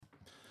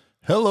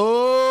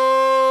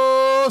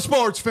Hello,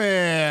 sports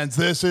fans.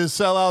 This is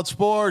Sellout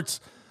Sports.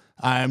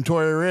 I am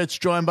Tori Rich,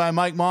 joined by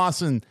Mike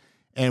Mawson,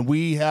 and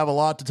we have a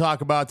lot to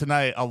talk about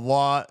tonight.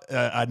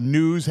 A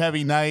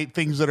news-heavy night,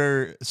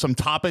 some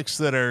topics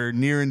that are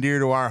near and dear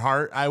to our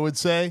heart, I would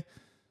say.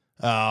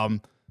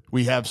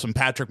 We have some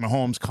Patrick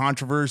Mahomes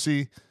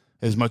controversy,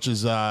 as much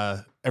as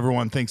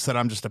everyone thinks that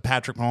I'm just a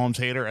Patrick Mahomes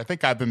hater. I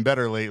think I've been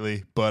better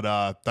lately, but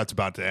that's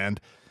about to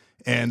end.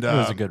 And it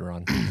was a good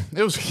run.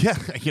 It was, yeah.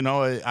 You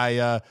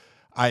know,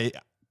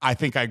 I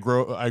think I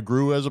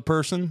grew as a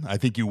person. I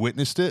think you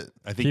witnessed it.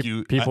 I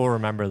think people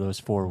remember those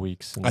 4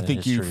 weeks in the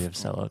history of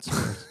Sellout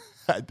Sports.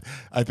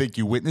 I think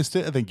you witnessed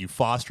it. I think you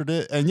fostered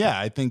it, and yeah,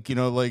 I think we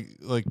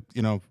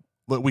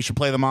should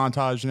play the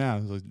montage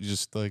now.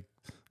 Just like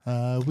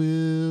I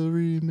will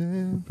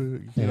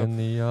remember in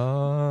the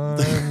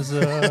arms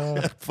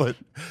of.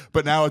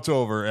 but now it's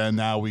over, and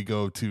now we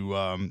go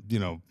to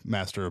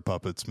Master of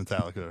Puppets,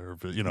 Metallica, or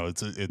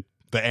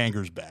the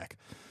anger's back.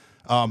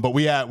 But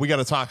we got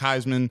to talk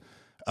Heisman.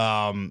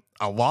 A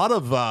lot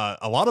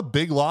of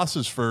big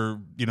losses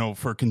for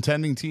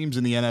contending teams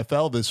in the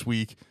NFL this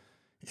week,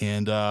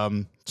 and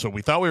so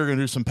we thought we were going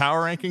to do some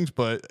power rankings,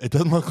 but it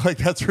doesn't look like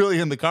that's really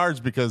in the cards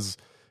because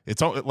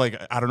it's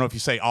like, I don't know if you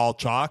say all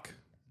chalk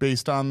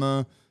based on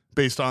the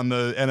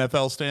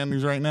NFL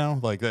standings right now.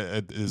 Like,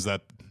 is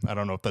that, I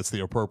don't know if that's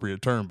the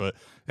appropriate term, but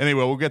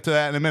anyway, we'll get to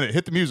that in a minute.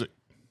 Hit the music.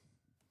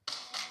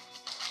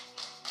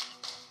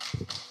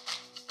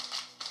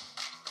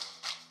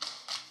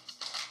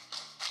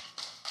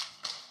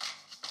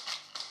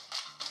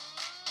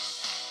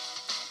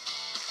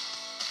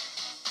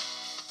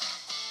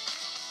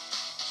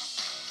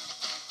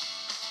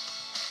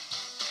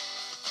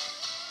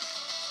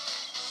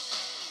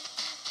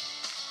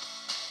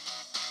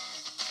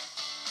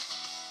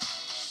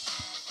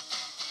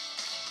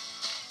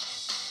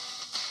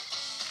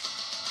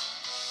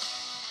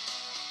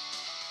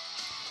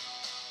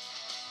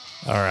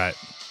 All right.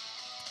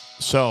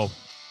 So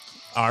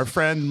our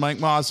friend Mike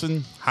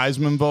Mawson,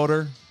 Heisman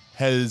voter,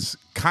 has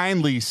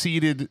kindly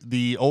ceded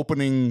the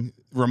opening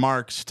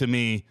remarks to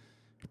me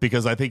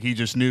because I think he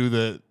just knew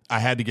that I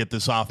had to get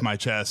this off my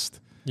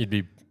chest. You'd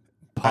be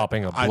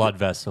popping a blood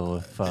vessel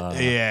if I'm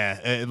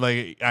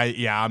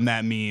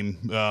that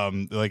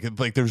meme.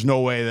 Like there's no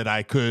way that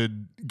I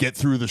could get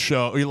through the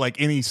show, like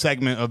any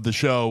segment of the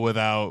show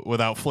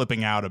without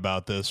flipping out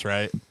about this,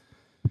 right?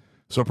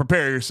 So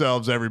prepare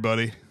yourselves,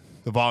 everybody.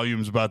 The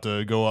volume's about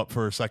to go up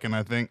for a second,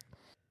 I think.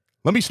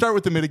 Let me start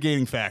with the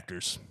mitigating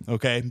factors,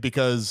 okay?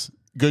 Because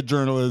good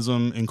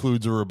journalism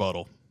includes a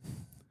rebuttal.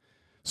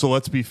 So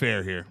let's be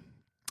fair here.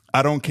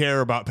 I don't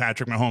care about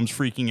Patrick Mahomes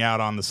freaking out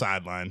on the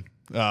sideline.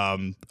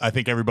 I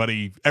think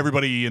everybody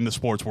in the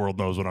sports world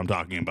knows what I'm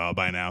talking about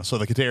by now. So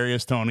the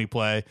Kadarius Toney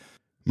play,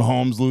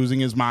 Mahomes losing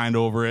his mind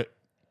over it,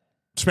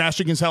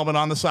 smashing his helmet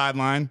on the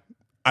sideline.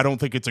 I don't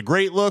think it's a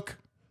great look,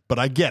 but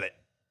I get it.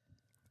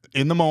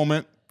 In the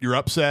moment, you're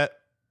upset.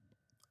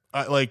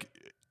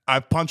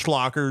 I've punched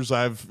lockers.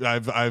 I've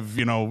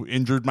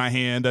injured my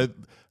hand.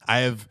 I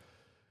have,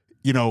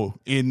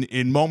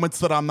 in moments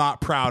that I'm not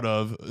proud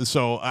of.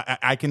 So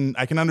I can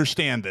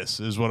understand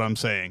this is what I'm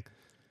saying.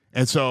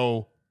 And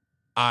so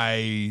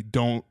I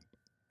don't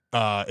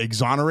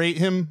exonerate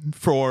him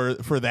for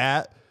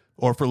that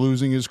or for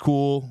losing his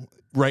cool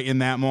right in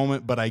that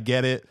moment. But I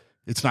get it.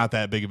 It's not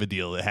that big of a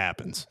deal. It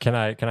happens. Can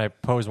I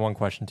pose one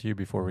question to you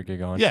before we get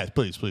going? Yeah,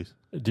 please.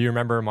 Do you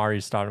remember Amari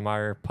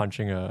Stoudemire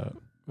punching a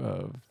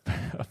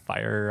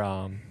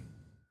fire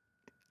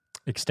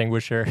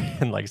extinguisher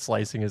and like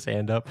slicing his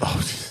hand up? Oh,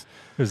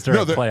 it was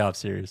during the playoff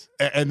series.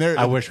 And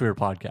I wish we were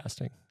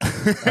podcasting.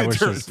 I wish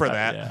for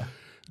that.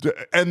 Yeah.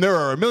 And there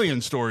are a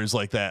million stories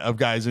like that of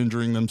guys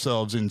injuring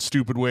themselves in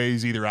stupid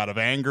ways, either out of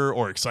anger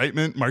or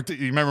excitement.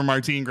 You remember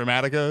Martin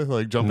Gramatica,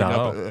 like jumping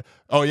up?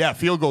 Oh yeah,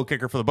 field goal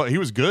kicker for the Bucs. He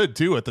was good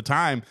too at the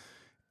time,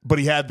 but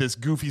he had this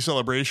goofy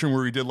celebration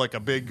where he did like a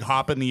big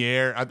hop in the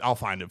air. I'll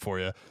find it for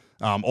you.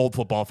 Old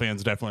football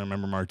fans definitely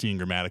remember Martin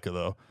Gramatica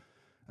though.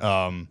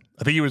 I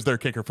think he was their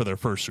kicker for their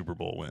first Super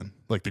Bowl win,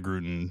 like the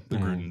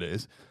Gruden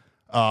days.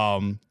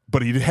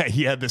 But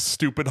he had this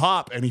stupid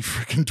hop and he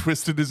freaking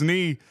twisted his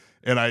knee.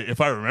 And if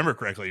I remember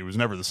correctly, he was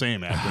never the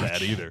same after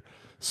that either.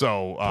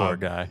 So poor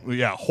guy.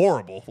 Yeah,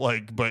 horrible.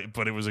 Like,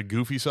 but it was a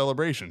goofy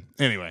celebration.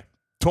 Anyway,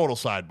 total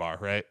sidebar,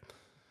 right?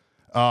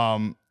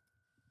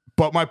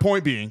 But my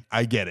point being,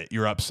 I get it.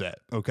 You're upset.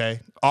 Okay.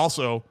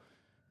 Also,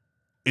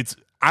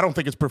 I don't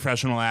think it's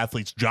professional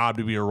athletes' job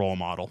to be a role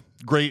model.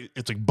 Great.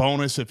 It's a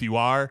bonus if you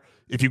are.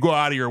 If you go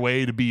out of your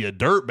way to be a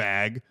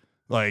dirtbag,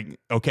 like,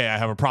 okay, I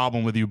have a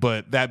problem with you.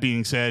 But that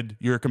being said,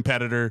 you're a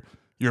competitor.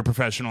 You're a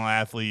professional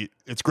athlete.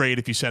 It's great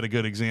if you set a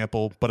good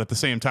example. But at the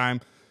same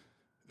time,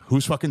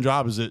 whose fucking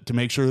job is it to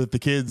make sure that the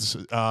kids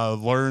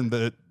learn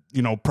that,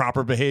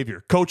 proper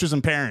behavior? Coaches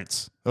and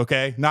parents,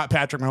 okay? Not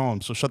Patrick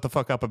Mahomes. So shut the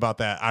fuck up about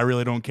that. I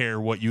really don't care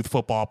what youth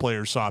football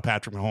players saw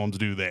Patrick Mahomes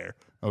do there,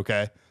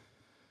 okay?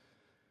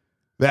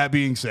 That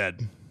being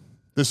said,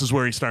 this is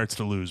where he starts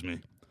to lose me.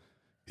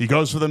 He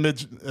goes for the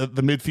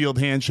midfield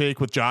handshake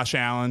with Josh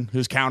Allen,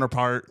 his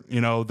counterpart. You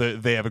know,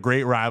 they have a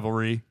great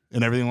rivalry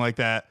and everything like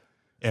that.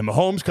 And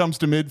Mahomes comes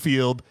to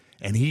midfield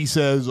and he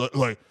says,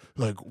 like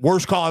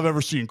worst call I've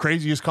ever seen,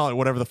 craziest call,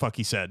 whatever the fuck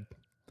he said.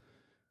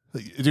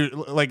 Dude,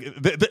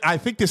 I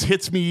think this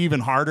hits me even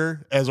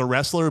harder as a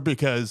wrestler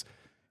because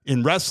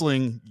in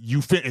wrestling,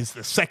 it's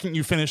the second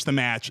you finish the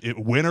match,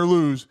 win or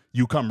lose,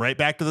 you come right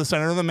back to the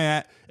center of the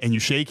mat and you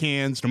shake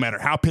hands no matter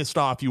how pissed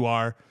off you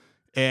are.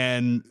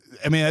 And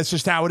I mean, that's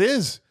just how it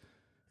is.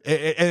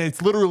 And it's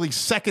literally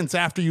seconds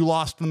after you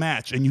lost the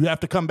match and you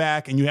have to come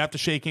back and you have to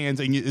shake hands.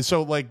 And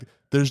so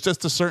there's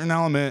just a certain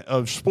element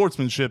of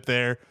sportsmanship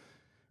there.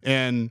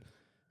 And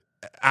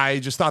I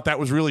just thought that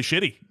was really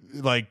shitty.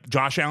 Like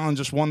Josh Allen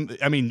just won.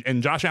 I mean,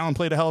 and Josh Allen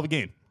played a hell of a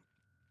game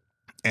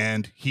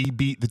and he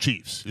beat the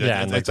Chiefs.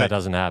 Yeah. And that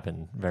doesn't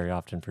happen very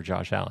often for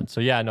Josh Allen. So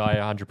yeah, no, I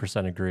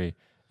 100% agree.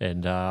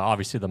 And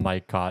obviously the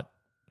mic caught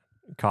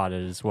it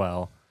as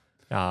well.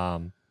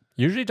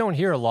 Usually don't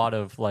hear a lot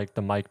of like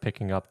the mic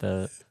picking up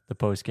the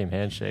post-game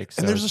handshakes. So.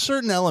 And there's a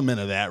certain element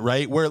of that,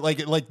 right? Where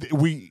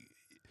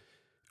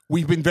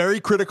we've been very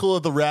critical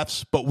of the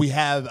refs, but we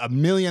have a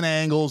million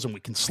angles and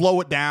we can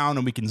slow it down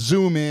and we can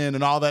zoom in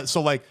and all that.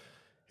 So like,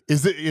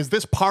 is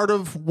this part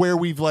of where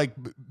we've like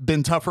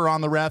been tougher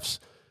on the refs?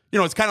 You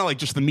know, it's kind of like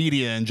just the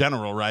media in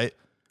general, right?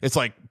 It's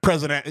like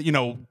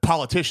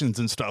politicians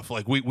and stuff.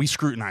 Like we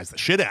scrutinize the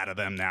shit out of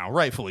them now,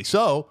 rightfully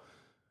so.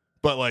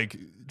 But like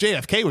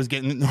JFK was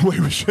getting away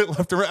with shit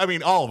left and right. I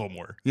mean, all of them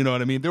were. You know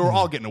what I mean? They were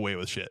all getting away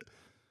with shit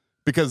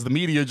because the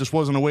media just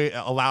wasn't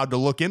allowed to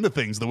look into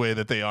things the way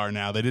that they are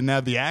now. They didn't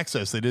have the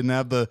access. They didn't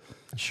have the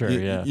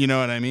You know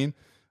what I mean?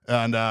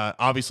 And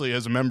obviously,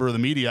 as a member of the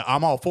media,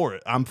 I'm all for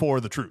it. I'm for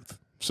the truth.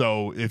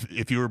 So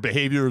if your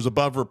behavior is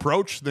above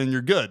reproach, then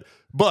you're good.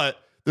 But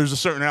there's a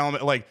certain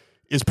element like.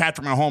 Is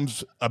Patrick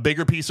Mahomes a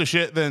bigger piece of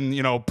shit than,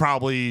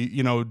 probably,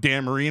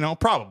 Dan Marino?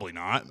 Probably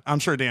not. I'm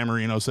sure Dan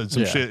Marino said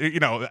some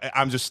shit.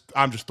 I'm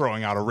just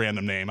throwing out a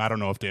random name. I don't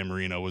know if Dan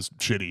Marino was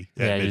shitty.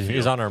 Yeah,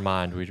 he's on our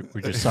mind. We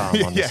just saw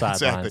him on the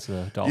sidelines of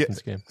the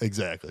Dolphins game.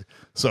 Exactly.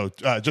 So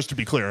just to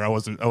be clear, I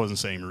wasn't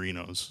saying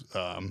Marino's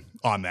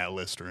on that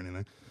list or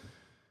anything.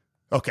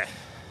 Okay.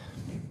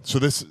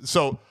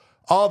 So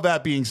all of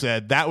that being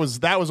said, that was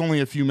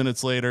only a few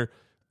minutes later.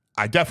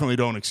 I definitely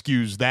don't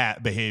excuse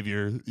that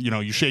behavior.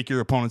 You shake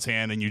your opponent's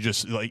hand and you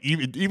just like,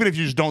 even if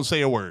you just don't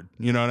say a word,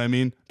 you know what I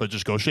mean? But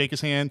just go shake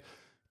his hand,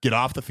 get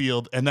off the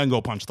field, and then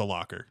go punch the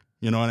locker.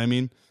 You know what I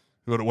mean?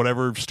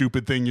 Whatever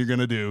stupid thing you're going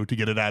to do to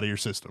get it out of your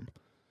system.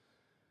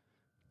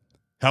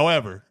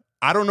 However,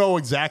 I don't know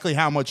exactly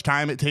how much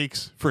time it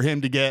takes for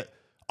him to get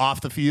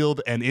off the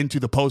field and into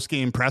the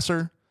post-game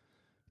presser,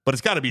 but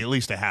it's got to be at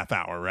least a half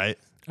hour, right?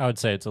 I would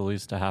say it's at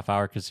least a half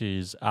hour because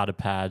he's out of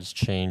pads,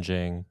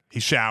 changing. He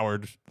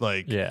showered.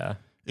 Yeah.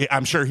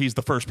 I'm sure he's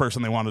the first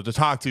person they wanted to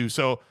talk to.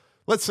 So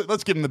let's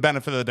give him the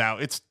benefit of the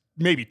doubt. It's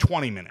maybe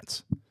 20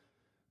 minutes.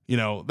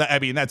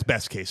 That's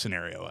best case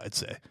scenario, I'd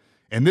say.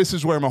 And this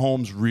is where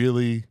Mahomes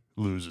really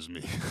loses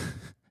me.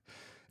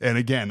 And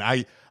again,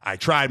 I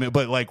tried,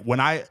 but like when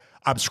I'm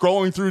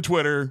scrolling through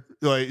Twitter,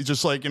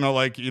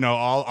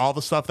 all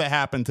the stuff that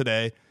happened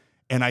today,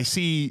 and I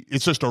see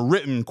it's just a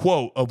written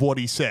quote of what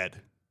he said.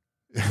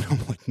 And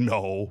I'm like,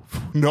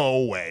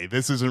 no way.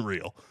 This isn't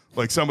real.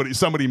 Like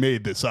somebody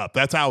made this up.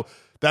 That's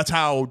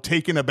how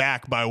taken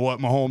aback by what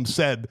Mahomes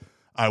said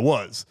I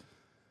was.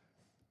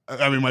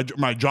 I mean,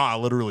 my jaw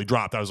literally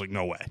dropped. I was like,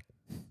 no way.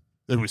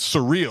 It was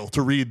surreal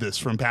to read this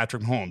from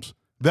Patrick Mahomes.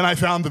 Then I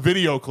found the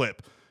video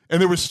clip,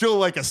 and there was still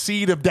like a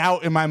seed of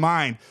doubt in my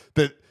mind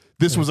that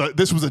this was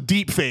a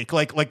deep fake,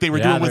 like they were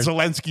doing with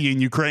Zelensky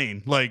in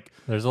Ukraine. Like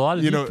there's a lot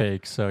of deep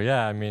fakes. So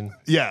yeah, I mean,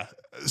 yeah.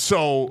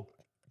 So.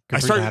 I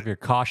started to have your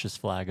cautious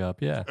flag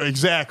up, yeah.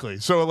 Exactly.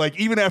 So like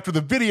even after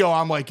the video,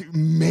 I'm like,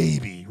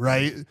 maybe,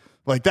 right?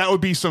 Like that would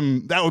be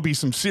some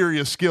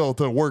serious skill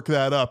to work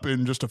that up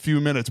in just a few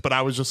minutes. But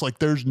I was just like,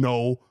 there's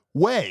no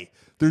way.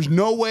 There's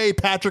no way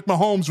Patrick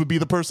Mahomes would be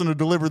the person to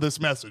deliver this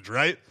message,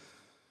 right?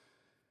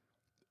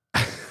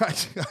 I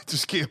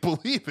just can't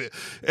believe it.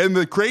 And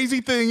the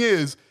crazy thing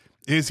is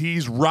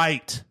he's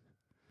right.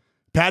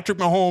 Patrick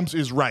Mahomes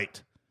is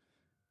right.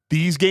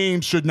 These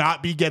games should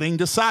not be getting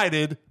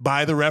decided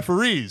by the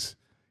referees.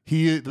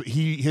 He is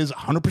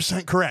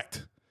 100%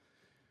 correct.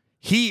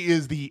 He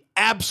is the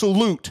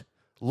absolute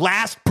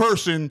last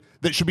person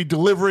that should be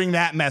delivering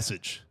that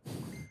message.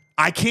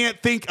 I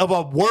can't think of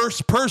a worse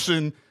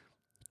person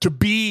to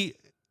be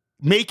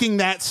making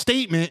that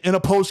statement in a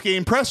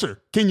post-game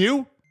presser. Can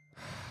you?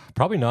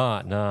 Probably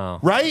not, no.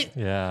 Right?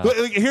 Yeah.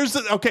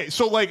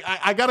 So like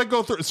I got to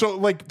go through. So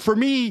like for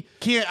me,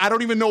 I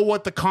don't even know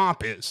what the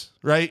comp is,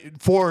 right?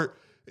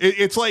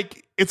 It's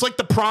like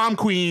the prom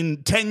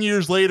queen 10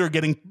 years later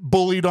getting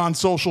bullied on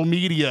social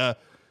media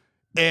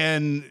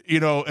and,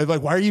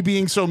 like, why are you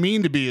being so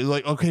mean to me? It's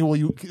like, okay, well,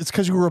 it's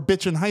because you were a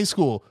bitch in high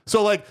school.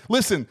 So, like,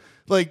 listen,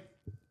 like,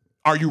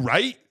 Are you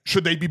right?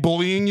 Should they be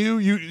bullying you,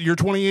 your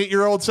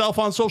 28-year-old self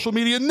on social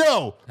media?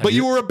 No, but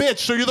you were a bitch,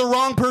 so you're the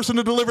wrong person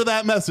to deliver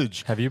that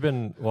message. Have you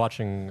been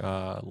watching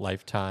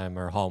Lifetime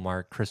or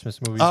Hallmark Christmas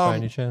movies by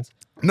any chance?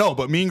 No,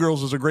 but Mean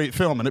Girls is a great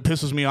film, and it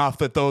pisses me off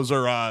that those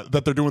are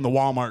that they're doing the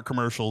Walmart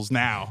commercials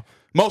now.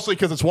 Mostly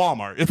because it's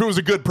Walmart. If it was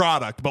a good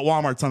product, but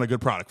Walmart's not a good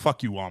product.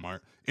 Fuck you,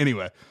 Walmart.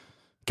 Anyway,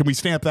 can we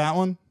stamp that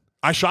one?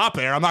 I shop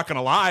there. I'm not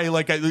gonna lie,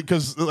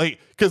 because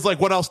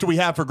what else do we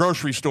have for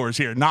grocery stores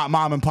here? Not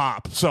mom and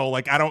pop. So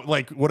I don't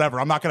whatever.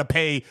 I'm not gonna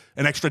pay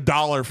an extra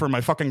 $1 for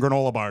my fucking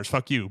granola bars.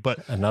 Fuck you.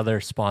 But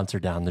another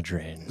sponsor down the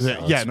drain.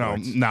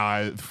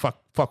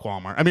 Fuck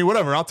Walmart. I mean,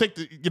 whatever. I'll take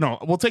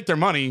we'll take their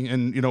money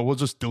and we'll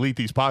just delete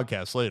these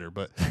podcasts later.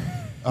 But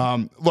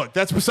look,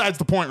 that's besides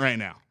the point right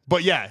now.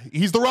 But yeah,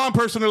 he's the wrong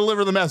person to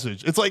deliver the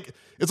message. It's like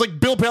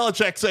Bill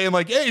Belichick saying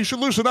hey, you should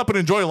loosen up and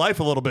enjoy life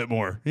a little bit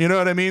more. You know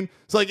what I mean?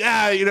 It's take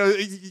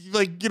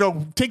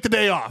the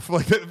day off.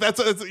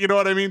 That's you know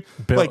what I mean?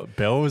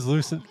 Bill was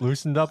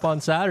loosened up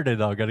on Saturday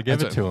though. Got to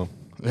give it to him.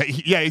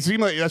 Yeah, he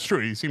seemed like that's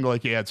true. He seemed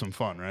like he had some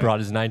fun, right? Brought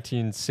his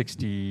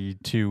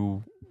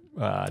 1962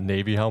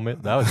 Navy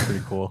helmet. That was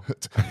pretty cool.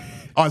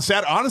 On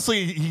Saturday,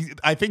 honestly,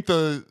 I think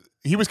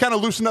he was kind of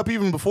loosened up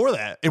even before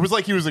that. It was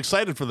like he was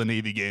excited for the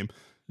Navy game.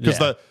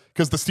 Because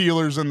the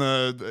Steelers in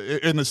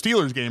the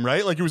Steelers game,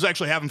 right? He was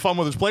actually having fun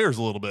with his players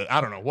a little bit.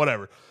 I don't know,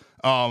 whatever.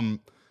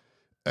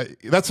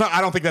 That's not. I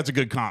don't think that's a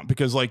good comp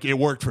because it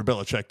worked for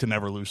Belichick to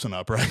never loosen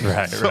up, right?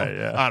 Right, right.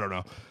 Yeah. I don't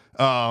know.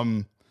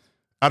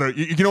 I don't.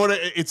 You know what?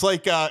 It's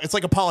like a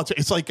politic.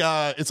 It's like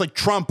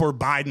Trump or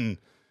Biden,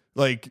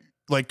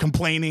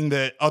 complaining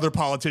that other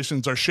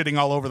politicians are shitting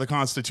all over the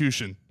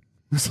Constitution.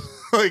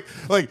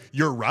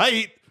 You're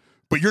right.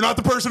 But you're not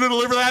the person to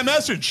deliver that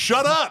message.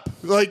 Shut up.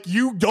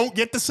 You don't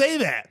get to say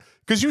that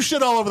because you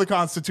shit all over the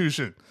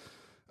Constitution.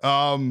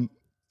 I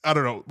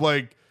don't know.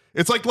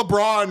 It's like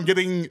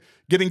LeBron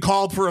getting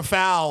called for a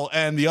foul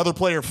and the other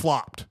player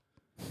flopped.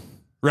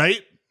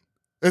 Right?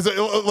 It's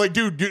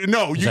dude,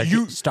 no,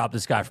 you stop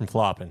this guy from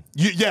flopping.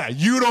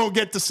 You don't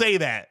get to say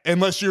that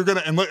unless you're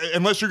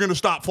gonna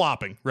stop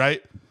flopping.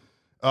 Right?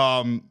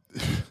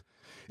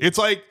 It's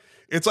like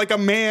a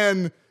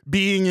man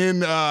being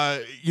in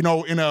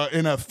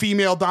a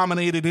female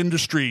dominated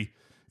industry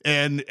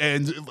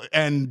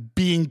and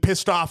being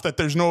pissed off that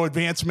there's no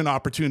advancement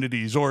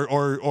opportunities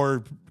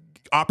or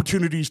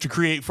opportunities to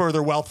create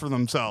further wealth for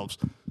themselves.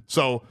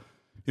 So,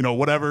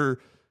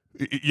 whatever,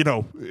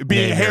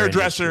 being a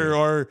hairdresser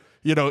or,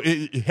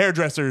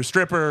 hairdresser,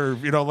 stripper,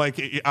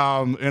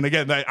 and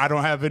again, I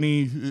don't have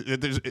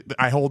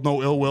I hold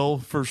no ill will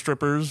for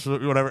strippers,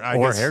 whatever.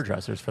 Or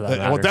hairdressers for that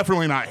matter. Well,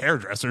 definitely not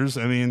hairdressers.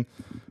 I mean,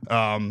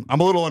 I'm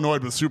a little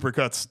annoyed with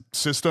Supercut's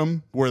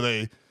system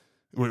where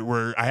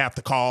I have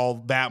to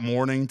call that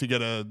morning to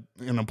get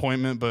an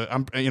appointment, but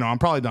I'm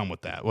probably done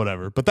with that,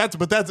 whatever. But that's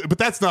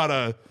not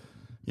a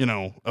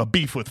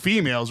beef with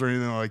females or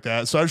anything like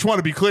that. So I just want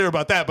to be clear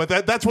about that.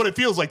 But that's what it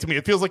feels like to me.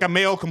 It feels like a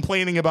male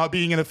complaining about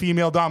being in a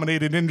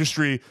female-dominated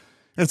industry.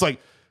 And it's like,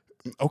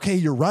 okay,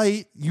 you're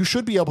right. You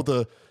should be able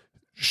to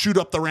shoot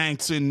up the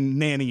ranks in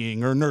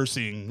nannying or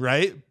nursing,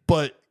 right?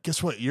 But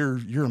guess what? You're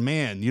a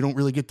man. You don't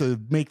really get to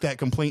make that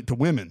complaint to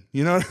women.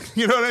 You know what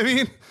I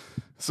mean?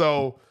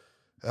 So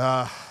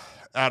I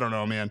don't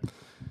know, man.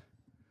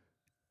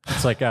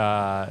 It's like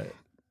the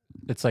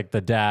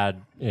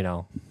dad,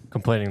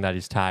 complaining that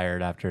he's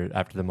tired after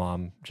the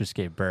mom just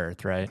gave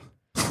birth, right?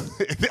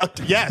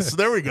 Yes,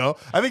 there we go.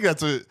 I think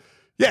that's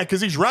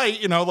because he's right.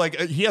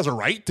 He has a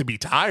right to be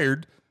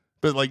tired,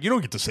 but you don't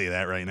get to say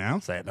that right now.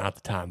 Say it, not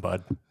the time,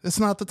 bud. It's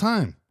not the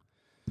time.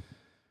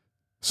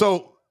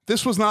 So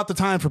this was not the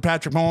time for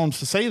Patrick Mahomes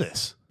to say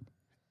this,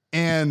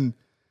 and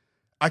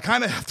I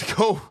kind of have to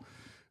go.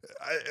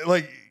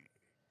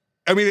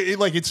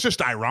 It's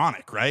just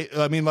ironic, right?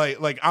 I mean,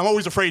 I'm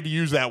always afraid to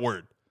use that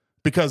word.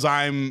 Because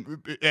and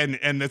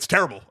it's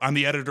terrible. I'm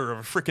the editor of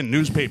a freaking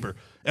newspaper,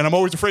 and I'm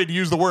always afraid to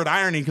use the word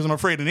irony because I'm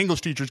afraid an English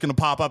teacher is going to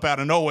pop up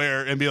out of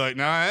nowhere and be like,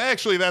 "Nah,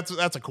 actually, that's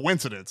a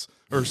coincidence,"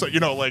 or so, you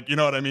know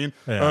what I mean?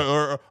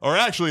 Yeah. Or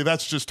actually,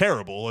 that's just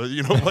terrible.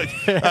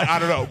 I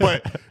don't know,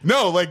 but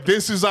no,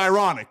 this is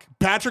ironic.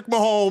 Patrick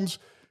Mahomes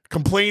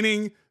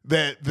complaining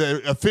that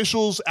the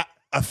officials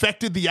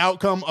affected the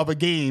outcome of a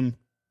game.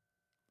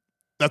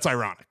 That's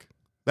ironic.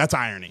 That's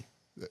irony.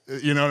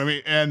 You know what I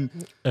mean? And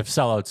if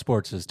Sellout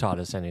Sports has taught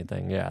us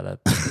anything,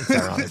 that's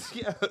ironic.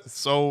 Yeah.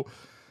 So,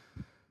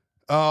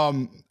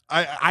 I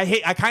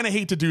kind of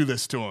hate to do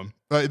this to him.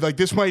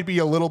 This might be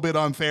a little bit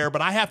unfair,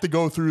 but I have to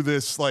go through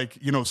this.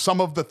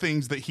 Some of the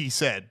things that he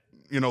said.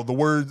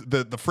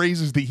 The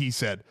phrases that he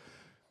said.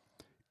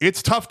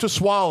 It's tough to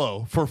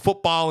swallow for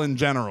football in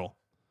general.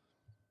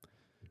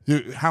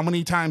 How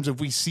many times have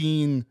we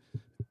seen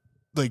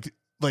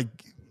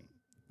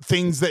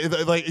things that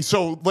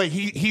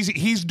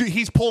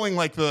he's pulling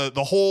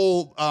the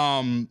whole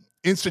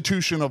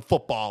institution of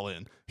football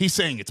in. He's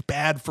saying it's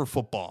bad for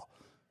football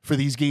for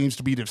these games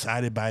to be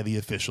decided by the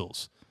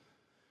officials.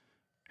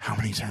 How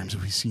many times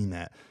have we seen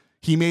that?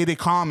 He made a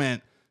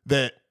comment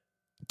that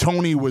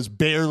Tony was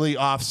barely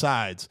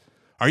offsides.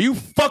 Are you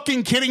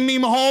fucking kidding me,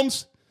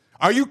 Mahomes?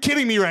 Are you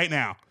kidding me right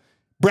now?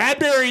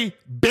 Bradbury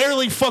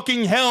barely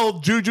fucking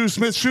held Juju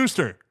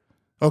Smith-Schuster.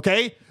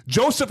 Okay?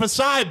 Joseph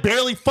Asai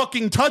barely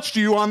fucking touched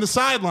you on the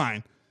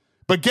sideline.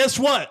 But guess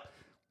what?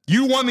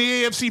 You won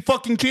the AFC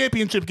fucking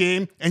championship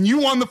game, and you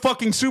won the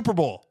fucking Super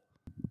Bowl.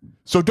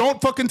 So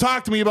don't fucking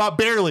talk to me about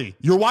barely.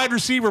 Your wide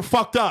receiver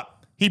fucked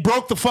up. He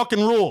broke the fucking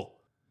rule.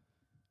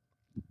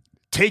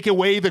 Take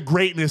away the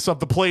greatness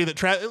of the play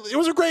that it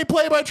was a great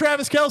play by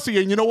Travis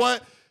Kelce. And you know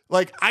what?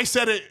 Like, I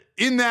said it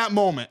in that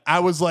moment. I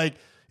was like,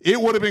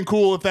 it would have been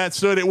cool if that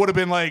stood. It would have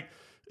been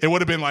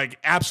like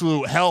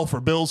absolute hell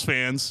for Bills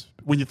fans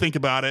when you think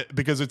about it,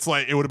 because it's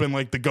like, it would have been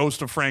like the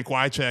ghost of Frank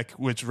Wycheck,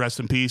 which, rest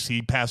in peace,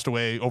 he passed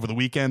away over the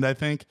weekend, I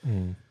think.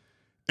 And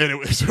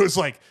it was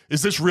like,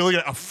 is this really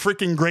a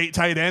freaking great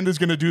tight end is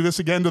going to do this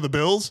again to the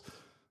Bills?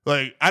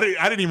 Like, I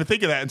didn't even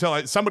think of that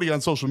until somebody on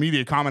social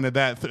media commented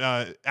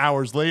that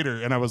hours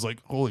later, and I was like,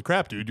 holy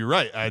crap, dude, you're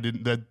right.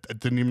 That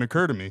didn't even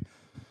occur to me.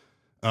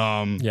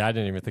 Yeah, I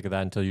didn't even think of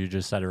that until you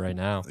just said it right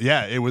now.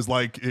 Yeah, it was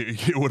like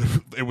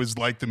it was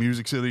like the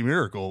Music City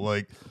Miracle.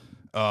 Like,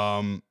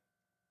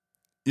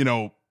 you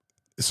know,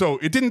 so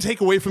it didn't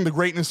take away from the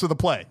greatness of the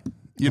play.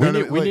 We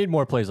need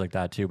more plays like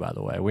that too, by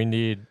the way. We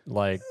need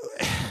like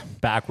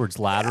backwards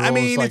laterals. I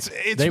mean, like,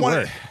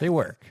 they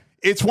work.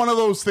 It's one of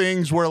those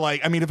things where,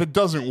 like, I mean, if it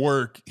doesn't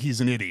work, he's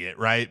an idiot,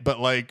 right? But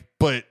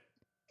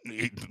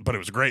it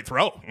was a great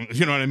throw.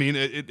 You know what I mean?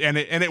 And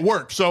it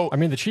worked. So I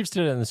mean, the Chiefs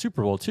did it in the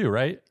Super Bowl too,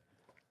 right?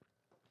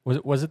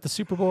 Was it the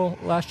Super Bowl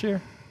last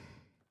year?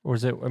 Or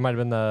was it might have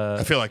been the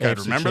I feel like I'd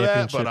remember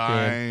that, but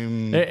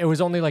it was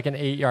only like an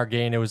 8-yard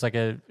gain. It was like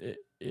it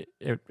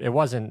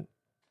wasn't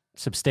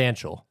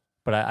substantial,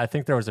 but I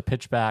think there was a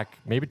pitch back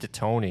maybe to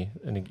Tony,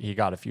 and he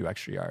got a few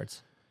extra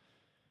yards.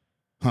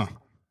 Huh.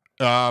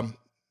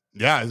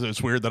 Yeah,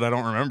 it's weird that I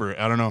don't remember it.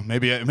 I don't know.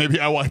 Maybe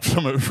I wiped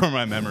some of it from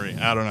my memory.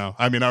 I don't know.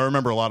 I mean, I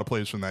remember a lot of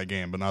plays from that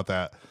game, but not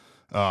that.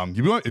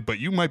 But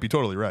you might be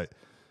totally right.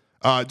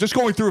 Just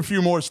going through a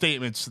few more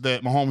statements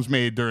that Mahomes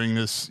made during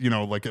this,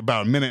 like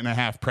about a minute and a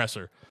half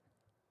presser.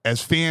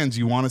 As fans,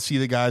 you want to see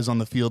the guys on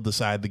the field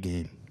decide the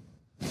game.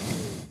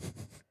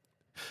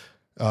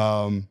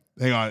 Hang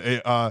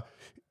on.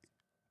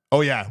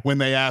 Oh yeah, when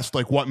they asked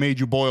like what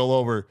made you boil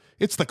over,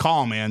 it's the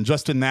call, man.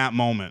 Just in that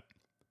moment.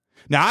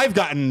 Now I've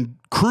gotten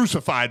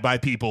crucified by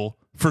people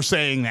for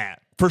saying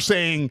that, for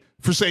saying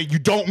you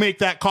don't make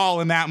that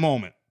call in that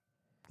moment,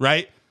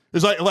 right?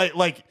 It's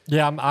like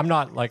yeah, I'm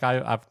not like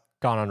I've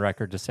gone on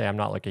record to say I'm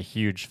not like a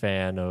huge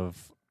fan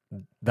of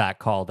that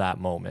call, that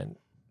moment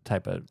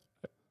type of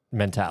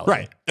mentality.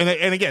 Right.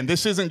 And again,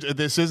 this isn't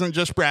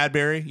just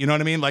Bradbury. You know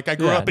what I mean? Like I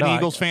grew up an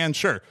Eagles fan,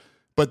 sure.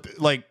 But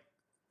like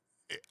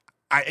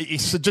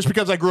just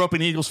because I grew up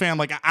an Eagles fan,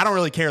 like I don't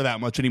really care that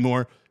much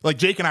anymore. Like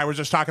Jake and I were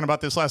just talking about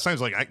this last night.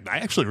 It's like I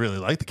actually really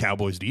like the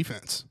Cowboys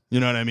defense.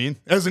 You know what I mean?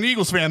 As an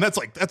Eagles fan,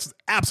 that's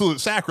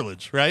absolute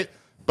sacrilege, right?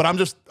 But I'm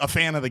just a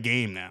fan of the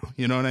game now.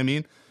 You know what I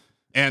mean?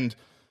 And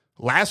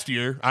last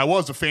year, I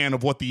was a fan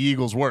of what the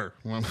Eagles were.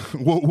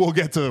 We'll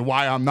get to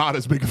why I'm not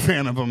as big a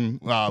fan of them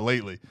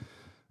lately.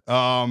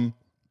 But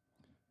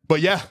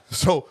yeah,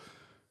 so,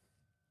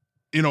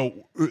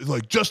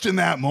 like just in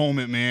that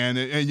moment, man,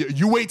 and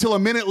you wait till a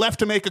minute left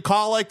to make a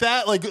call like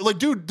that. Like,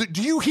 dude,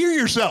 do you hear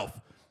yourself?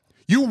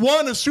 You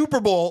won a Super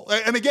Bowl.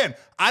 And again,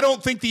 I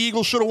don't think the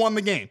Eagles should have won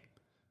the game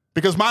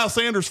because Miles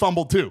Sanders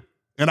fumbled too.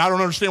 And I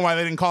don't understand why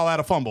they didn't call that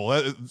a fumble.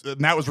 And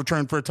that was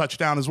returned for a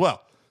touchdown as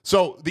well.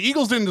 So the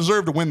Eagles didn't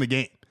deserve to win the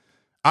game.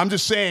 I'm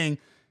just saying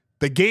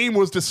the game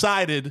was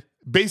decided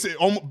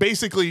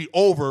basically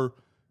over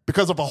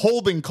because of a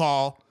holding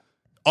call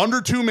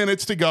under 2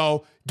 minutes to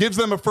go, gives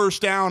them a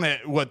first down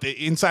at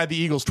inside the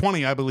Eagles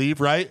 20, I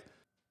believe, right?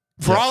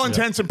 For all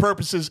intents and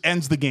purposes,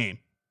 ends the game.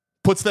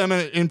 Puts them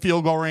in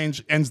field goal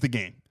range, ends the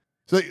game.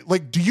 So,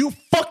 like, do you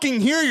fucking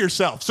hear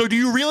yourself? So do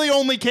you really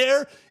only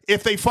care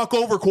if they fuck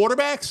over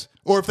quarterbacks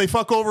or if they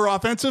fuck over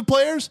offensive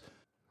players?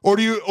 Or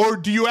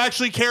do you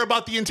actually care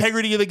about the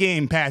integrity of the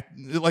game, Pat?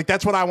 Like,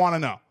 that's what I want to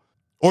know.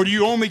 Or do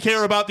you only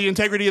care about the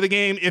integrity of the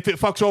game if it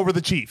fucks over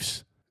the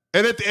Chiefs?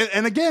 And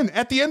again,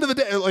 at the end of the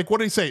day, like, what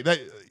did he say? That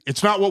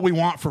it's not what we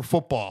want for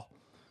football.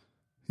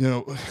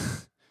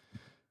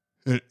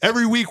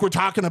 Every week we're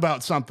talking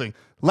about something.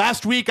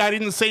 Last week I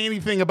didn't say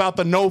anything about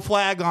the no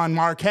flag on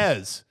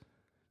Marquez.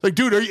 Like,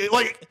 dude,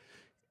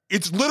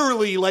 it's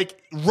literally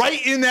like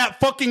right in that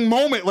fucking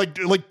moment,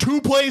 like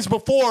 2 plays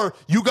before,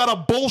 you got a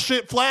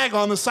bullshit flag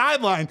on the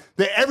sideline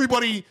that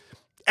everybody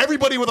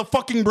with a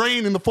fucking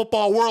brain in the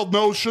football world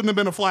knows shouldn't have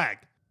been a flag.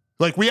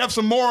 Like, we have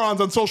some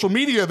morons on social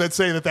media that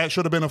say that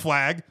should have been a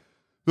flag.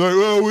 Like,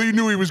 oh, we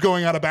knew he was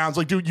going out of bounds.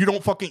 Like, dude,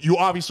 you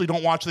obviously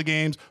don't watch the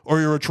games or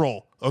you're a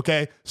troll,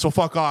 okay? So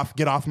fuck off.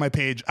 Get off my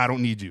page. I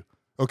don't need you,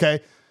 okay?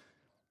 It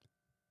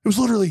was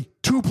literally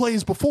 2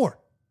 plays before.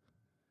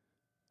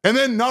 And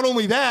then not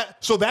only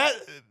that, so that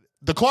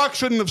the clock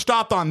shouldn't have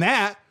stopped on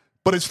that,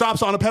 but it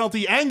stops on a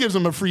penalty and gives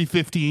them a free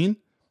 15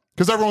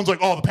 because everyone's like,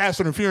 oh, the pass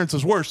interference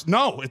is worse.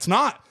 No, it's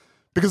not,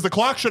 because the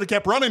clock should have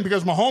kept running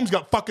because Mahomes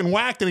got fucking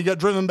whacked and he got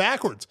driven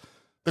backwards.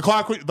 The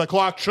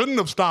clock shouldn't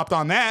have stopped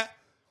on that.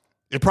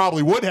 It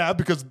probably would have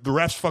because the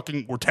refs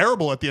fucking were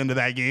terrible at the end of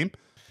that game.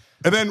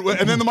 And then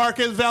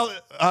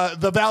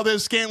the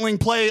Valdez Scantling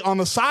play on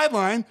the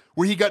sideline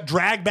where he got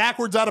dragged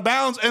backwards out of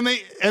bounds, and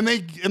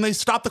they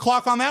stopped the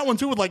clock on that one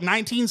too with like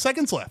 19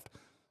 seconds left.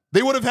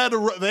 They would have had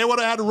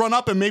to run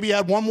up and maybe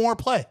add one more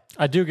play.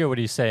 I do get what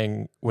he's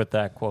saying with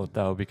that quote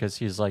though, because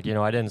he's like,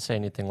 I didn't say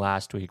anything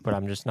last week, but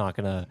I'm just not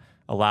going to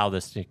allow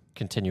this to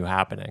continue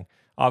happening.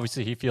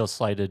 Obviously, he feels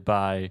slighted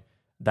by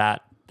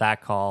that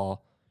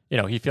call.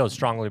 He feels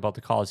strongly about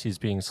the calls he's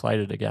being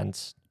slighted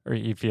against, or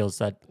he feels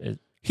that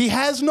he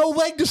has no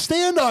leg to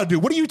stand on,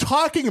 dude. What are you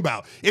talking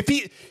about? If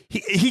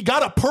he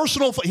got a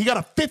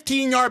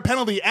 15-yard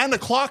penalty and a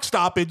clock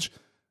stoppage.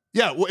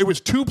 Yeah, well, it was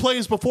 2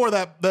 plays before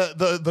that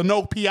the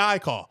no PI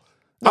call.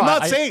 No,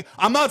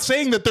 I'm not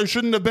saying that there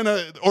shouldn't have been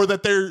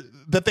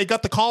that they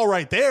got the call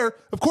right there.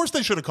 Of course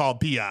they should have called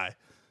PI.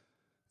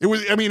 It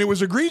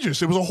was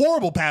egregious. It was a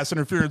horrible pass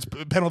interference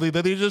penalty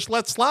that they just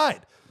let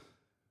slide.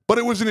 But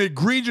it was an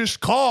egregious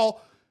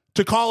call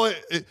to call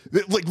it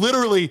like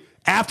literally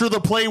after the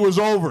play was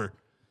over.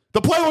 The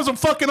play wasn't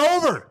fucking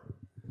over.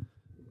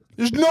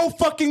 There's no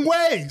fucking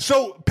way.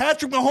 So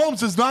Patrick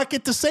Mahomes does not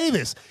get to say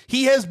this.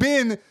 He has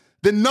been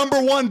the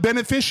number one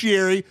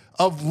beneficiary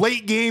of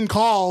late game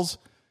calls.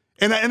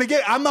 And again,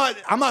 I'm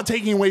not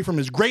taking away from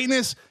his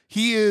greatness.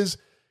 He is,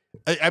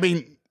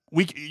 lately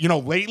we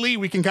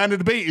can kind of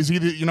debate, is he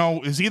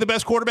the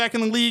best quarterback in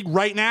the league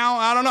right now?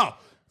 I don't know.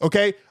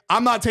 Okay.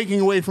 I'm not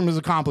taking away from his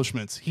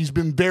accomplishments. He's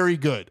been very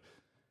good,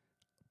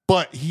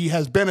 but he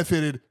has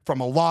benefited from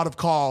a lot of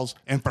calls.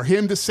 And for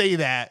him to say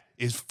that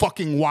is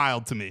fucking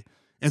wild to me.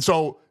 And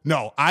so,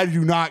 no, I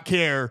do not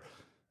care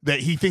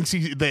that he thinks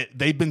that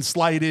they've been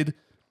slighted.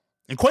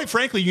 And quite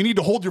frankly, you need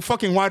to hold your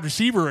fucking wide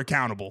receiver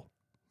accountable.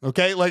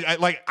 Okay?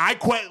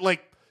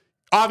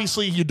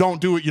 Obviously you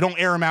don't do it. You don't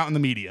air him out in the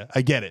media.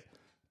 I get it.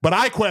 But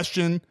I just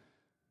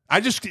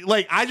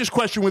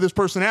question with his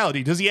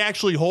personality. Does he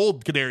actually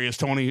hold Kadarius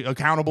Toney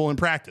accountable in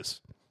practice?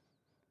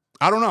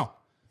 I don't know.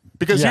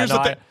 Because here's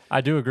the thing.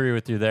 I do agree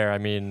with you there. I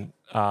mean,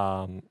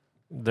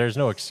 there's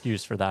no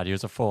excuse for that. He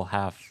was a full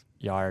half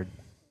yard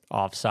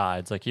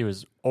offsides. Like, he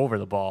was over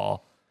the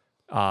ball.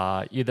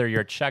 Either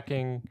you're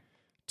checking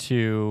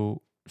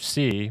to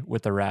see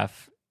with the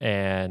ref,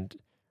 and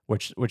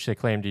which they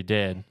claimed he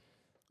did.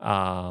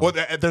 Well,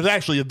 there's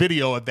actually a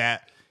video of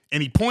that,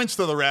 and he points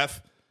to the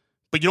ref,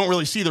 but you don't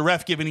really see the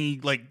ref give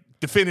any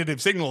definitive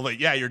signal that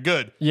you're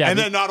good. Yeah, and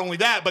then not only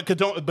that,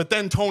 but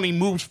then Tony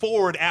moves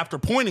forward after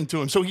pointing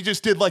to him, so he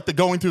just did the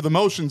going through the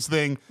motions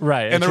thing,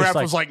 right? And the ref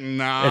was like,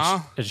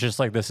 "Nah." It's just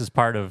like, this is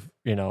part of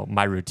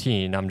my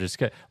routine. I'm just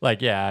you're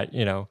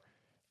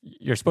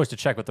supposed to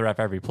check with the ref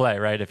every play,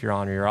 right? If you're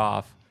on or you're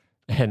off.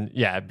 And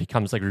it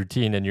becomes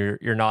routine, and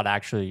you're not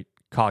actually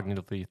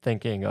cognitively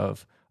thinking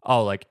of,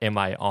 am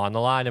I on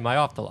the line? Am I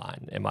off the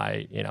line? Am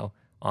I,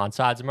 on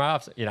sides? Am I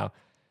off?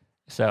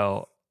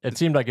 So it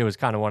seemed like it was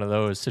kind of one of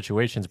those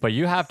situations, but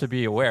you have to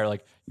be aware,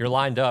 you're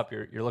lined up,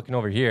 you're looking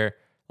over here,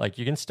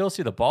 you can still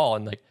see the ball.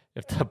 And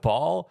if the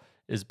ball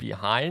is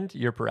behind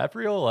your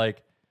peripheral,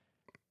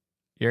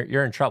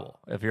 you're in trouble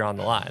if you're on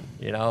the line,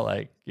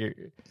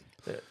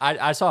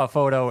 I saw a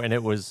photo and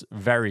it was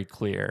very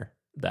clear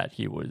that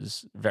he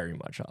was very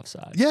much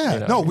offside.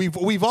 Yeah, no,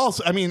 we've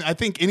also, I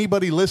think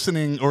anybody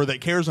listening or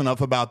that cares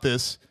enough about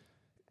this,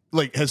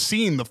 has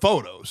seen the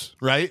photos,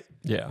 right?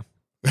 Yeah.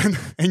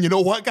 And you know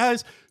what,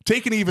 guys?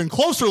 Take an even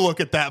closer look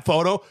at that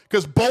photo,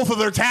 because both of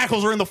their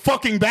tackles are in the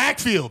fucking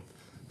backfield.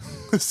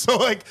 So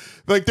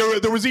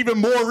there was even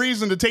more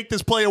reason to take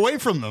this play away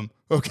from them.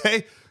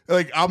 Okay.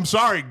 I'm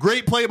sorry.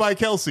 Great play by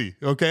Kelsey.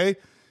 Okay.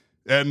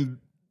 And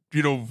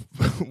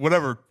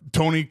whatever,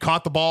 Tony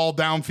caught the ball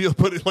downfield,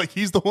 but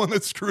he's the one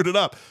that screwed it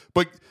up.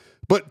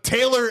 But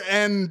Taylor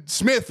and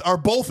Smith are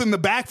both in the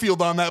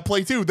backfield on that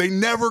play too. They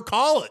never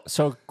call it.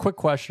 So, quick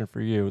question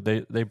for you: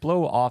 they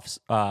blow off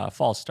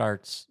false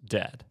starts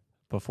dead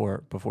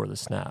before the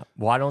snap.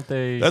 Why don't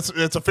they? That's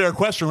a fair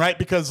question, right?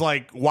 Because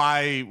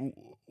why?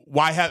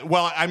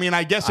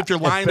 I guess if you're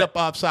lined up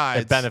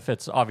offsides, it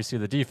benefits obviously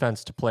the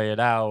defense to play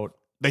it out.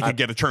 They could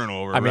get a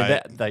turnover.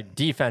 The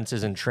defense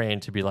isn't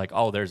trained to be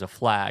there's a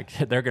flag.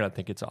 They're going to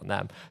think it's on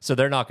them. So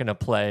they're not going to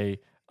play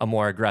a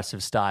more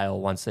aggressive style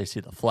once they see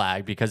the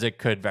flag, because it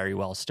could very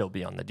well still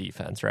be on the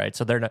defense, right?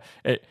 So they're not,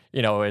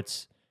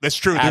 it's that's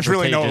true. There's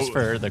really no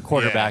for the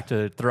quarterback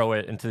to throw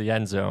it into the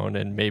end zone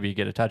and maybe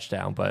get a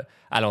touchdown. But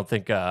I don't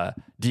think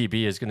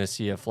DB is going to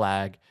see a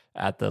flag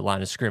at the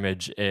line of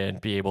scrimmage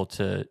and be able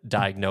to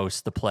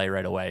diagnose the play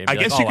right away. I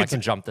guess I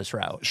can jump this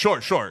route.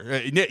 Sure.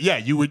 Yeah,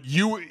 you would.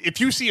 If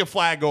you see a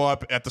flag go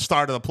up at the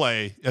start of the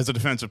play as a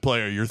defensive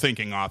player, you're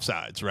thinking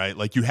offsides, right?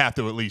 You have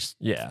to at least,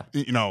 you're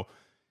not.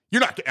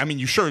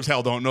 You sure as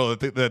hell don't know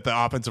that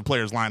the offensive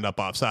player's lined up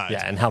offsides.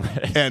 Yeah, and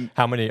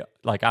how many?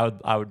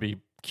 I would be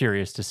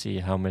curious to see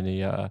how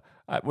many.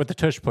 With the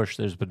tush push,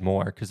 there's been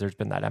more because there's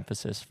been that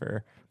emphasis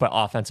but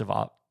offensive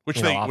which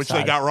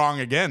they got wrong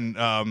again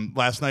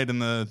last night in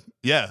the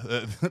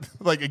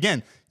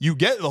again, you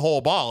get the whole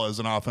ball as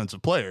an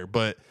offensive player,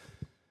 but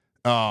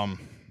So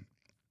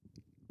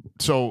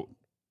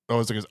what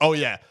was I gonna say? Oh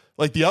yeah,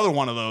 like the other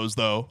one of those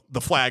though,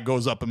 the flag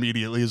goes up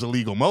immediately as a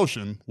legal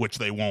motion, which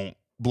they won't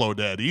blow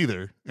dead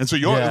either. And so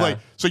you're Yeah.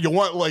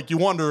 you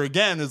wonder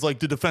again, is like,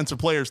 do defensive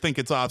players think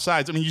it's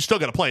offsides? I mean, you still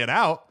got to play it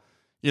out.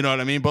 You know what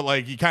I mean? But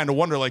like, you kind of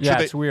wonder, like, Yeah,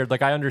 should it's weird.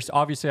 Like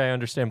obviously I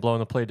understand blowing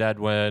the play dead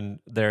when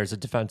there's a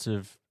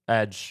defensive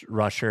edge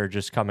rusher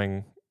just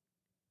coming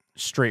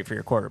straight for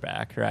your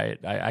quarterback, right?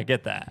 I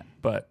get that,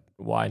 but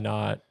why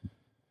not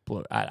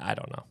blow? I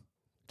don't know.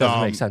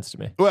 Doesn't make sense to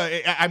me.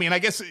 Well, I mean, I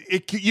guess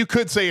you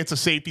could say it's a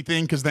safety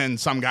thing because then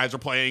some guys are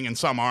playing and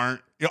some aren't,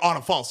 on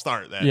a false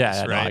start. That Yeah,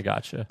 is, no, right? I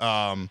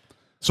gotcha.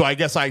 So I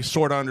guess I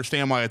sort of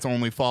understand why it's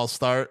only false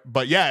start.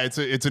 But yeah, it's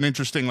an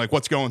interesting, like,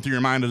 what's going through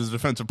your mind as a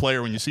defensive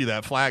player when you see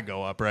that flag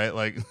go up, right?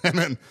 Like, and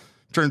then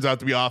turns out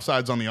to be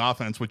offsides on the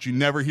offense, which you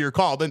never hear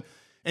called. And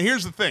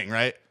here's the thing,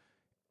 right?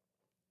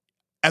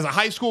 As a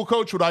high school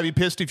coach, would I be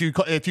pissed if you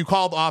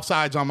called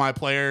offsides on my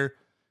player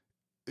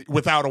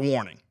without a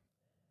warning?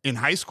 In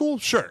high school,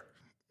 sure.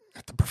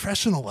 At the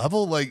professional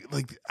level, like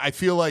I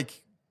feel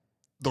like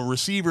the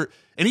receiver,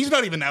 and he's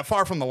not even that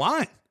far from the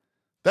line.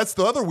 That's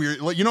the other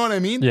weird, like, you know what I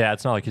mean? Yeah,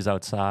 it's not like he's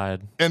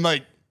outside. And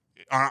like,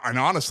 and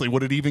honestly,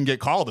 would it even get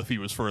called if he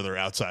was further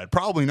outside?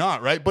 Probably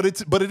not, right? But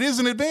it is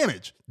an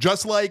advantage.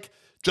 Just like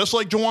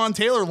Jawan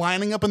Taylor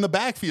lining up in the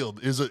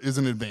backfield is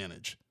an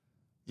advantage.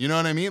 You know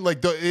what I mean?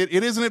 Like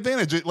it is an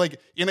advantage. Like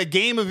in a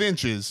game of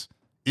inches,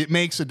 it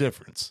makes a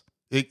difference.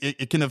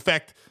 It can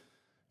affect,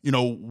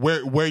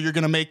 where you're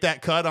going to make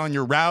that cut on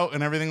your route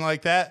and everything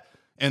like that.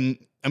 And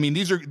I mean,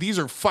 these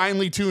are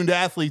finely tuned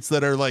athletes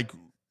that are like,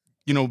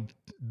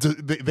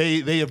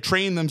 they have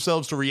trained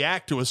themselves to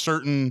react to a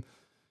certain.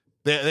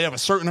 They have a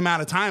certain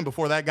amount of time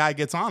before that guy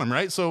gets on them,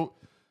 right? So,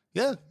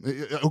 yeah,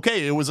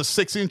 okay, it was a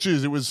 6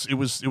 inches, it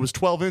was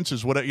 12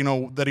 inches,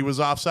 that he was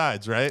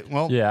offsides, right?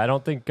 Well, yeah, I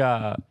don't think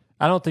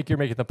you're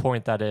making the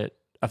point that it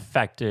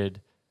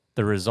affected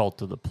the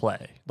result of the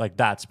play, like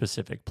that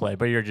specific play.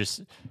 But you're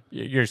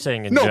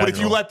saying in general. But if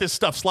you let this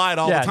stuff slide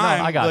all the time,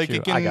 no, I got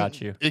you. I got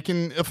you. It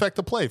can affect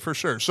the play for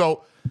sure.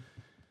 So,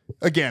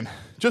 again,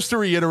 just to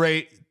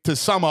reiterate, to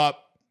sum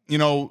up,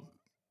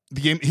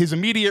 his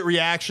immediate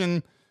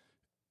reaction.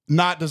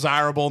 Not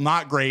desirable,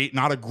 not great,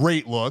 not a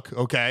great look,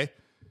 okay?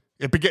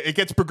 It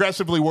gets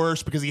progressively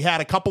worse because he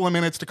had a couple of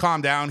minutes to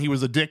calm down. He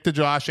was a dick to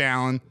Josh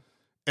Allen.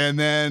 And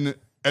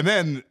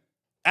then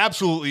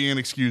absolutely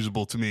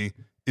inexcusable to me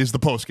is the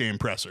post-game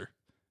presser.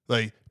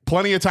 Like,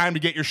 plenty of time to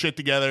get your shit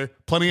together,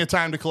 plenty of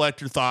time to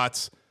collect your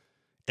thoughts,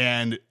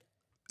 and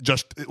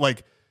just,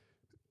 like,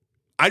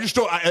 I just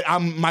don't.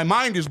 My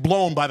mind is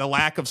blown by the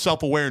lack of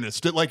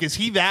self-awareness. Like, is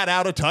he that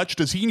out of touch?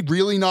 Does he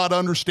really not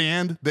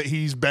understand that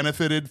he's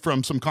benefited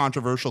from some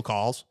controversial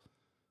calls?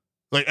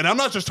 Like, and I'm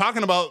not just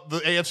talking about the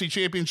AFC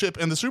Championship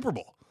and the Super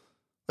Bowl.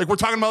 Like, we're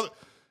talking about,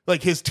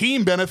 like, his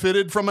team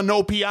benefited from a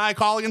no PI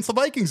call against the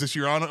Vikings this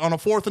year on a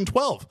 4th and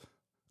 12.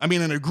 I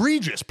mean, an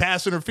egregious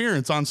pass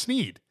interference on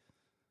Snead,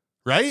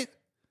 right?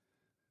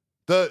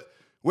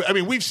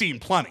 We've seen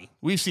plenty.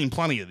 We've seen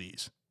plenty of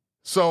these.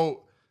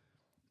 So.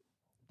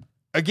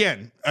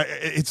 Again,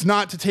 it's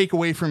not to take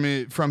away from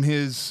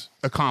his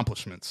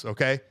accomplishments,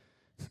 okay?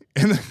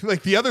 And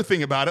like the other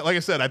thing about it, like I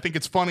said, I think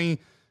it's funny.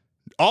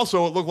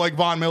 Also, it looked like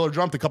Von Miller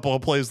jumped a couple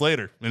of plays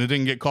later, and it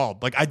didn't get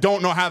called. Like, I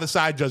don't know how the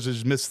side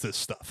judges missed this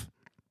stuff.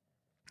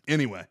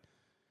 Anyway,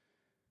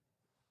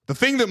 the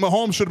thing that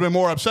Mahomes should have been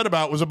more upset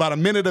about was about a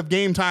minute of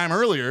game time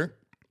earlier,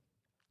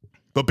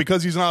 but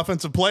because he's an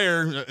offensive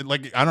player,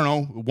 like, I don't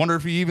know, wonder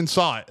if he even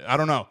saw it. I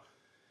don't know.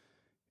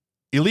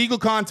 Illegal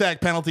contact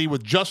penalty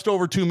with just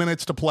over 2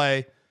 minutes to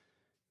play.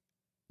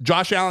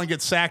 Josh Allen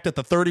gets sacked at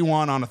the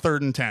 31 on a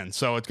 3rd and 10.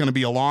 So it's going to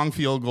be a long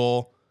field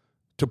goal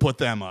to put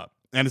them up.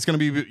 And it's going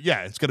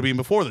to be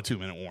before the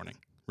 2-minute warning,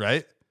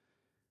 right?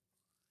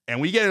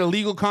 And we get an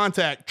illegal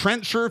contact.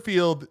 Trent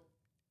Sherfield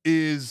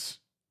is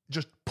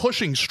just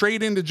pushing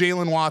straight into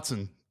Jalen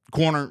Watson,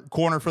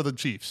 corner for the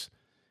Chiefs.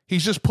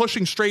 He's just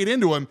pushing straight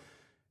into him.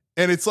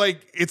 And it's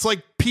like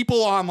people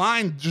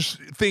online just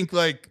think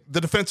like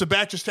the defensive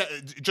back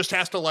just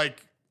has to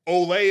like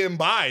olay him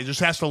by,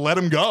 just has to let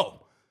him go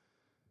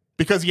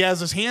because he has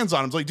his hands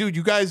on him. It's like, dude,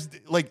 you guys,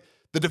 like,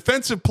 the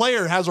defensive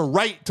player has a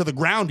right to the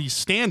ground he's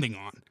standing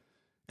on.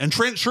 And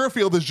Trent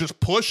Sherfield is just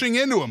pushing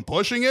into him.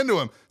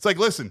 It's like,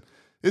 listen,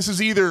 this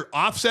is either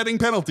offsetting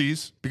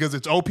penalties because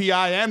it's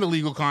OPI and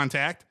illegal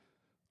contact,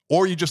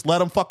 or you just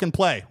let him fucking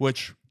play,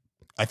 which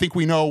I think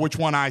we know which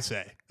one I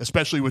say,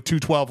 especially with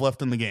 2:12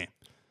 left in the game.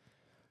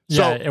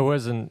 Yeah, it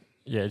wasn't.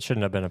 Yeah, it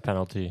shouldn't have been a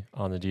penalty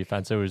on the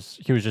defense. He was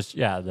just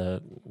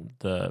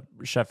the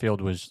Sheffield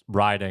was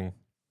riding.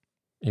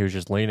 He was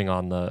just leaning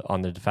on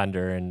the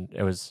defender, and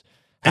it was.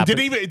 And did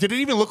it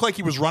even look like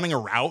he was running a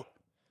route?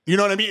 You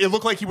know what I mean? It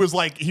looked like he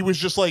was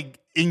just like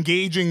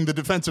engaging the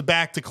defensive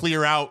back to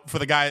clear out for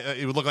the guy.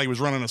 It would look like he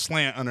was running a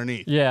slant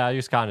underneath. Yeah, he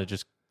was kind of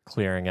just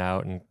clearing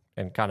out and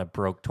kind of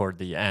broke toward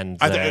the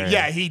end.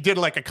 He did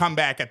like a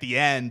comeback at the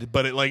end,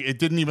 but it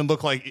didn't even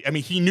look like. I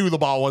mean, he knew the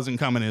ball wasn't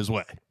coming his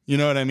way. You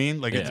know what I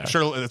mean? Like,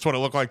 Sure, that's what it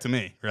looked like to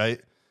me,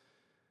 right?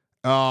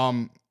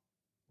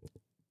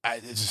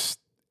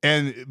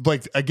 And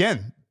like,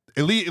 again,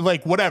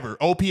 like whatever,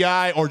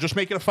 OPI or just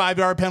make it a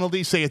 5-yard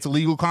penalty, say it's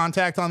illegal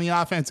contact on the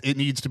offense, it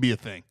needs to be a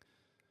thing.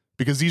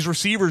 Because these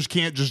receivers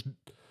can't just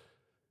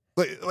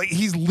like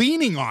he's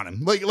leaning on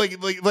him.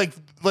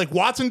 Like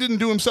Watson didn't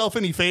do himself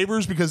any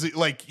favors because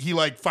he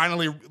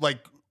finally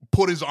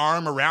put his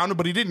arm around him,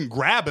 but he didn't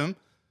grab him.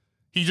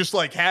 He just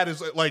had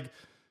his like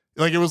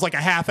it was like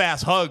a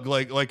half-ass hug,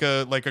 like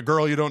a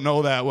girl you don't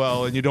know that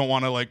well and you don't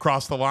want to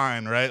cross the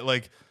line,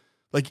 right?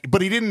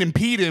 But he didn't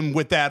impede him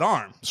with that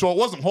arm, so it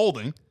wasn't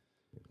holding.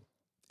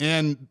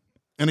 And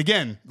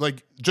again,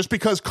 just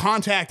because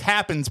contact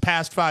happens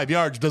past 5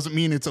 yards doesn't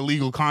mean it's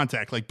illegal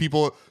contact.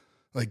 People,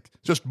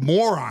 just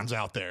morons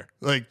out there.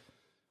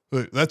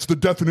 That's the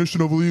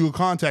definition of illegal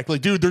contact.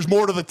 Dude, there's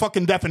more to the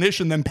fucking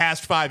definition than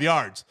past 5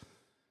 yards.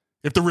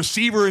 If the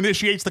receiver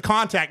initiates the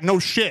contact, no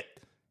shit.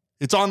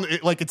 It's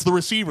it's the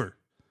receiver.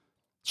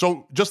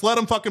 So just let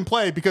him fucking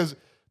play, because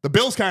the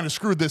Bills kind of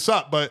screwed this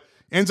up, but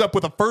ends up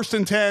with a 1st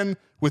and 10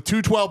 with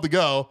 2:12 to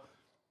go.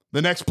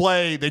 The next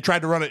play, they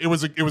tried to run it. It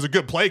was a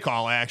good play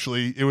call,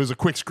 actually. It was a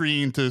quick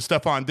screen to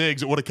Stephon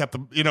Diggs. It would have kept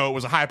it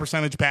was a high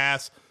percentage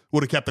pass,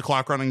 would have kept the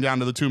clock running down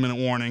to the 2-minute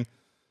warning.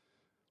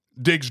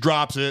 Diggs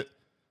drops it.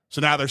 So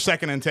now they're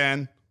 2nd and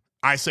 10.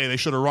 I say they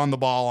should have run the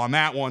ball on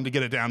that one to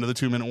get it down to the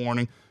 2-minute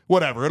warning.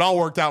 Whatever. It all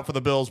worked out for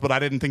the Bills, but I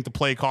didn't think the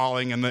play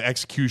calling and the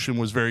execution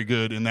was very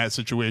good in that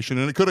situation,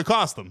 and it could have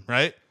cost them,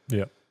 right?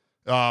 Yeah.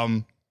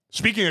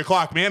 Speaking of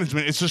clock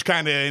management, it's just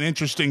kind of an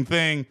interesting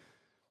thing.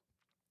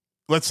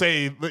 Let's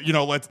say,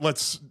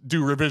 let's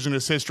do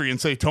revisionist history and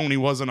say Tony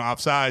wasn't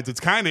offsides. It's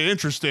kind of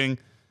interesting.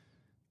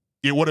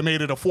 It would have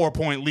made it a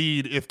 4-point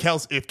lead if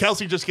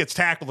Kelsey just gets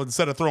tackled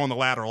instead of throwing the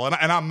lateral. And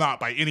I'm not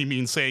by any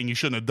means saying you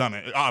shouldn't have done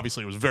it.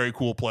 Obviously, it was a very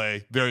cool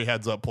play, very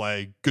heads-up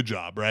play. Good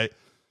job, right?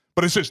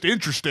 But it's just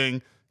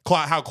interesting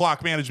how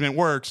clock management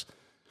works.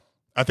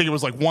 I think it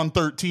was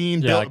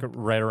 113. Yeah,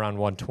 right around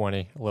 120,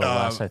 a little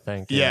less, I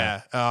think.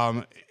 Yeah.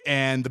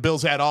 And the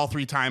Bills had all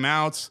 3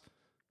 timeouts.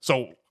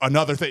 So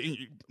another thing,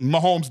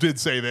 Mahomes did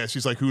say this.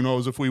 He's like, who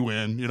knows if we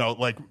win?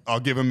 I'll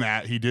give him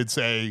that. He did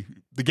say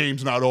the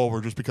game's not over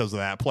just because of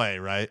that play,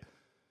 right?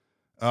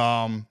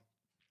 But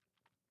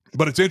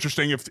it's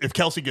interesting if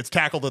Kelsey gets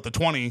tackled at the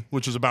 20,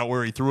 which is about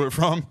where he threw it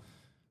from.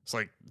 It's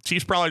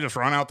Chiefs probably just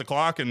run out the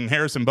clock, and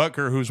Harrison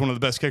Butker, who's one of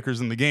the best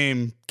kickers in the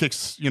game,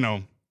 kicks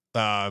a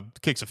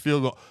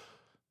field goal.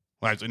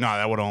 Well, actually, no,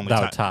 that would have only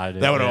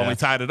only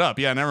tied it up.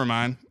 Yeah, never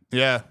mind.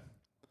 Yeah.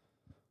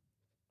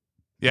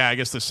 Yeah, I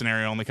guess this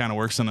scenario only kind of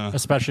works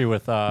especially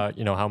with how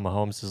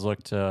Mahomes has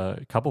looked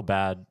a couple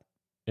bad,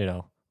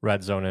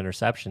 red zone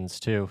interceptions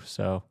too.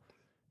 So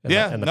in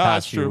the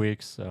past few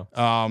weeks. So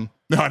no,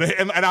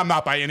 and I'm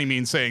not by any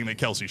means saying that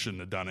Kelsey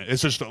shouldn't have done it.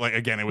 It's just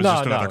again, it was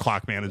just another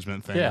clock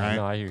management thing. Yeah, right?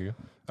 No, I hear you.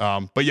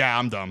 But yeah,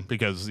 I'm dumb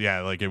because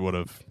it would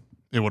have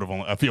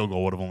only a field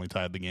goal would have only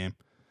tied the game.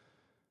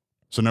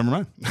 So never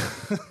mind.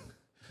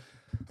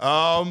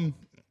 I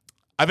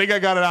think I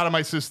got it out of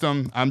my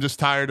system. I'm just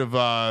tired of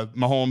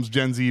Mahomes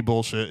Gen Z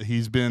bullshit.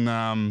 He's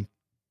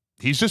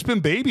just been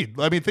babied.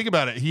 I mean, think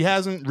about it. He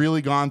hasn't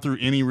really gone through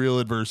any real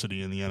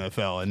adversity in the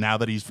NFL, and now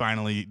that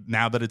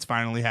it's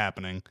finally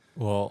happening.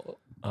 Well,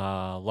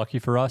 lucky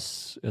for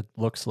us, it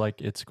looks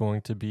like it's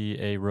going to be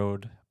a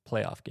road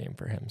playoff game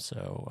for him.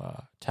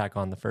 So tack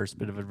on the first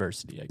bit of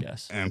adversity, I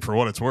guess. And for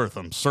what it's worth,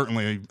 I'm sure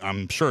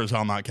as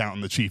hell not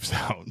counting the Chiefs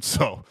out.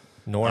 So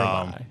nor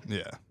am I.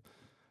 Yeah.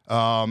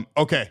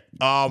 Okay.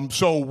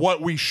 So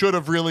what we should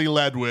have really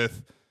led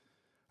with,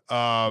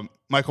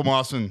 Michael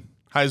Mawson,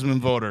 Heisman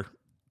voter.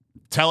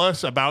 Tell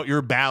us about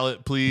your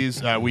ballot,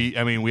 please.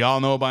 We all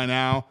know by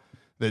now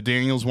that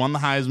Daniels won the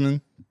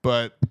Heisman,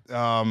 but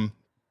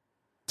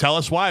tell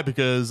us why,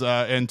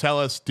 and tell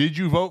us, did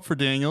you vote for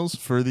Daniels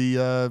for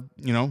the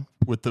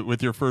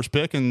with your first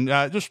pick, and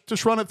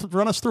just run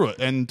us through it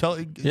and tell.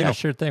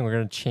 Sure thing. We're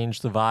going to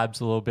change the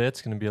vibes a little bit.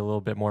 It's going to be a little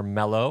bit more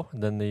mellow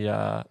than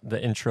the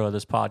intro of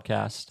this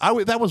podcast.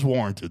 That was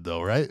warranted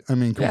though, right? I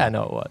mean, come on.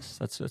 No, it was.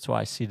 That's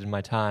why I ceded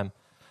my time.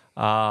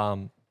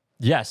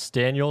 Yes,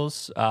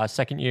 Daniels,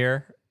 second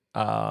year.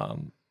 I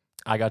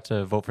got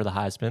to vote for the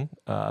Heisman.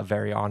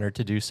 Very honored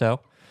to do so.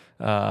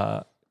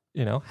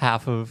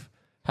 Half of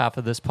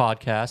this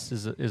podcast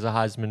is a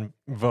Heisman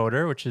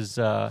voter, which is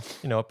a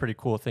pretty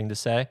cool thing to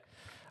say.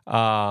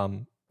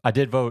 I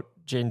did vote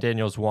Jaden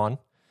Daniels 1.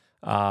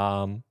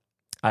 My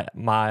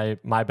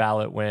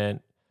ballot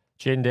went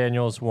Jaden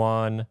Daniels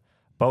 1,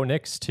 Bo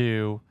Nix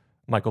 2,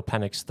 Michael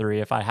Penix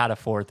 3. If I had a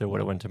fourth, it would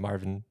have went to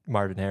Marvin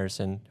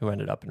Harrison, who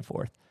ended up in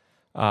fourth.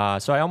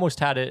 So I almost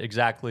had it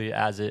exactly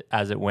as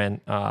it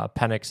went.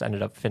 Penix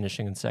ended up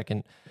finishing in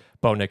second,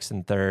 Bo Nix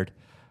in third.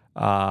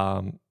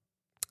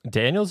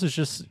 Daniels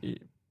is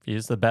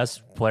he's the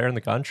best player in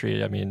the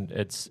country. I mean,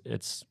 it's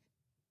it's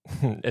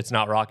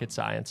not rocket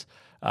science.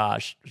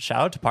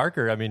 Shout out to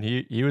Parker. I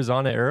mean, he was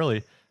on it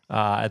early.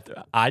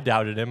 I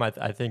doubted him.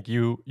 I think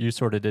you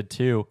sort of did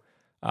too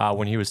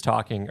when he was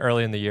talking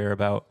early in the year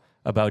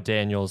about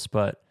Daniels.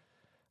 But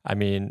I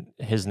mean,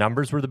 his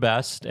numbers were the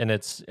best, and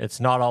it's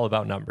not all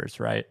about numbers,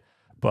 right?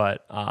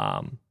 But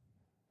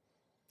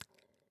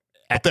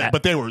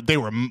but they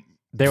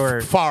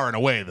were far and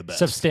away the best,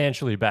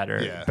 substantially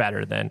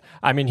better than.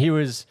 I mean, he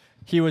was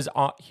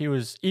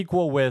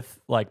equal with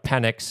like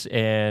Penix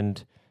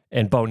and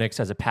Bo Nix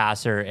as a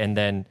passer, and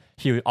then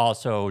he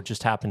also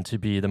just happened to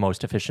be the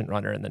most efficient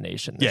runner in the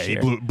nation this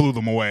year. He blew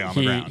them away on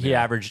the ground. He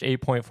averaged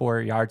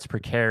 8.4 yards per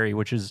carry,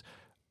 which is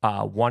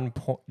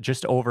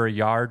just over a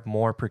yard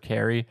more per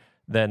carry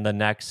than the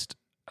next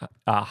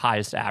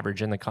highest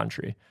average in the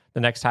country. The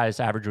next highest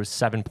average was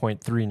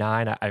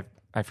 7.39.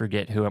 I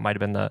forget who. It might have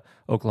been the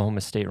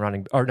Oklahoma State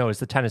it's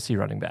the Tennessee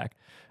running back.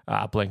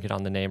 Blanking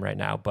on the name right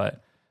now,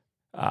 but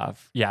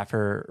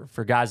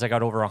for guys that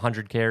got over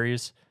 100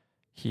 carries,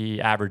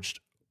 he averaged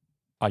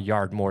a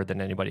yard more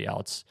than anybody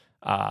else,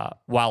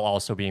 while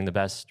also being the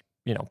best,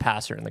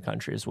 passer in the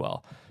country as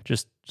well.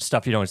 Just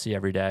stuff you don't see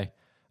every day.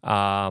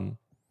 Man,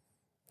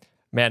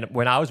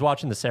 when I was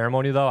watching the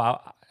ceremony though,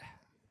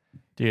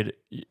 dude,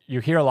 you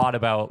hear a lot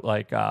about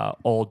like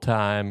old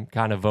time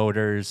kind of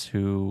voters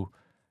who,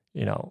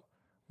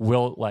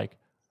 will like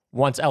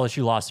once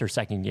LSU lost their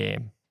second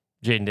game,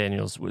 Jaden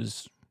Daniels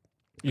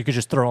you could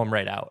just throw him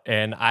right out.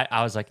 And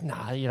I was like,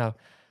 nah,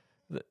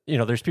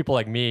 there's people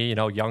like me,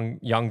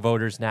 young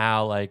voters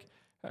now. Like,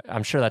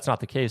 I'm sure that's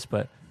not the case,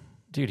 but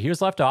dude, he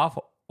was left off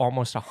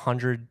almost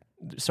 100.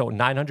 So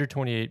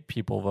 928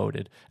 people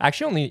voted.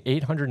 Actually, only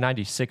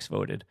 896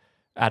 voted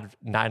out of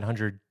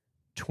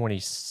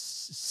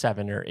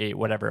 927 or 8,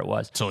 whatever it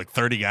was. So like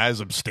 30 guys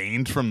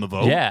abstained from the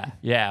vote. Yeah,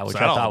 which I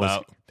thought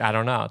was, I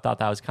don't know. I thought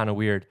that was kind of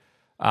weird.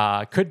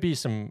 Could be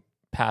some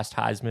past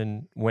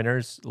Heisman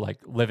winners, like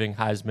living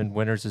Heisman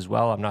winners as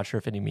well. I'm not sure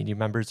if any media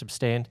members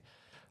abstained.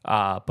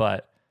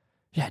 But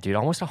yeah, dude,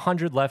 almost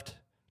 100 left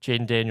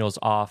Jaden Daniels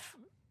off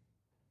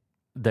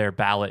their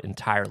ballot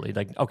entirely.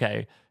 Like,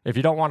 okay, if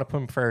you don't want to put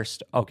him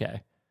first,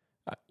 okay.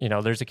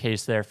 There's a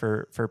case there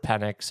for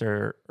Penix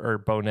or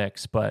Bo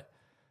Nix, but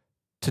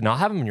to not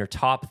have him in your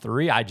top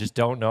 3, I just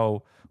don't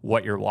know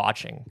what you're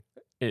watching.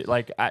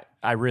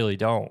 I really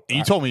don't.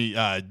 You told me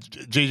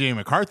JJ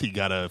McCarthy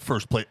got a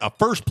first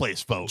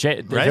place vote.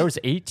 Right? There was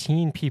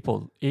 18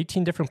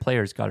 different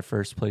players got a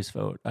first place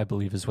vote, I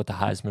believe is what the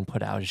Heisman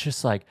put out. It's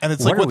just like, and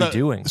it's what are we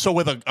doing? So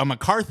with a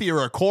McCarthy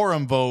or a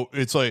Corum vote,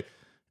 it's like,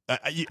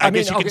 I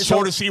guess you can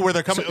sort of see where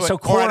they're coming. So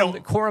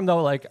Corum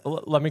though, like,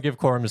 let me give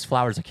Corum his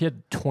flowers. Like, he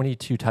had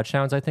 22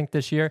 touchdowns, I think,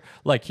 this year.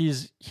 Like,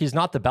 he's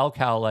not the bell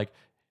cow. Like,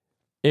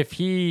 if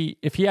he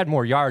had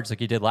more yards like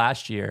he did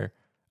last year,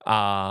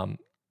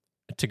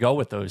 to go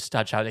with those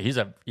touchdowns, he's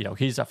a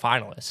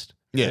finalist.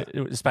 Yeah,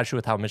 especially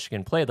with how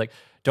Michigan played. Like,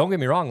 don't get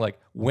me wrong, like,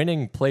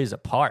 winning plays a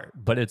part,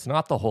 but it's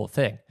not the whole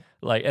thing.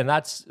 Like, and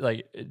that's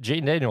like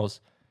Jaden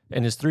Daniels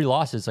and his 3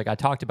 losses. Like I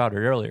talked about it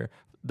earlier.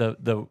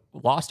 The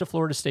loss to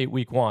Florida State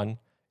week 1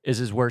 is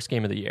his worst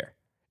game of the year.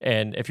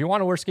 And if you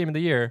want a worst game of the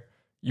year,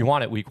 you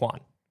want it week 1,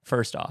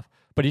 first off.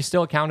 But he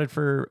still accounted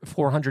for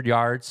 400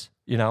 yards,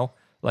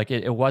 like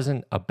it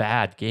wasn't a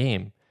bad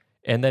game.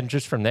 And then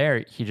just from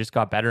there, he just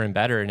got better and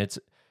better. And it's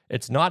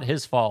not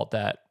his fault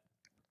that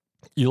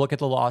you look at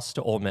the loss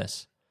to Ole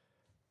Miss,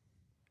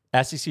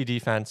 SEC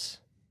defense,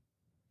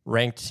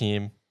 ranked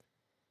team.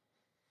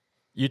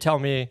 You tell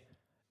me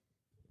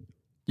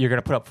you're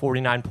going to put up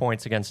 49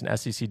 points against an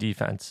SEC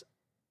defense,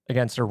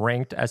 against a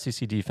ranked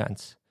SEC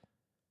defense.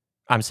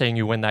 I'm saying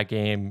you win that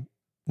game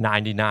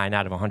 99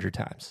 out of 100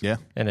 times. Yeah.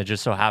 And it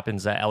just so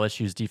happens that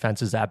LSU's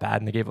defense is that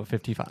bad and they gave up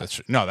 55.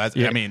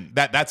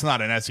 That's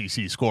not an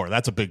SEC score.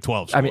 That's a Big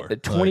 12 score. I mean,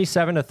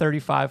 27 to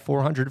 35,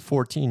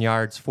 414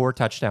 yards, 4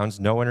 touchdowns,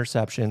 no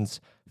interceptions,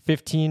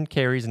 15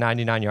 carries,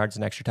 99 yards,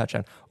 an extra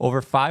touchdown.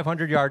 Over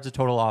 500 yards of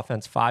total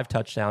offense, 5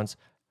 touchdowns.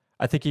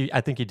 I think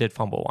he did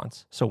fumble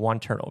once, so 1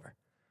 turnover.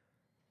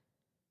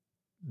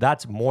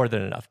 That's more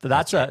than enough.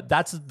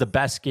 That's the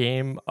best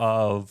game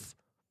of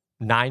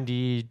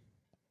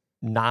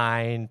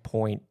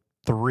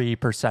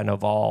 99.3%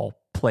 of all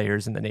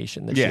players in the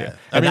nation this year.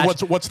 And I mean,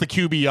 what's the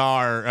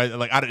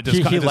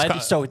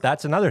QBR? So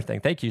that's another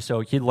thing. Thank you. So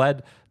he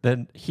had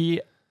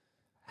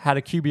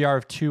a QBR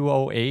of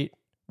 208,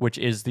 which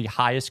is the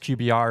highest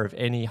QBR of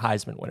any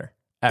Heisman winner.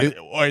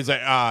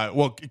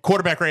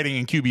 Quarterback rating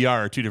and QBR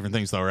are 2 different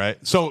things, though, right?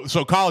 So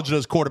college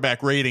does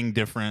quarterback rating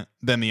different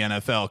than the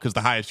NFL because the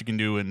highest you can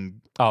do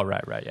in. Oh,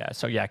 right, yeah.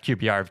 So yeah,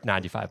 QBR of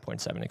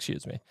 95.7.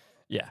 Excuse me.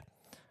 Yeah,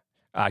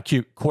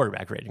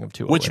 quarterback rating of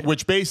 208,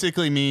 which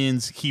basically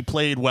means he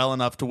played well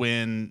enough to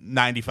win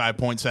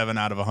 95.7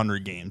 out of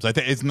 100 games. I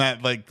think isn't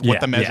that like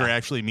what the measure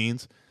actually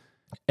means?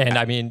 And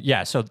I mean,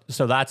 yeah. So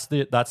that's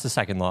the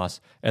second loss,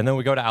 and then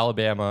we go to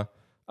Alabama.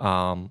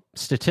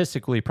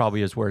 Statistically, probably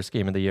his worst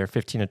game of the year,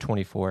 15 to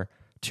 24,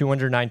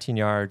 219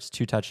 yards,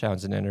 2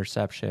 touchdowns, and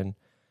interception,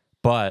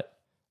 but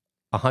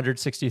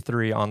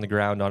 163 on the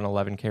ground on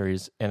 11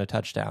 carries and a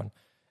touchdown.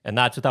 And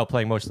that's without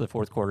playing most of the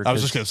fourth quarter. I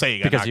was just going to say,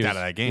 you got knocked out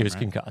of that game. He was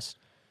concussed.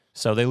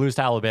 So they lose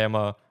to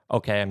Alabama.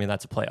 Okay, I mean,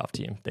 that's a playoff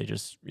team. They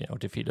just,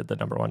 defeated the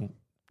number 1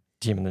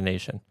 team in the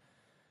nation.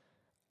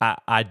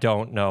 I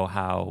don't know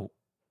how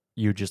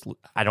you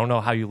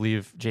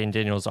leave Jaden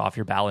Daniels off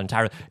your ballot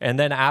entirely. And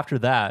then after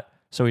that,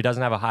 so he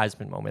doesn't have a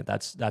Heisman moment.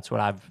 That's what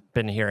I've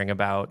been hearing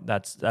about.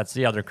 That's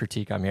the other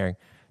critique I'm hearing.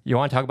 You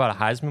want to talk about a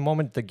Heisman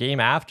moment? The game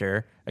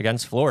after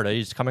against Florida,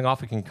 he's coming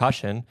off a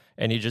concussion,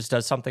 and he just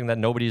does something that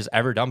nobody's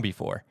ever done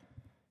before.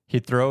 He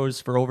throws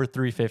for over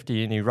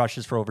 350, and he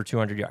rushes for over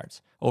 200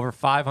 yards, over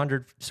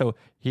 500. So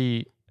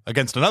he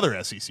against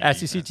another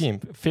SEC team,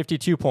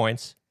 52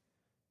 points,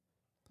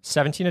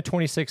 17 to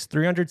 26,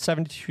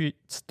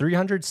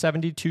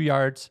 372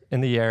 yards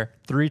in the air,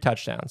 3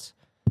 touchdowns,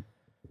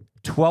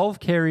 12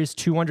 carries,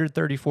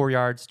 234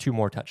 yards, 2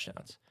 more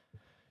touchdowns.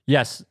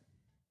 Yes.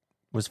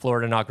 Was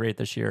Florida not great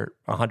this year?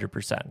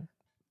 100%.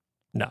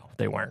 No,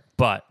 they weren't.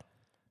 But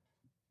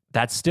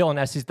that's still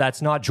an SEC.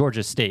 That's not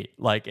Georgia State.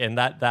 Like, and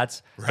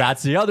that's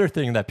the other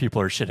thing that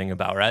people are shitting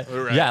about, right?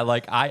 Yeah,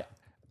 like I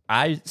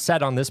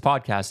said on this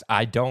podcast,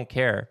 I don't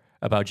care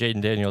about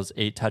Jaden Daniels'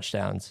 8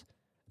 touchdowns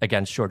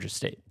against Georgia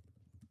State.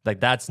 Like,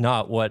 that's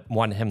not what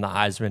won him the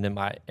Heisman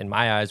in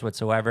my eyes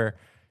whatsoever.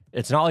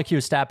 It's not like he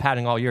was stat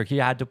padding all year. He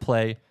had to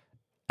play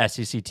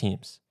SEC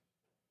teams.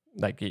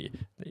 Like he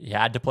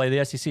had to play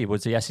the SEC.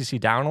 Was the SEC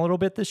down a little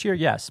bit this year?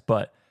 Yes,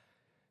 but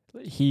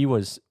he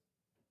was,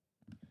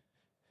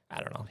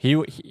 I don't know.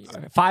 He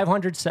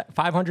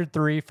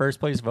 503 first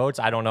place votes.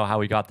 I don't know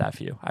how he got that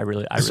few. I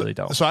really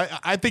don't. So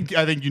I think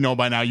you know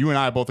by now. You and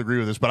I both agree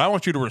with this, but I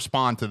want you to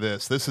respond to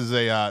this. This is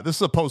a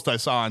post I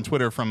saw on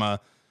Twitter from a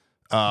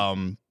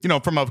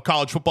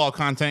college football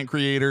content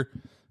creator,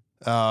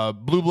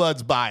 Blue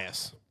Bloods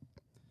Bias,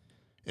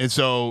 and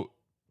so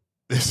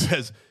this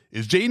says.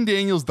 Is Jaden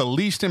Daniels the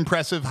least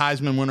impressive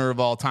Heisman winner of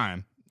all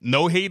time?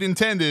 No hate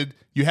intended.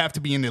 You have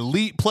to be an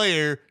elite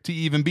player to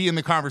even be in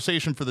the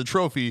conversation for the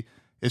trophy.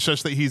 It's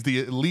just that he's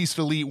the least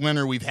elite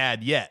winner we've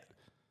had yet.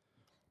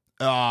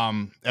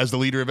 As the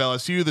leader of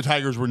LSU, the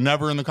Tigers were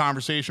never in the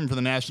conversation for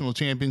the national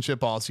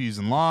championship all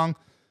season long.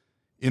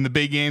 In the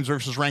big games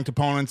versus ranked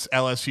opponents,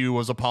 LSU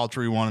was a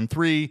paltry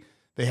 1-3.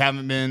 They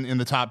haven't been in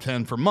the top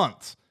 10 for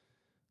months.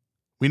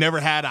 We never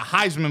had a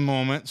Heisman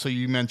moment, so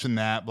you mentioned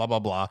that, blah, blah,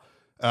 blah.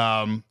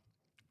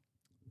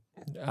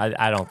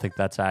 I don't think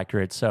that's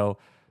accurate. So,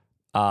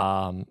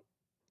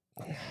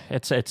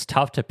 it's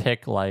tough to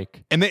pick.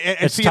 Like, and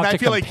I feel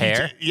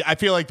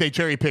like they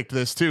cherry picked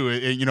this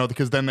too.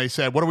 Because then they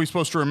said, "What are we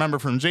supposed to remember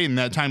from Jaden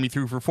that time he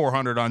threw for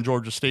 400 on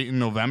Georgia State in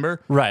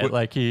November?" Right,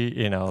 like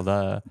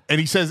and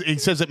he says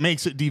it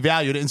makes it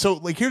devalued. And so,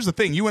 like, here's the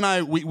thing: you and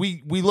I,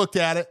 we looked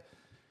at it,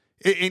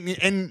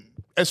 and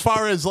as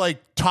far as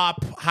like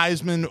top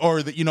Heisman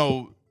or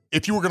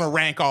if you were going to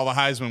rank all the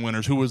Heisman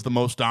winners, who was the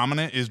most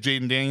dominant? Is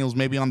Jaden Daniels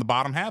maybe on the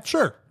bottom half?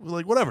 Sure.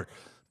 Like, whatever.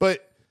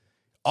 But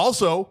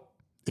also,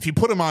 if you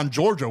put him on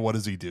Georgia, what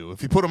does he do?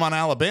 If you put him on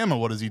Alabama,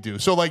 what does he do?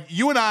 So, like,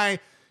 you and I,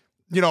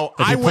 if you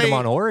put him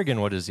on Oregon,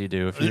 what does he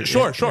do?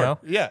 Sure.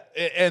 Yeah.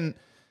 And,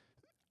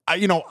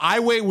 I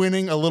weigh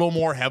winning a little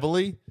more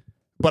heavily.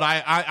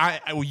 But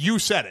you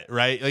said it,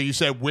 right? Like you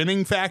said,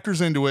 winning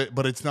factors into it,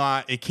 but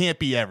it can't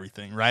be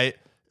everything, right?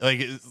 Like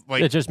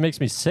it just makes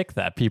me sick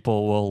that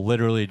people will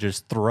literally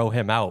just throw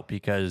him out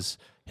because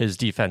his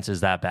defense is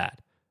that bad.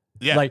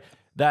 Yeah. Like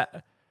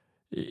that.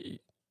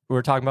 We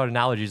were talking about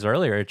analogies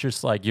earlier. It's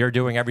just like you're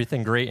doing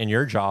everything great in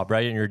your job,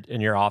 right?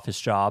 In your office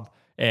job,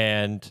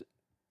 and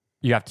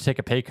you have to take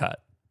a pay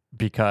cut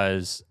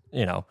because,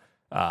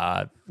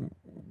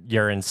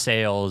 you're in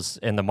sales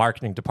and the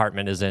marketing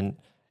department isn't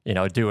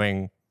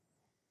living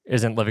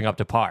up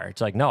to par. It's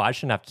like, no, I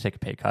shouldn't have to take a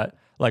pay cut.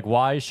 Like,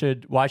 why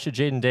should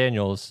Jaden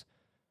Daniels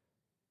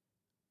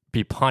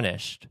be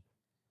punished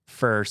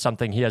for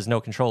something he has no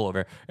control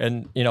over?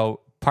 And,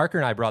 Parker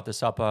and I brought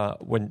this up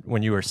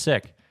when you were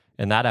sick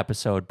in that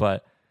episode,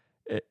 but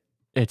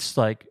it's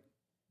like,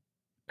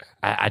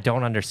 I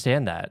don't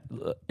understand that.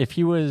 If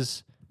he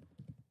was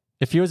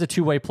a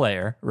two-way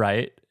player,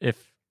 right?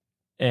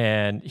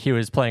 And he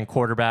was playing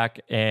quarterback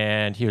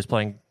and he was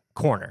playing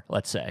corner,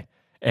 let's say,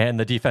 and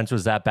the defense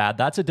was that bad,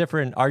 that's a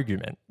different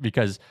argument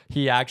because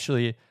he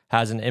actually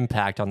has an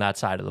impact on that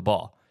side of the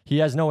ball. He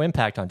has no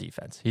impact on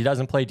defense. He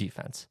doesn't play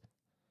defense.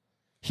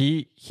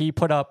 He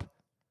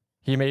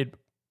made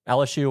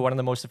LSU one of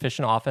the most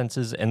efficient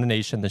offenses in the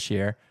nation this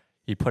year.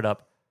 He put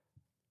up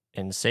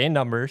insane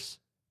numbers,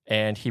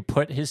 and he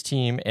put his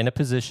team in a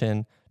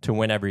position to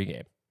win every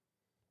game.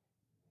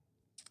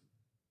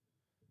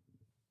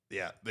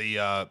 Yeah,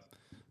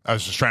 I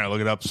was just trying to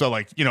look it up. So,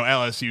 like,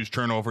 LSU's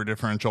turnover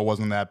differential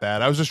wasn't that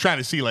bad. I was just trying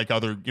to see, like,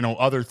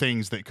 other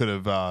things that could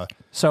have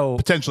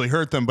potentially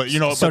hurt them, but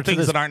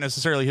things that aren't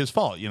necessarily his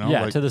fault.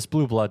 Yeah, to this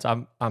Blue Bloods,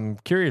 I'm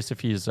curious if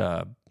he's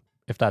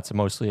if that's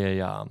mostly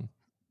a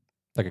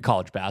like a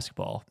college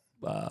basketball.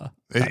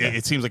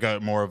 It seems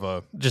like more of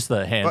a just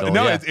the handle.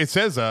 No, yeah. it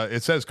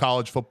says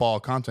college football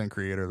content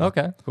creator. Though.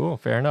 Okay, cool,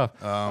 fair enough.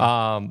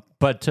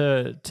 But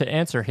to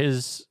answer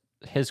his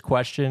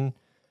question,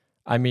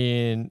 I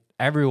mean,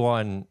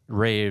 everyone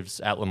raves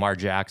at Lamar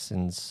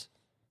Jackson's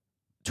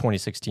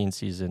 2016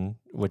 season,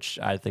 which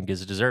I think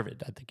is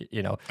deserved. I think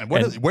And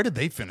where did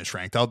they finish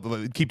ranked?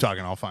 I'll keep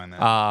talking. I'll find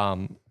that.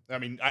 I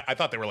mean, I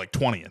thought they were like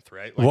 20th,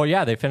 right? Well,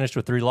 yeah, they finished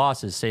with 3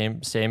 losses.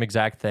 Same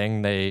exact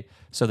thing. They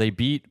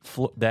beat.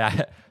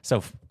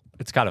 So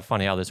it's kind of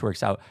funny how this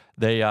works out.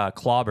 They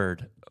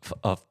clobbered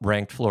a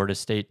ranked Florida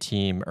State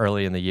team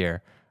early in the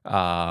year,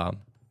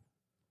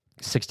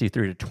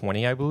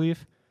 63-20, I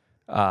believe.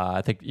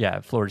 I think,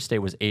 Florida State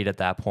was 8 at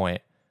that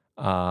point.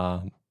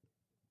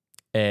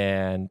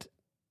 And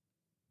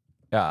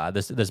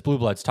this Blue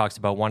Bloods talks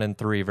about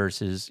 1-3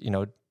 versus,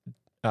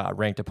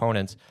 ranked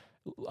opponents.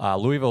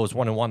 Louisville was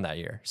 1-1 that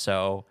year.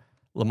 So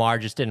Lamar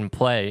just didn't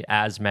play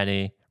as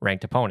many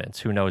ranked opponents.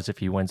 Who knows if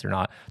he wins or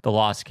not? The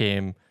loss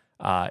came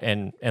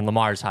in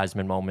Lamar's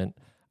Heisman moment,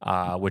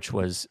 which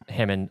was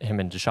him and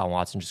Deshaun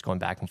Watson just going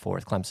back and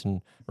forth.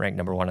 Clemson ranked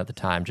number 1 at the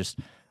time, just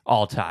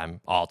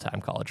all-time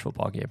college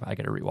football game. I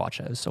got to rewatch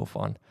it. It was so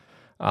fun.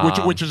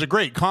 Which is a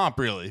great comp,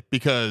 really,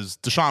 because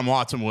Deshaun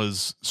Watson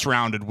was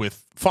surrounded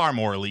with far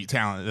more elite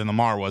talent than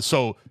Lamar was.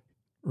 So,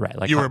 right,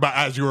 like you were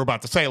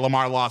about to say,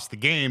 Lamar lost the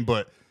game,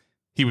 but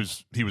he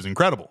was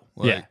incredible.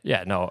 Like,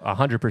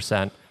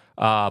 100%.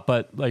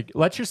 But like,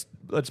 let's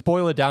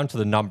boil it down to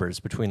the numbers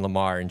between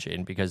Lamar and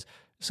Jaden, because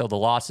so the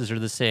losses are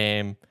the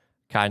same,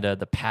 kind of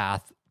the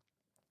path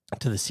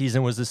to the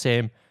season was the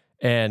same,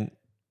 and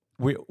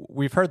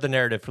we've heard the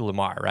narrative for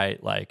Lamar,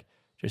 right? Like,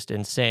 just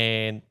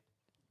insane,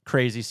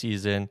 crazy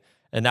season,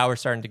 and now we're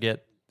starting to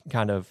get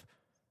kind of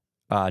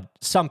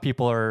some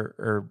people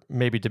are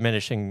maybe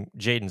diminishing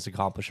Jaden's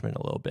accomplishment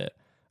a little bit.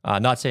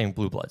 Not saying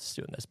Blue Bloods is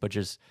doing this, but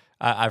just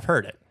I've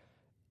heard it.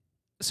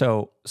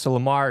 So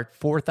Lamar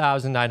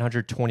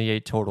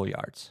 4,928 total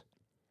yards.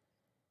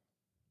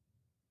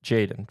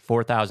 Jaden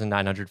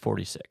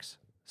 4,946.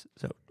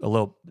 So a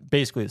little,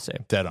 basically the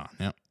same. Dead on.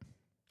 Yeah.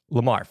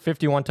 Lamar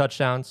 51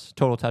 touchdowns,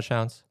 total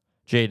touchdowns.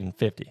 Jaden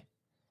 50.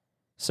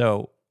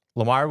 So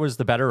Lamar was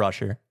the better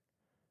rusher,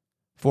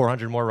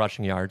 400 more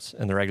rushing yards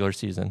in the regular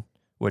season,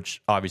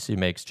 which obviously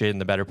makes Jaden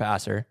the better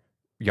passer,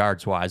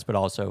 yards wise, but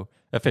also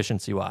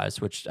efficiency wise,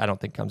 which I don't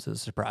think comes as a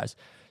surprise.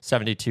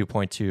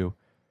 72.2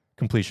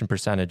 completion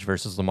percentage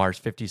versus Lamar's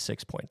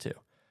 56.2.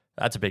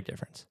 That's a big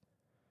difference.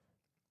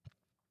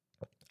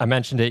 I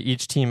mentioned it.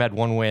 Each team had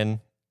one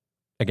win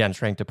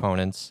against ranked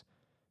opponents.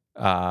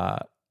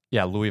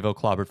 Louisville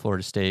clobbered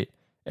Florida State.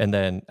 And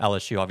then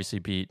LSU obviously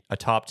beat a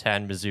top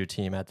 10 Mizzou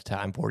team at the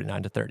time,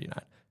 49-39.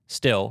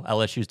 Still,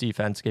 LSU's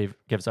defense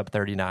gives up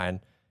 39,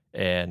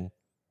 and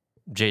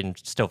Jaden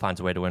still finds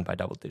a way to win by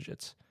double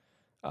digits.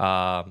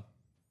 And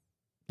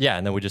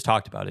then we just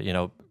talked about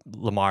it.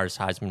 Lamar's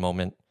Heisman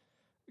moment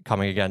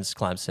coming against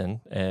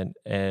Clemson, and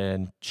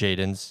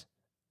Jaden's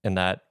in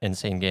that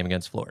insane game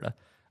against Florida.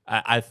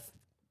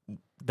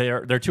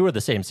 They're two of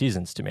the same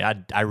seasons to me.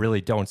 I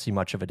really don't see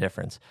much of a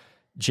difference.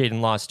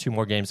 Jaden lost 2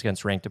 more games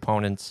against ranked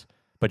opponents,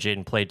 but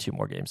Jaden played 2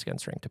 more games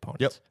against ranked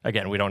opponents. Yep.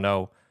 Again, we don't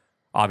know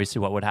obviously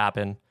what would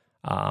happen,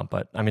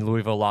 but I mean,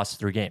 Louisville lost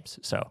 3 games,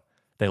 so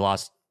they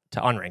lost to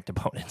unranked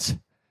opponents.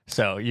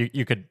 So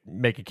you could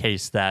make a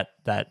case that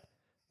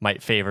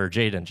might favor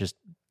Jaden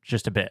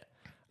just a bit.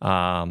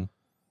 And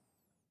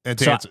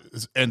to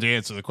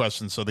answer the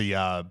question, so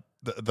the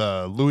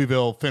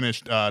Louisville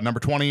finished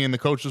number 20 in the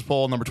coaches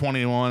poll, number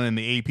 21 in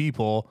the AP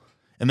poll,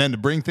 and then to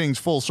bring things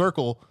full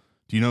circle,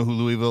 do you know who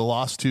Louisville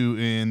lost to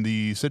in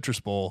the Citrus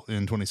Bowl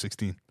in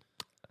 2016?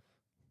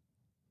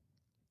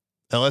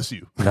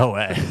 LSU. No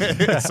way.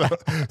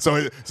 so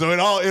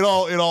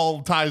it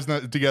all ties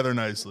together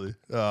nicely.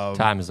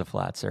 Time is a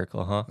flat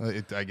circle, huh?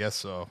 I guess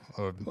so.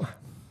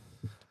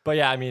 But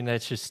yeah, I mean,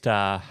 it's just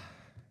I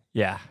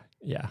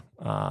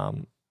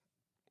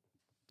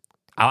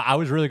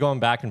was really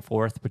going back and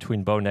forth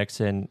between Bo Nix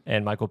and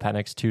Michael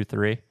Penix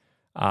 2-3.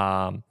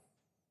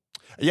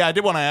 I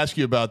did want to ask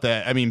you about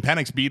that. I mean,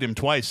 Penix beat him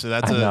twice, so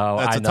that's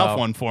a tough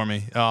one for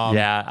me.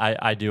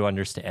 I do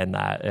understand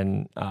that,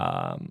 and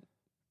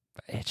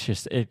it's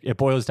just it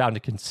boils down to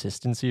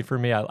consistency for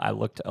me. I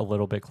looked a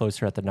little bit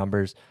closer at the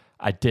numbers.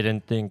 I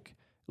didn't think,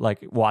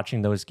 like,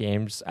 watching those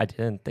games, I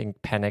didn't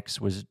think Penix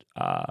was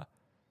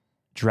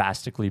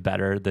drastically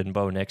better than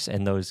Bo Nix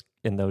in those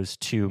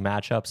 2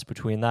 matchups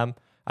between them.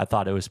 I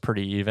thought it was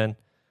pretty even.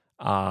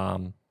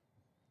 And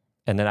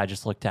then I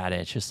just looked at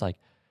it. It's just like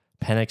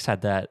Penix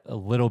had a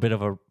little bit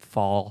of a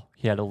fall.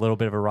 He had a little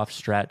bit of a rough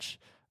stretch.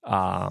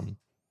 They're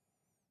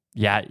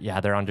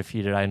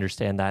undefeated. I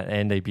understand that.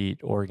 And they beat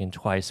Oregon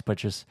twice, but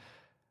just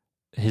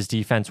his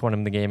defense won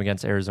him the game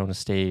against Arizona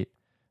State.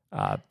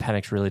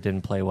 Penix really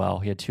didn't play well.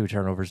 He had 2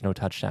 turnovers, no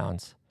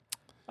touchdowns.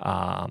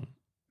 And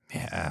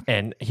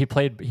he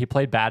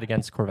played bad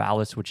against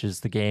Corvallis, which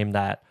is the game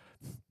that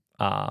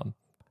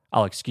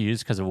I'll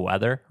excuse because of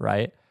weather,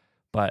 right?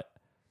 But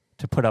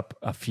to put up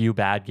a few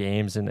bad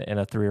games in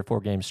a 3 or 4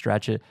 game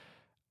stretch,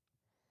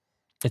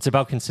 it's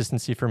about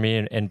consistency for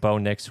me. And Bo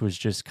Nix was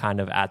just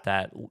kind of at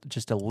that,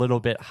 just a little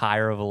bit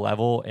higher of a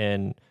level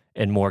in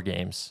more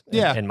games.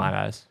 In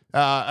my eyes.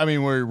 I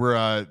mean, we're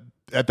at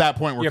that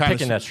point. We're kind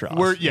picking at straws.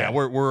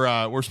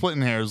 We're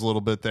splitting hairs a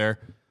little bit there.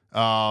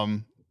 I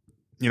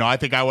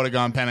think I would have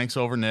gone Penix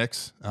over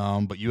Nix,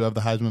 but you have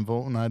the Heisman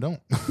vote and I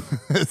don't.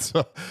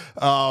 So,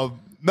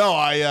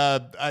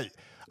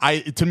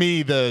 to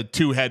me, the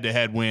 2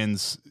 head-to-head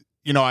wins,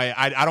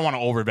 I don't want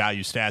to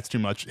overvalue stats too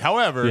much.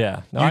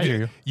 However, I hear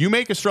you. You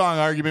make a strong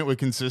argument with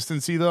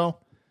consistency, though,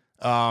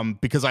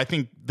 because I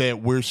think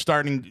that we're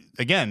starting,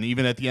 again,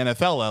 even at the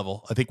NFL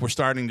level, I think we're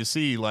starting to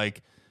see,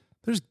 like,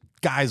 there's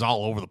guys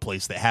all over the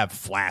place that have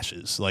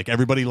flashes. Like,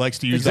 everybody likes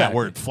to use that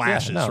word,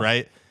 flashes,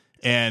 right?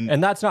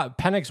 And that's not,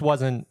 Penix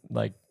wasn't,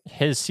 like,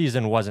 his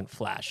season wasn't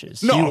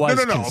flashes. No,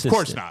 of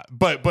course not.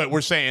 But we're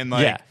saying,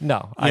 like,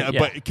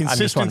 but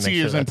consistency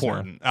is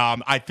important.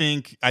 I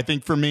think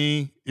for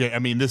me, I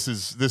mean, this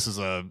is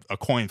a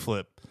coin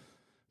flip,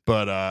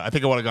 but I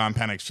think I would have gone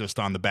Penix just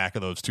on the back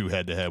of those two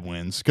head-to-head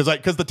wins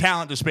because the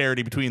talent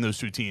disparity between those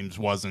two teams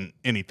wasn't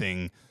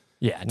anything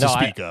to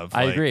speak of.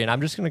 I agree, and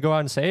I'm just going to go out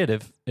and say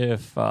it.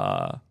 If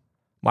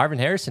Marvin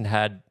Harrison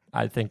had,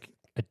 I think,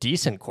 a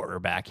decent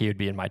quarterback, he would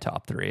be in my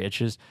top 3. It's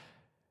just.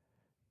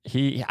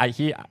 He,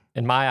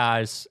 in my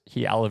eyes,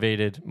 he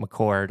elevated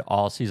McCord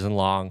all season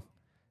long,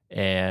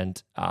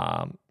 and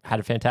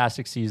had a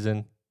fantastic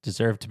season.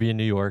 Deserved to be in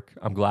New York.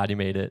 I'm glad he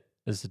made it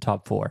as the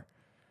top 4.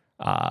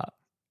 I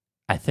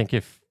think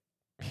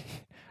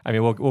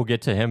we'll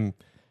get to him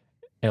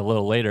a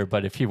little later,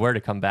 but if he were to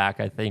come back,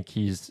 I think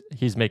he's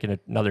making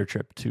another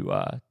trip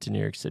to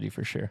New York City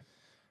for sure.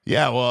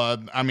 Yeah,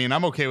 well, I mean,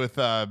 I'm okay with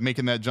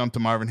making that jump to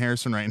Marvin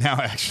Harrison right now,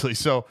 actually.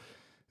 So.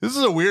 This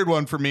is a weird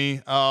one for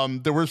me.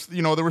 There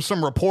were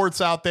some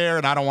reports out there,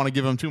 and I don't want to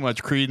give them too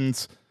much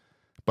credence,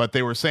 but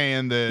they were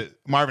saying that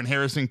Marvin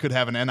Harrison could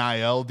have an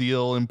NIL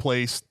deal in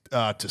place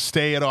to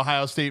stay at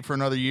Ohio State for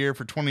another year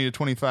for $20 to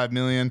 $25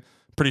 million.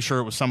 Pretty sure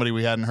it was somebody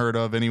we hadn't heard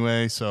of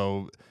anyway.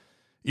 So,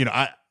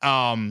 I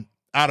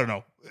don't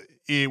know.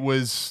 It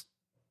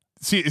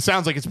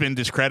sounds like it's been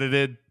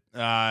discredited.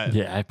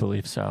 I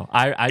believe so.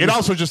 It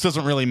also just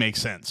doesn't really make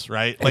sense,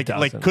 right?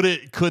 Like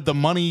could the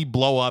money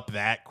blow up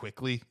that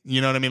quickly?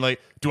 You know what I mean?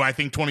 Like, do I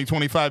think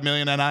 25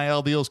 million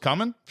NIL deals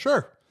coming?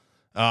 Sure.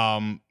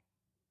 I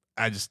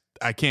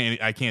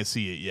can't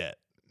see it yet.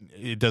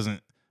 It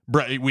doesn't.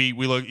 We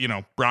look,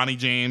 Bronny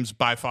James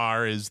by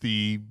far is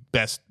the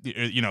best,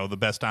 the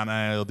best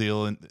NIL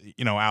deal,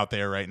 out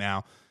there right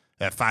now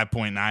at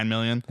 5.9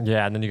 million.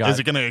 Yeah, and then is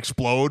it going to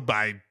explode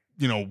by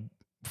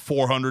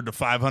 400 to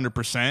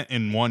 500%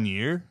 in 1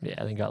 year? Yeah,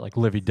 I think got like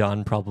Livy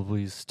Dunn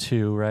probably is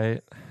 2,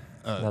 right?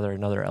 Another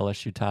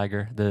LSU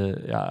Tiger.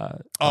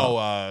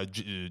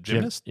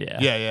 Gymnast.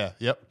 Yeah.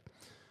 Yep.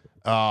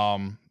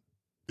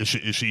 Is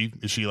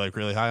she like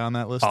really high on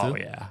that list? Oh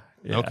too? Yeah.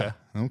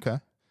 Okay.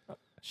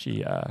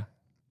 She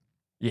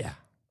yeah.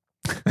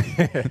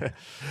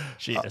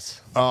 She is.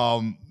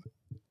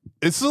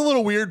 It's a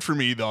little weird for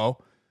me though.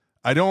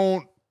 I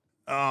don't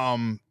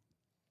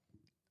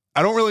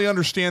really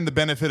understand the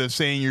benefit of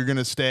saying you're going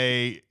to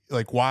stay.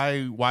 Like,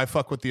 why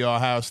fuck with the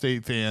Ohio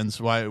State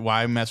fans?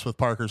 Why mess with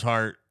Parker's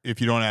heart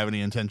if you don't have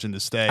any intention to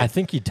stay? I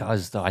think he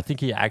does, though. I think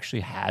he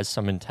actually has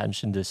some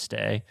intention to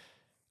stay.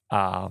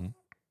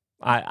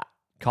 I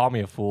call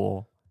me a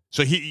fool.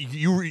 So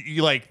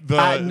you like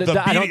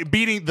the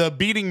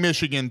beating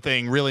Michigan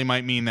thing really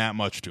might mean that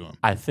much to him.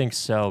 I think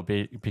so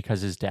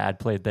because his dad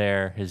played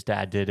there. His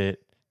dad did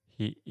it.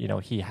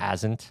 He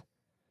hasn't.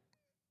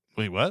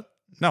 Wait, what?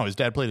 No, his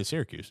dad played at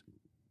Syracuse.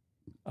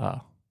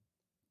 Oh.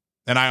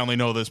 And I only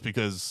know this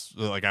because,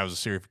 like, I was a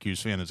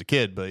Syracuse fan as a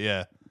kid, but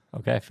yeah.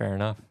 Okay, fair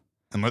enough.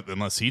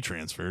 Unless he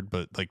transferred,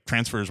 but, like,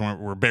 transfers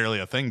were barely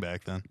a thing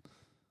back then.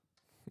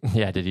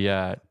 Yeah, did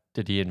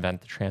he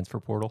invent the transfer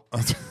portal?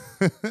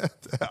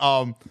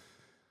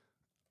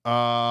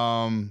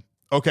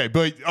 Okay,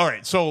 but, all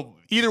right, so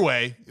either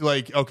way,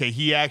 like, okay,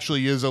 he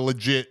actually is a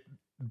legit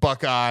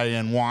Buckeye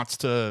and wants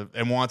to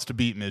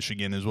beat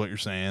Michigan is what you're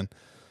saying.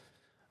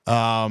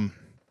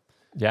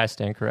 Yeah, I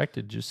stand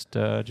corrected. Just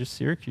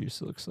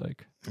Syracuse, it looks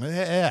like.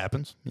 It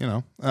happens,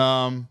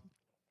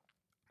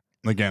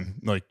 Again,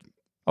 like.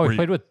 Oh, he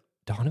played with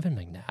Donovan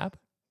McNabb?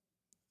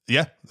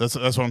 Yeah, that's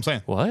what I'm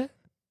saying. What?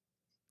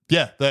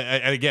 Yeah,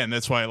 and again,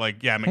 that's why, like,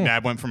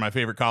 McNabb went from my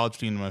favorite college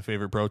team to my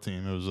favorite pro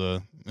team. It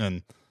was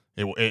and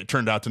it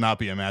turned out to not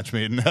be a match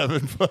made in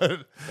heaven,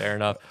 but fair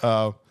enough.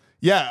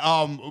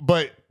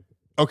 But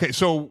okay,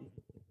 so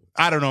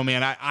I don't know,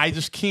 man. I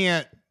just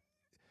can't.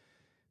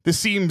 This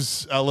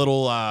seems a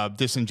little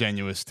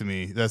disingenuous to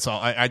me. That's all.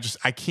 I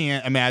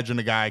can't imagine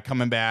a guy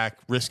coming back,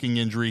 risking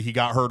injury. He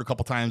got hurt a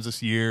couple times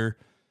this year.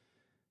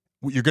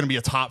 You're going to be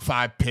a top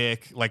 5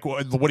 pick. Like,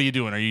 what are you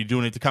doing? Are you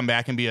doing it to come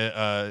back and be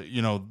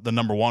the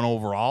number 1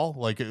 overall?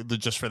 Like,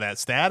 just for that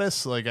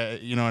status? Like,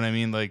 you know what I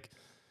mean? Like,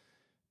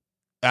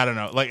 I don't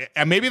know. Like,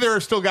 and maybe there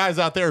are still guys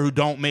out there who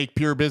don't make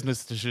pure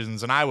business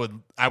decisions, and I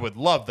would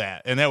love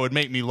that, and that would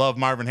make me love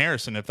Marvin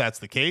Harrison if that's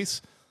the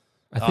case.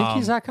 I think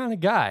he's that kind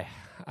of guy.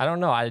 I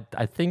don't know. I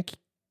think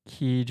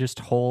he just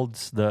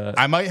holds the.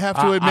 I might have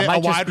to admit a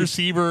wide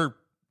receiver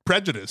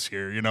prejudice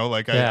here.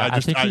 Like, I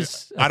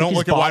don't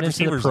look at wide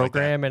receivers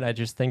program, like that. And I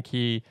just think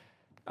he,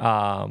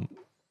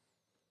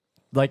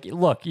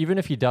 look, even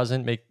if he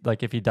doesn't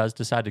if he does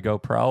decide to go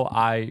pro,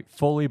 I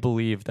fully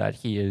believe that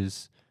he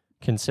is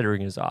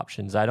considering his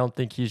options. I don't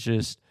think he's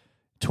just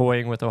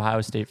toying with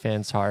Ohio State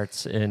fans'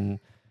 hearts and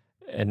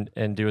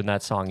doing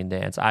that song and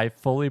dance. I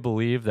fully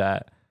believe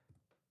that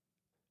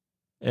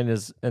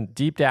and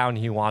deep down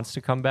he wants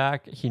to come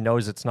back. He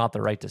knows it's not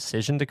the right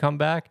decision to come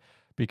back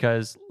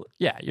because,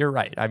 yeah, you're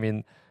right. I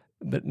mean,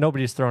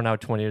 nobody's throwing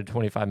out $20 to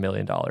 $25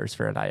 million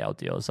for NIL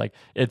deals. Like,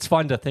 it's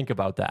fun to think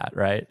about that,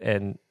 right?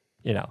 And,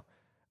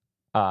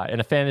 in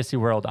a fantasy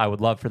world, I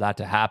would love for that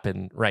to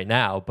happen right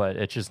now, but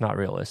it's just not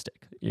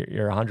realistic.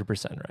 You're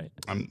 100% right.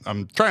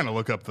 I'm trying to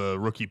look up the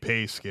rookie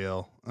pay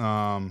scale.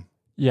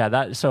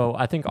 So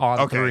I think on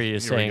Okay, 3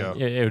 is here we saying go.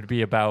 it would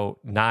be about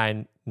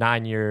 9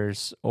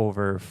 years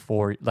over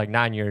 4, like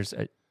 9 years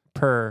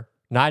per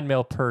 $9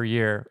 million per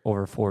year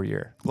over 4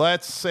 year.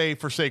 Let's say,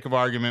 for sake of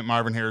argument,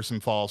 Marvin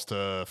Harrison falls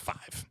to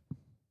 5.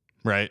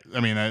 Right? I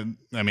mean,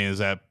 is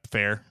that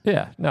fair?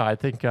 Yeah, no, I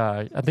think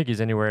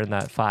he's anywhere in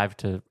that 5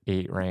 to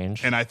 8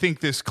 range. And I think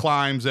this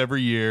climbs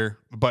every year,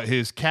 but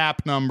his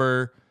cap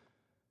number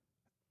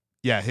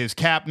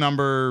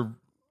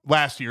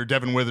last year,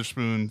 Devin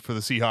Witherspoon for the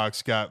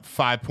Seahawks got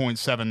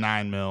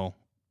 $5.79 million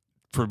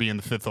for being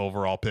the 5th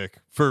overall pick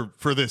for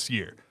this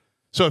year.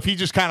 So if he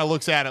just kind of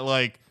looks at it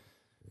like,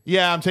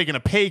 yeah, I'm taking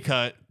a pay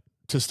cut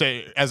to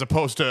stay, as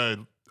opposed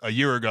to a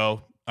year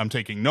ago, I'm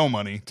taking no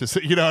money to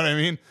stay, you know what I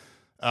mean?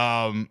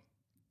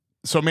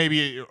 So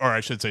maybe, or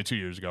I should say 2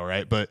 years ago,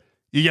 right? But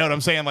you get what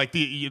I'm saying? I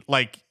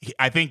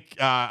think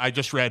I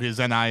just read his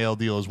NIL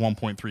deal is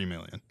 $1.3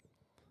 million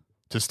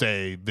to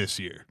stay this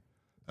year.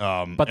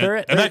 But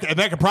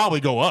that could probably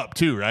go up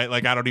too, right?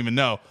 Like, I don't even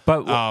know.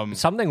 But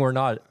something we're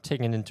not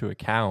taking into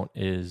account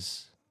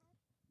is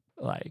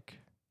like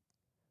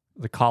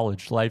the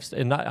college lifestyle.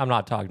 And I'm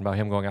not talking about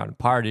him going out and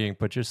partying,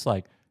 but just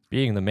like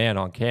being the man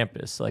on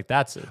campus. Like,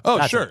 that's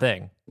a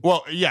thing.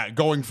 Well, yeah,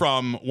 going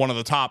from one of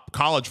the top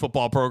college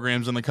football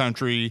programs in the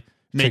country,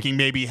 making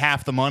maybe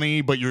half the money,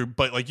 but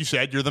like you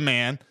said, you're the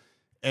man,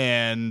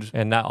 and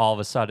that all of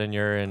a sudden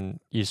you're in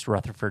East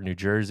Rutherford, New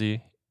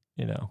Jersey,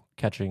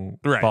 catching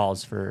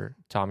balls for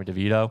Tommy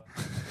DeVito,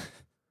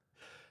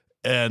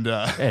 and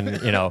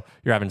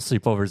you're having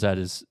sleepovers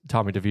at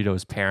Tommy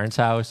DeVito's parents'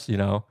 house.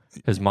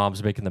 His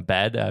mom's making the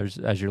bed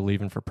as you're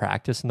leaving for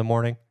practice in the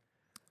morning.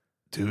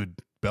 Dude,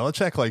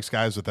 Belichick likes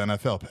guys with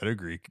NFL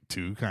pedigree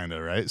too, kind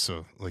of, right?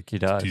 So, like, he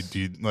does. Do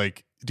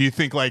you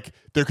think like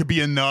there could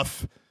be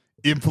enough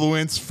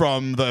influence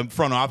from the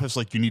front office,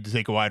 like, you need to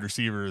take a wide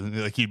receiver,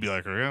 and like he'd be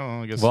like,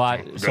 I guess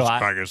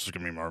it's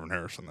gonna be Marvin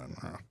Harrison then.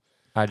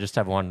 I just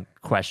have one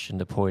question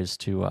to pose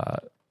to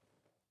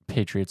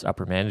Patriots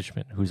upper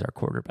management. Who's our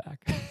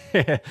quarterback?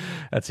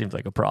 That seems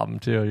like a problem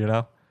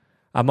too.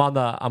 I'm on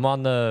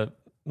the.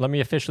 Let me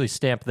officially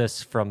stamp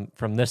this from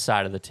this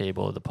side of the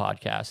table of the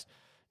podcast.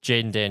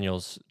 Jaden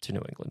Daniels to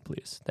New England,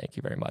 please. Thank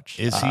you very much.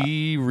 Is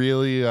he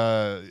really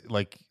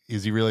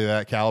is he really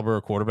that caliber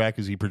of quarterback?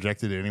 Is he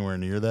projected anywhere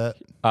near that?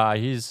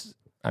 His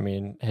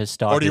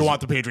stock. Or do you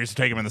want the Patriots to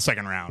take him in the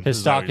second round? His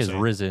stock has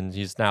risen.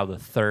 He's now the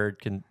third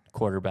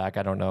quarterback.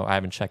 I don't know. I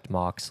haven't checked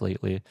mocks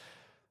lately.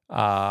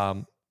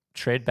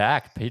 Trade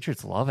back.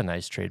 Patriots love a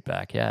nice trade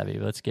back. Yeah, baby,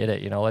 let's get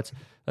it.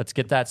 Let's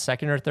get that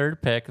second or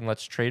third pick and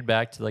let's trade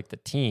back to like the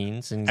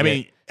teens. And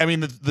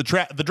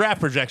the draft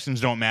projections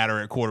don't matter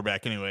at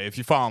quarterback anyway. If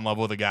you fall in love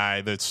with a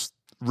guy that's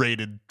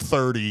rated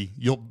 30,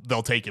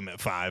 they'll take him at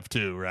 5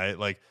 too, right?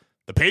 Like,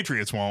 the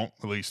Patriots won't,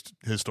 at least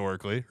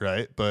historically,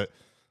 right? But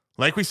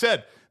like we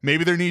said,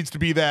 maybe there needs to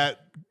be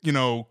that,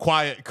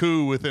 quiet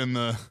coup within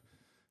the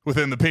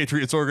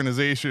Patriots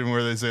organization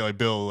where they say, like,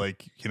 Bill,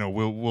 like,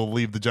 we'll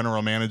leave the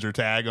general manager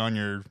tag on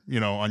your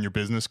on your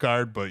business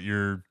card, but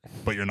you're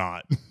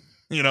not.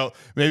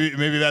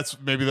 Maybe that's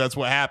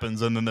what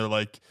happens, and then they're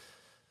like,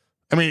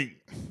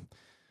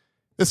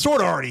 it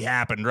sort of already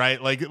happened,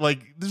 right?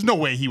 Like there's no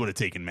way he would have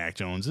taken Mac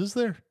Jones, is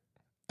there?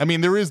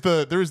 There is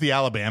the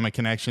Alabama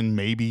connection,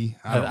 maybe.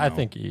 I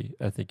think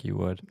he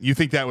would. You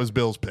think that was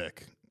Bill's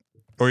pick,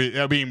 or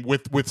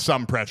with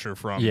some pressure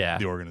from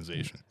the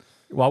organization?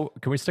 Well,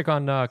 can we stick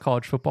on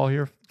college football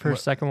here for a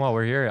second while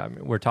we're here?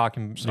 We're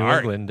talking New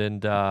England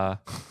and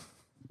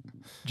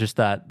just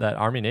that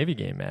Army Navy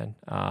game, man.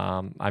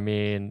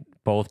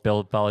 Both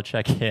Bill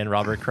Belichick and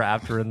Robert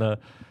Kraft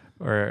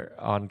were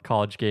on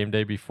College Game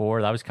Day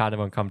before. That was kind of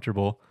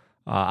uncomfortable.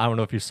 I don't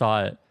know if you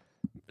saw it.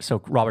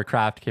 So Robert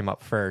Kraft came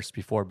up first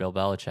before Bill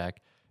Belichick,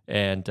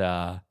 and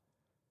Pat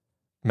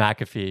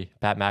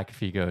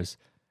McAfee goes,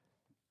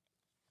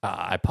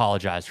 I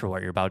apologize for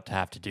what you're about to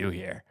have to do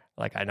here.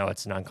 Like, I know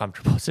it's an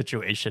uncomfortable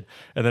situation.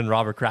 And then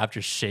Robert Kraft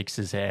just shakes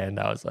his hand.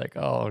 I was like,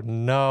 oh,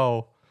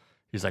 no.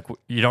 He's like,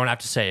 you don't have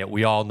to say it.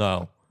 We all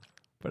know.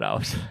 But I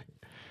was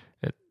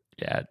like,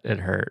 it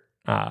hurt.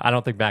 I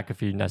don't think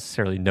McAfee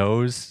necessarily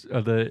knows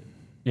of the,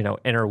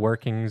 inner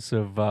workings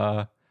of,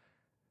 the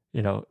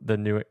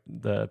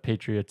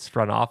Patriots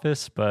front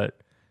office, but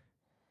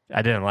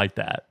I didn't like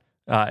that.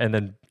 And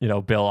then,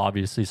 Bill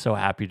obviously so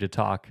happy to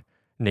talk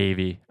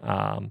Navy.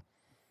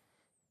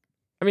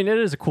 It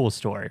is a cool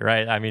story,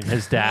 right?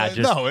 His dad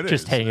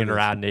just hanging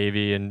around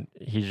Navy, and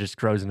he just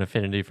grows an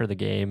affinity for the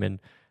game. And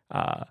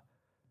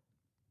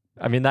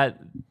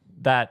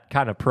that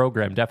kind of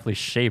program definitely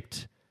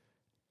shaped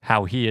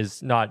how he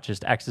is, not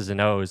just X's and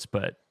O's,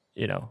 but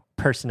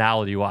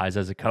personality wise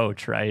as a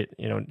coach, right?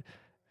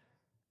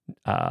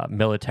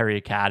 military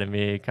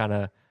academy, kind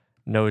of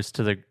nose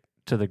to the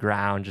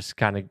ground, just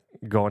kind of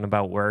going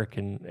about work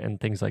and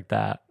things like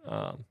that.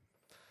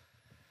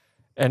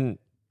 And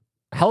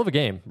hell of a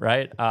game,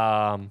 right?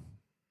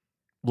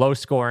 Low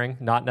scoring,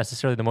 not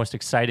necessarily the most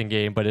exciting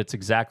game, but it's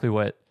exactly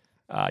what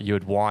you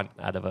would want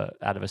out of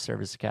a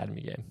service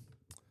academy game.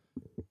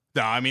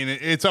 No, I mean,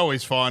 it's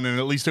always fun, and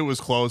at least it was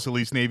close. At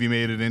least Navy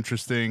made it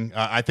interesting.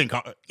 I think,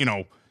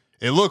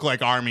 it looked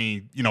like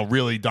Army,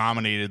 really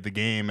dominated the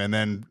game, and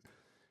then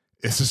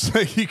it's just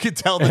like you could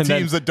tell the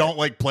teams that don't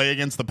like play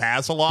against the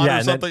pass a lot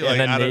or something. And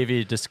then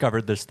Navy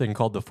discovered this thing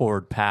called the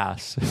forward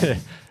pass,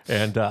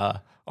 and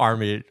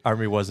Army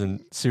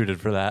wasn't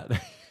suited for that.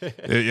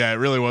 It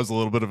really was a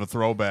little bit of a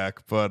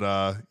throwback, but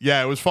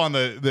it was fun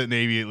that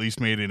Navy at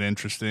least made it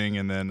interesting,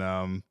 and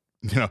then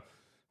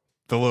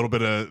the little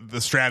bit of the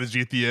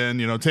strategy at the end,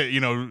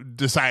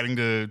 deciding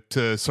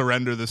to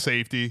surrender the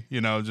safety,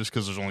 just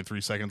because there's only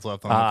 3 seconds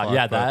left on the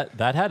clock.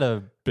 That had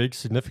a big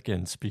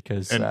significance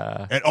because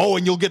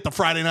and you'll get the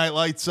Friday Night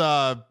Lights.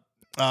 Did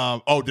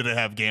it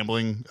have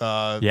gambling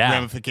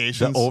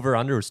ramifications? The over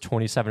under was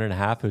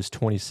 27.5. It was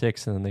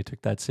 26, and then they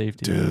took that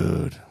safety.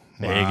 Dude,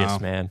 Vegas, wow.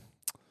 Man.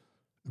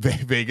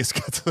 Vegas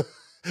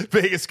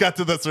got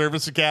to the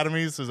service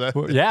academies. Is that?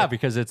 Yeah,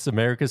 because it's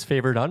America's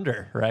favorite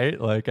under, right?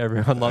 Like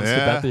everyone loves to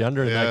bet the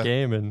under in that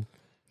game, and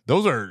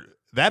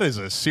that is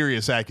a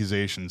serious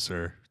accusation,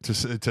 sir.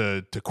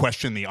 To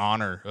question the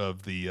honor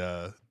of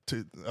the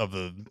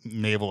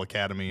Naval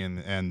Academy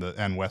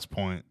and West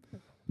Point.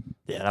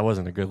 Yeah, that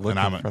wasn't a good look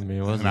from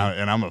me, was it?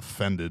 And I'm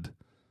offended.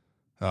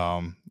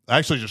 I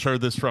actually just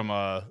heard this from.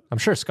 I'm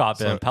sure Scott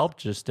Van Pelt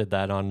just did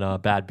that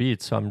on Bad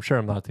Beats, so I'm sure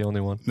I'm not the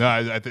only one. No,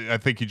 I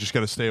think you just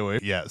got to stay away.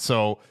 Yeah.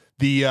 So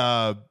it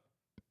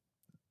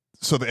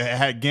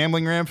had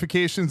gambling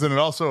ramifications, and it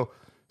also.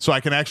 So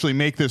I can actually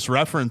make this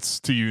reference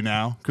to you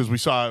now because we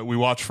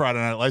watched Friday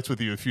Night Lights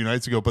with you a few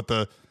nights ago. But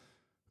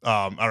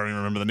I don't even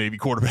remember the Navy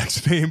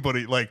quarterback's name, but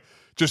he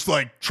just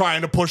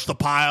trying to push the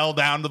pile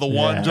down to the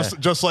one,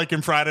 just like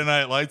in Friday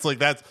Night Lights. Like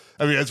that's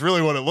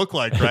really what it looked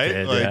like, right?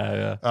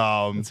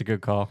 It's a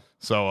good call.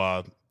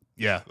 So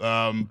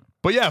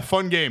but yeah,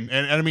 fun game,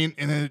 and I mean,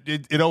 and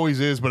it always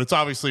is, but it's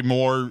obviously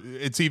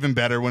it's even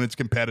better when it's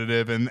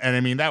competitive, and I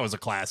mean that was a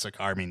classic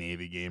Army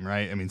Navy game,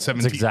 right? I mean,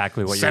 17, that's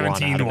exactly what you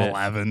 17 want out to of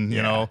 11,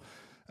 you know.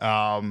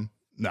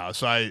 No,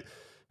 so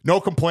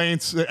no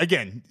complaints.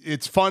 Again,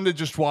 it's fun to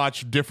just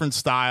watch different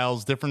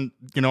styles, different,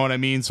 you know what I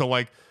mean? So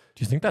do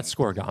you think that's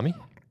scoregami?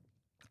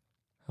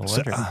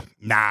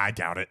 Nah, I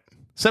doubt it.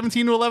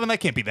 17 to 11, that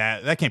can't be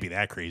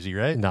that crazy,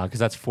 right? No, because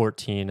that's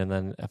 14 and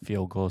then a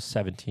field goal is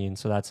 17.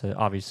 So that's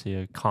obviously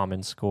a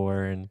common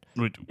score, and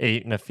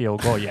 8 and a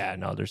field goal. Yeah,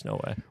 no, there's no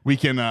way. We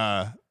can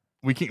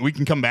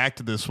come back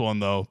to this one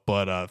though,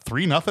 but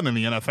 3-0 in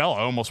the NFL.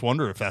 I almost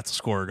wonder if that's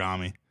a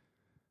scoregami.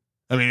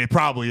 I mean, it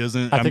probably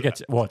isn't. I think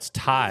it's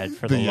tied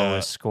for the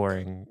lowest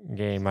scoring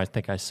game I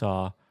think I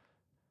saw.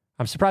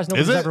 I'm surprised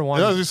nobody's ever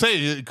won. I was going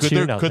to say,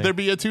 could there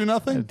be a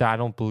 2-0? I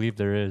don't believe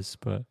there is,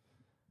 but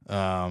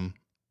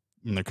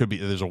and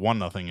there's a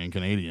 1-0 in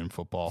Canadian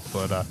football.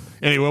 But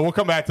anyway, we'll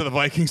come back to the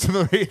Vikings and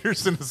the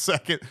Raiders in a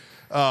second.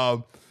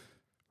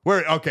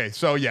 We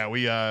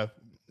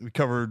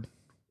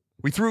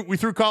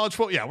threw college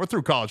football. Yeah, we're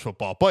through college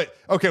football. But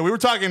okay, we were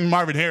talking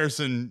Marvin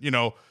Harrison,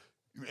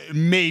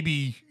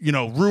 maybe,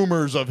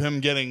 rumors of him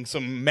getting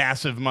some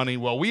massive money.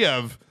 Well, we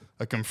have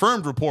a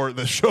confirmed report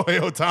that Shohei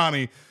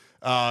Ohtani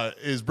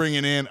is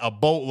bringing in a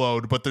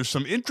boatload, but there's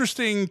some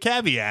interesting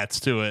caveats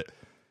to it.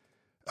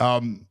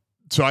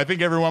 So I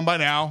think everyone by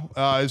now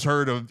has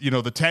heard of,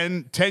 the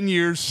 10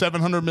 years,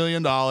 $700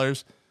 million.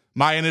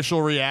 My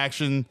initial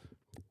reaction,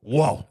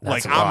 whoa.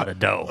 That's a lot of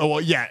dough. Oh, well,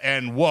 yeah,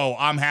 and whoa,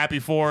 I'm happy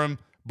for him,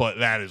 but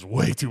that is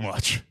way too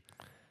much.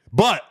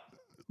 But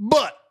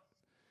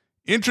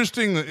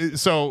interesting.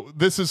 So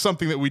this is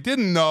something that we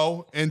didn't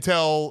know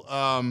until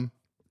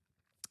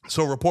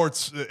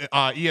reports,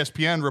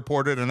 ESPN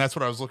reported, and that's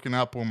what I was looking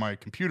up when my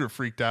computer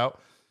freaked out.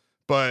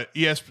 But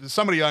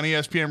somebody on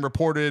ESPN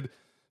reported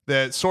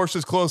that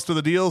sources close to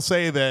the deal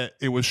say that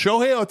it was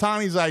Shohei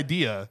Ohtani's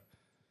idea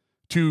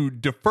to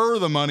defer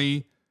the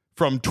money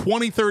from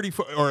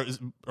 2034,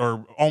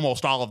 or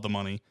almost all of the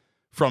money,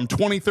 from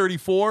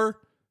 2034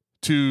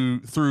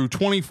 through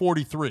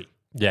 2043.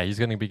 Yeah, he's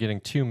going to be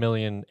getting $2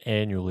 million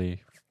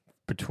annually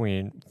for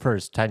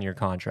his 10-year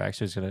contract.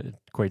 So he's going to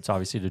equates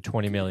obviously to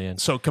 $20 million.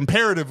 So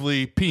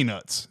comparatively,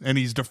 peanuts, and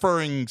he's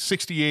deferring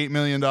 $68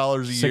 million a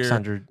year.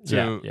 600.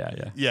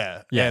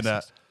 Yeah. Yes.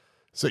 And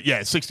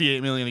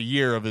 $68 million a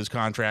year of his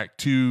contract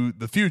to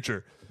the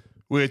future,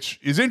 which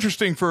is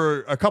interesting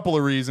for a couple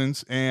of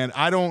reasons. And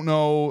I don't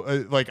know,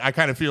 I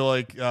kind of feel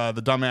like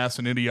the dumbass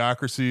in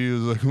Idiocracy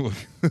is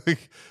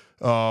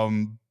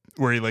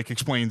where he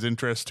explains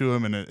interest to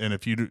him, and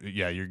if you do,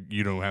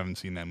 you haven't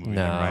seen that movie, no.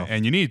 Then, right?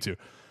 And you need to.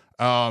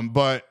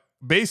 But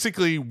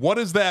basically, what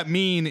does that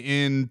mean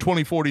in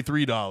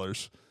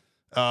 $2043?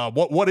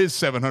 What is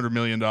 $700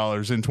 million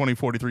in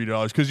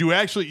 $2043? Because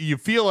you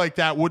feel like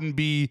that wouldn't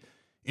be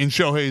in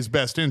Shohei's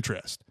best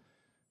interest.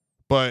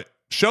 But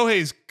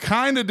Shohei's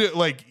kind of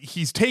like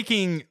he's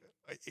taking,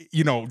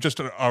 just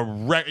a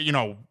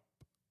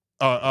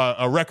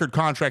record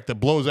contract that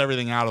blows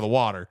everything out of the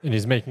water. And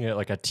he's making it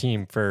like a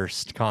team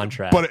first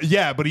contract. But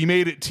he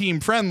made it team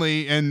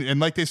friendly. And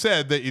like they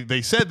said,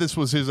 they said this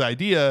was his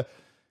idea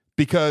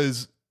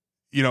because,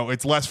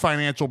 it's less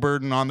financial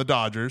burden on the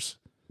Dodgers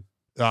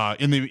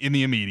in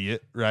the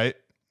immediate, right?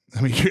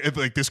 I mean,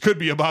 like this could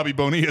be a Bobby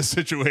Bonilla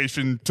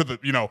situation to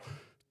the,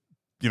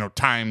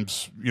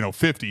 times,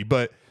 50,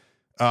 but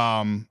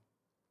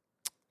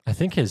I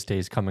think his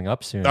day's coming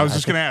up soon. I was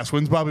just going to ask,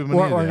 when's Bobby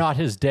Bonilla? Or not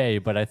his day,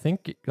 but I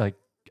think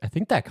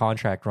that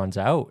contract runs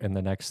out in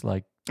the next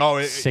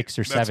 6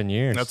 or 7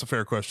 years. That's a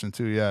fair question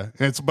too. Yeah,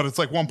 it's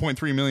like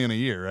 1.3 million a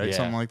year, right? Yeah.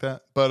 Something like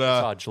that. But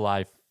I saw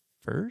July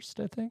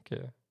 1st, I think. Yeah.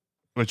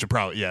 Which are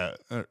probably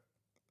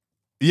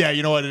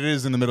you know what? It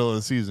is in the middle of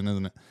the season,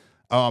 isn't it?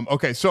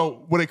 Okay,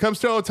 so when it comes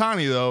to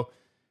Ohtani though,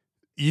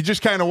 you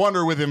just kind of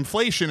wonder with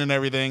inflation and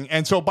everything.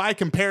 And so by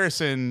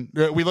comparison,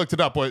 we looked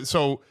it up.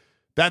 So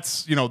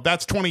that's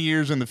 20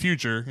 years in the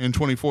future in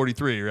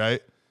 2043,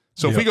 right?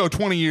 So if we go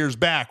 20 years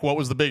back, what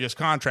was the biggest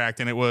contract?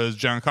 And it was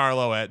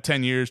Giancarlo at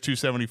 10 years,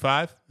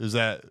 275.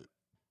 That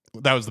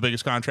was the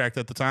biggest contract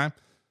at the time?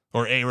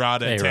 Or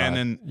A-Rod at 10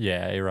 and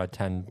A-Rod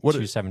 10,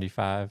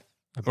 275.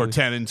 Or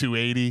 10 and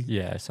 280.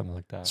 Yeah, something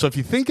like that. So if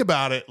you think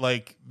about it,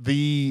 like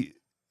the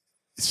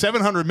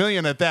 $700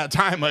 million at that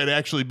time might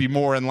actually be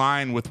more in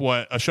line with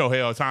what a Shohei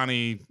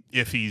Ohtani,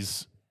 if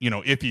he's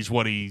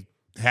what he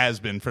has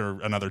been for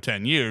another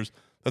 10 years,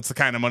 that's the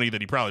kind of money that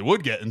he probably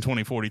would get in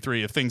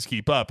 2043 if things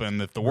keep up and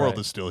if the world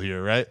is still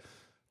here, right?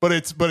 But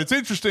it's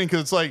interesting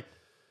because it's like,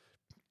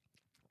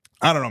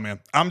 I don't know, man.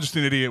 I'm just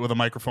an idiot with a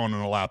microphone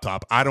and a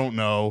laptop. I don't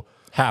know.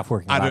 Half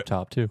working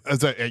laptop too.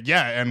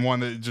 And one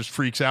that just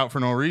freaks out for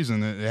no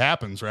reason. It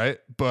happens, right?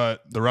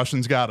 But the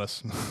Russians got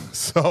us.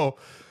 So,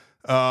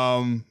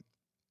 but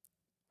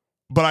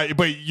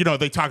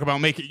they talk about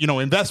making,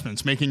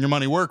 investments, making your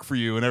money work for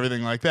you and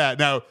everything like that.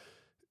 Now,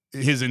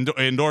 his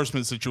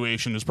endorsement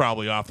situation is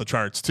probably off the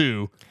charts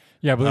too.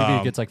 Yeah, I believe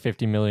he gets like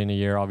 $50 million a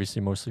year,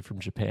 obviously mostly from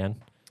Japan.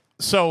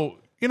 So,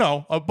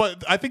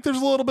 but I think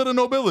there's a little bit of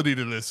nobility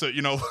to this.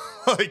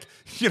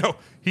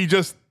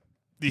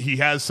 He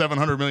has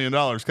 $700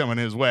 million coming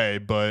his way,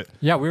 but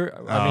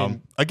yeah,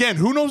 again,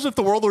 who knows if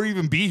the world will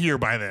even be here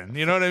by then?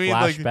 You know what I mean?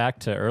 Flashback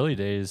to early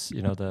days,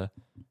 the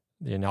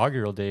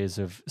inaugural days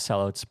of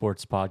Sellout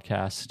Sports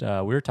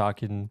podcast. We were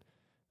talking.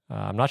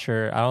 I'm not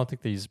sure. I don't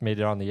think these made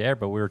it on the air,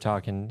 but we were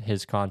talking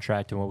his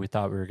contract and what we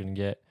thought we were going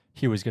to get.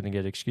 He was going to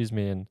get. Excuse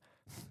me, and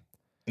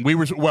we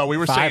were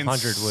saying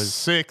 500 was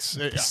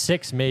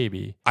 6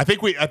 maybe. I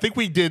think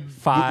we did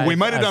 5. We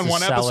might have done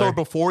one episode seller.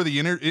 before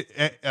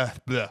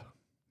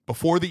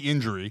before the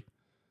injury.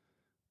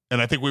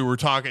 And I think we were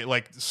talking,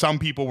 like some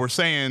people were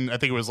saying, I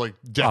think it was like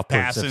Jeff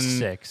upwards of Passan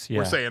 6, yeah.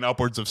 We're saying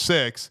upwards of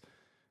 6.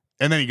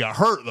 And then he got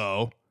hurt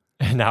though.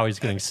 And now he's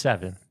getting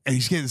 7. And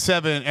he's getting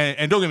 7.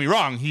 And don't get me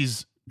wrong,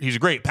 he's a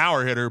great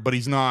power hitter, but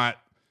he's not,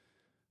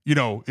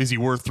 is he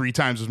worth 3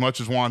 times as much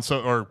as Juan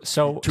Soto or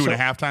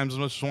 2.5 times as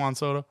much as Juan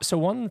Soto? So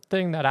one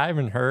thing that I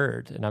haven't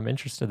heard, and I'm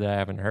interested that I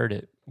haven't heard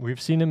it, we've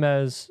seen him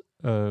as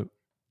a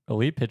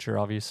elite pitcher,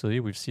 obviously.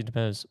 We've seen him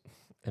as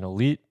an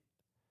elite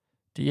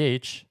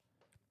DH.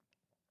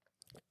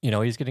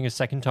 He's getting a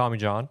second Tommy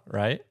John,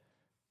 right?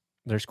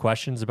 There's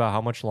questions about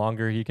how much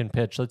longer he can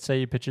pitch. Let's say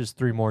he pitches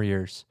 3 more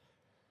years.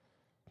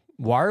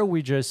 Why are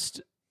we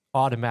just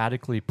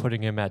automatically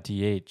putting him at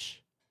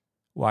DH?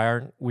 Why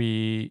aren't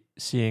we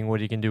seeing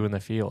what he can do in the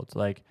field?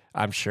 Like,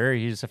 I'm sure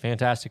he's a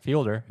fantastic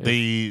fielder.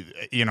 Again,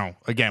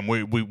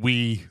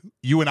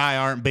 you and I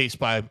aren't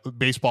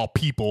baseball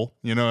people,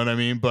 you know what I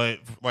mean? But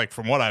like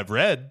from what I've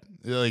read,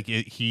 like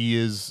he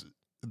is.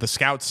 The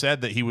scouts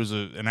said that he was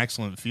an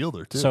excellent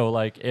fielder too. So,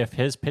 like, if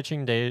his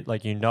pitching day,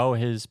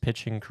 his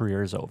pitching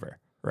career is over,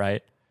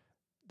 right?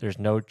 There's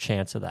no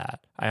chance of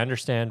that. I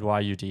understand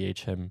why you DH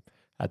him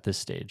at this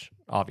stage,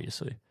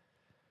 obviously.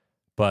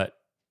 But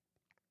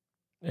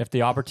if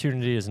the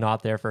opportunity is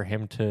not there for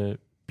him to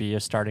be a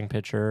starting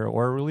pitcher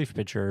or a relief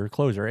pitcher or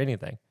closer or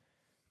anything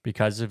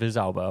because of his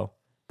elbow,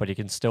 but he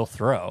can still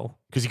throw.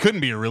 Because he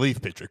couldn't be a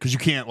relief pitcher because you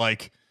can't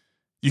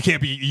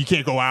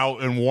go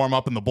out and warm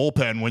up in the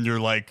bullpen when you're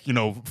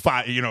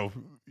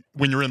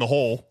when you're in the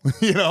hole,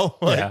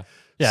 Yeah.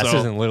 Yeah, so, this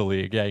isn't Little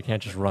League. Yeah, you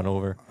can't just run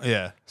over.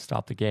 Yeah.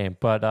 Stop the game.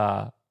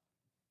 But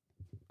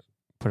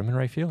put him in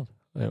right field.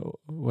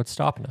 What's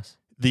stopping us?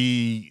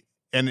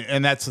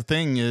 And that's the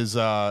thing is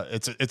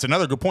it's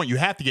another good point. You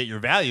have to get your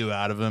value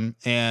out of him,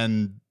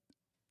 and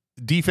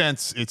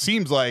defense, it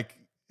seems like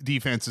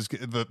defense is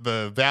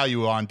the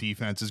value on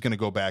defense is going to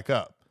go back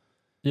up.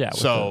 Yeah,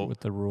 with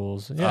the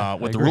rules. Yeah,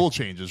 with the rule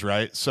changes,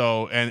 right?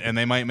 So and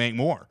they might make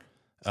more.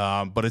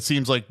 But it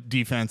seems like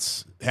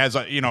defense has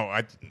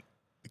I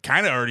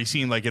kind of already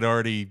seen like it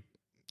already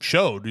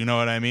showed, you know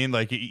what I mean?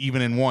 Like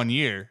even in 1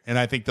 year, and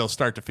I think they'll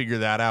start to figure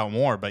that out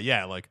more. But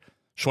yeah, like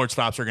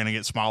shortstops are going to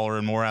get smaller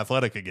and more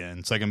athletic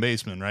again. Second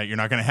baseman, right? You're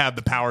not going to have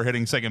the power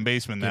hitting second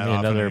baseman that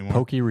often another anymore.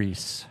 Pokey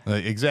Reese.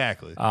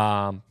 Exactly.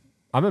 I'm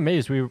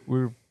amazed. We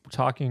were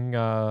talking,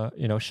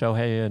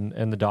 Shohei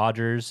and the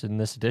Dodgers in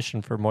this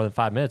edition for more than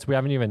 5 minutes. We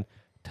haven't even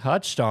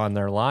touched on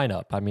their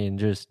lineup. I mean,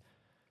 just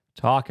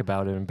talk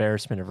about an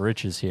embarrassment of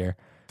riches here.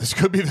 This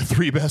could be the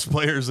 3 best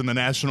players in the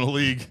National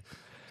League.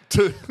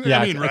 Yeah,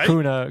 I mean, right?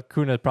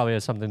 Kuna probably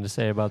has something to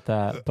say about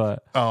that,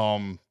 but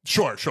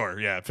sure,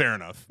 yeah, fair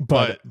enough.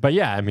 But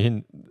yeah, I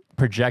mean,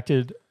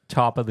 projected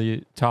top of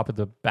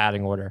the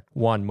batting order: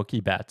 1,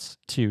 Mookie Betts;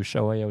 2,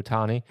 Shohei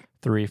Ohtani;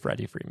 3,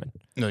 Freddie Freeman.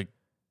 Like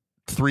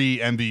 3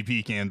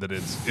 MVP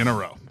candidates in a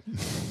row.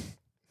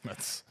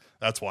 That's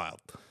wild.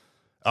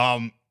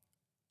 And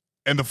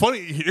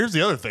here's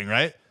the other thing,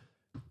 right?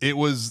 It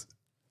was.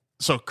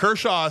 So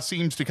Kershaw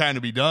seems to kind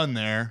of be done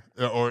there,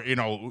 or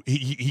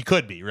he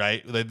could be,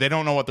 right. They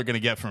don't know what they're going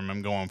to get from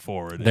him going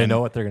forward. They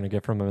know what they're going to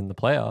get from him in the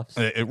playoffs,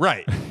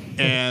 right?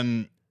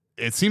 And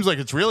it seems like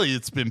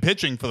it's been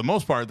pitching for the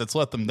most part that's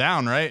let them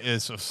down, right?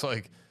 It's just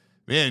like,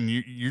 man,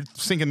 you're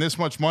sinking this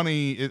much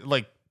money.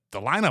 Like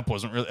the lineup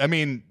wasn't really. I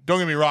mean, don't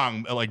get me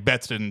wrong. Like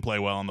Betts didn't play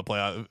well in the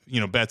playoffs.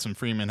 Betts and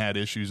Freeman had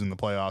issues in the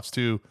playoffs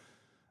too.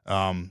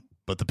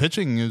 But the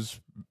pitching has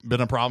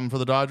been a problem for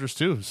the Dodgers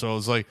too. So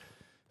it's like,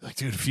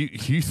 dude,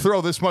 if you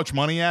throw this much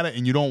money at it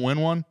and you don't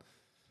win one,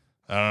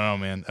 I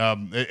don't know,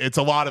 man. It's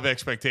a lot of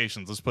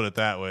expectations. Let's put it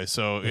that way.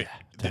 So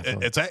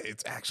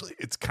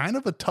it's kind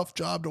of a tough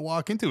job to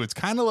walk into. It's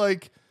kind of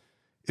like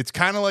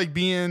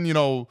being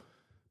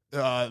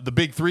the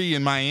big 3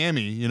 in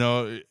Miami.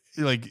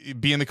 Like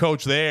being the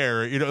coach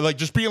there. Like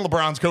just being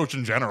LeBron's coach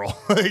in general.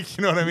 Like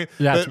you know what I mean?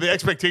 Yeah, the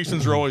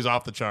expectations are always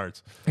off the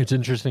charts. It's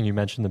interesting you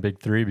mentioned the big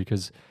 3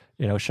 because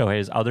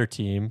Shohei's other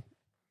team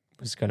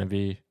is going to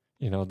be.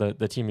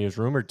 The team he was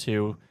rumored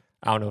to.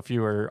 I don't know if you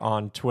were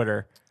on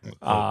Twitter,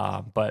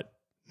 but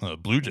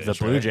Blue Jays. The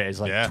Blue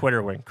Jays,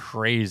 Twitter went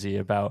crazy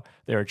about.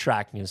 They were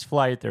tracking his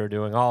flight. They were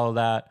doing all of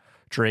that.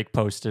 Drake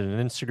posted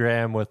an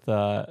Instagram with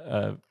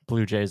a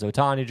Blue Jays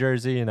Ohtani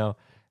jersey.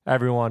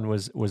 Everyone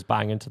was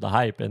buying into the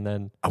hype, and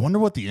then I wonder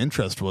what the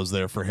interest was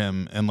there for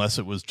him, unless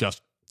it was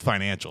just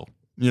financial.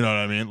 You know what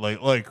I mean?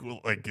 Like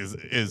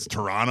is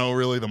Toronto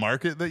really the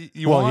market that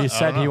you want? Well, he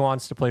said he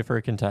wants to play for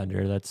a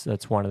contender.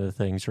 That's one of the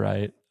things,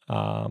 right?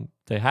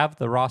 They have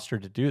the roster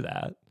to do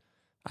that,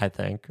 I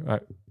think.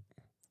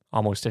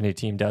 Almost any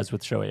team does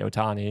with Shohei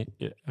Ohtani,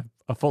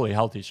 a fully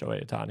healthy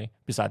Shohei Ohtani,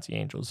 besides the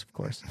Angels, of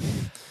course.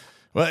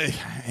 Well,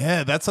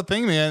 yeah, that's the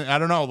thing, man. I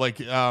don't know.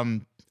 Like,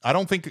 in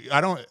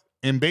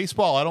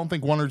baseball, I don't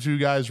think 1 or 2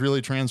 guys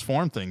really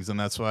transform things, and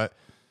that's why.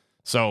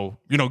 So,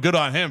 good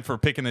on him for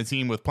picking a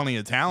team with plenty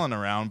of talent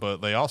around,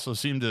 but they also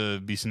seem to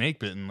be snake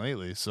bitten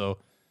lately. So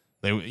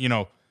they,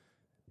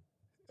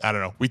 I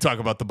don't know. We talk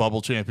about the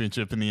bubble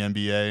championship in the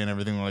NBA and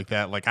everything like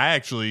that. Like I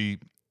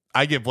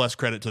give less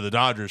credit to the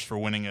Dodgers for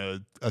winning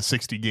a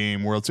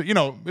 60-game World Series.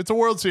 It's a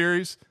World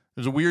Series.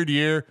 There's a weird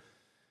year.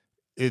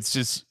 It's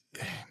just,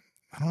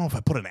 I don't know if I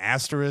put an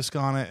asterisk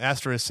on it.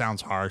 Asterisk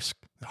sounds harsh,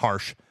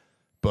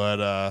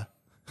 but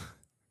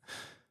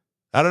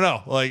I don't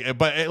know.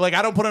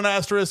 I don't put an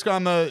asterisk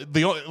on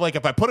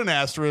if I put an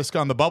asterisk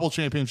on the bubble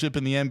championship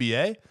in the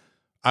NBA,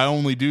 I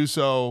only do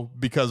so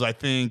because I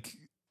think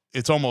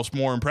it's almost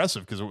more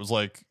impressive because it was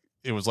like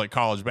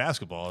college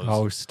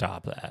basketball.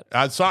 Stop that.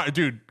 I'm sorry,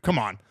 dude. Come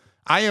on.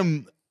 I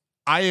am.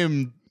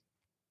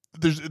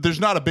 There's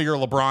not a bigger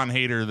LeBron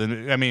hater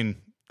than. I mean,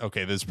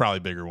 okay, there's probably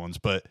bigger ones,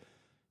 but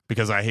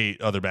because I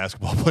hate other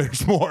basketball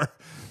players more,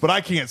 but I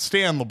can't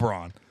stand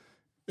LeBron,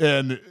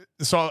 and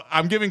so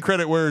I'm giving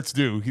credit where it's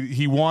due.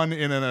 He won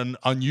in an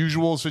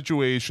unusual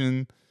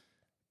situation.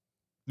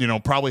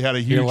 Probably had a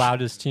huge. He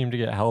allowed his team to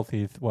get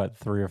healthy.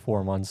 3 or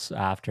 4 months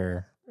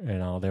after.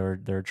 They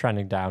were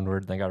trending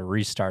downward. They got a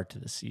restart to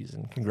the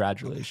season.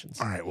 Congratulations.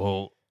 All right.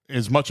 Well,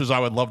 as much as I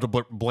would love to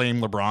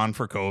blame LeBron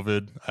for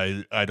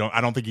COVID, I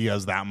don't think he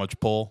has that much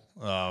pull.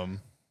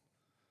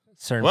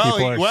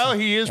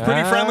 He is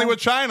pretty friendly with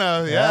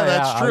China. Yeah,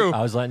 that's true.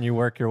 I was letting you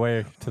work your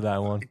way to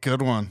that one.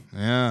 Good one.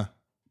 Yeah.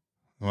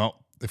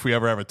 Well, if we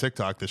ever have a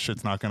TikTok, this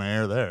shit's not going to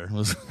air there.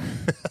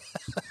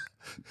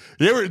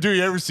 Do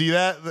you ever see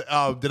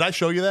that? Did I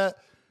show you that?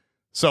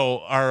 So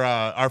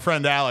our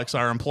friend Alex,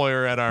 our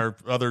employer at our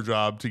other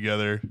job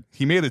together,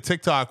 he made a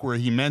TikTok where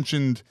he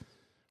mentioned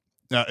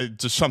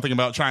just something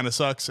about China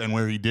sucks, and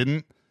where he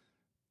didn't.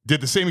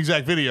 Did the same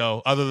exact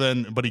video,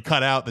 but he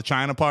cut out the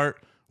China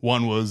part.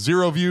 One was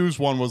 0 views,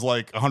 one was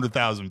like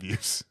 100,000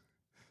 views.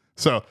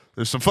 So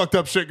there's some fucked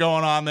up shit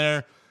going on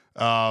there.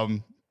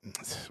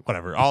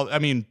 Whatever. All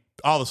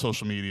the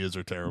social medias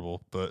are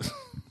terrible, but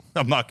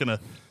I'm not gonna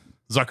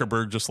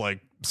Zuckerberg just like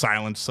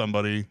silence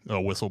somebody, a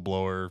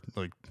whistleblower,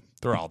 like.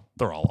 They're all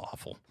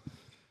awful.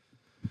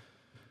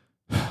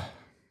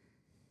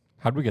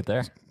 How'd we get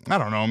there? I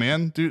don't know,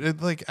 man.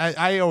 Dude,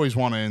 I always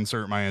want to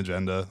insert my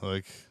agenda.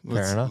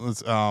 Fair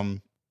enough.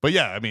 But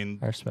yeah, I mean,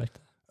 I respect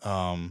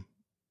that.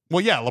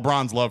 Well, yeah,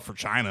 LeBron's love for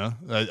China.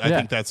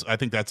 I think that's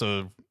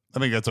a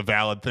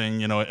valid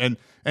thing, and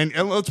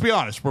let's be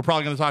honest, we're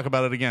probably going to talk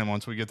about it again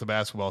once we get to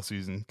basketball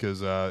season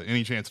because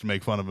any chance to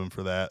make fun of him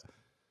for that.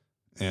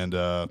 And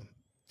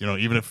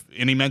even if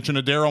any mention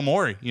of Daryl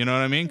Morey, you know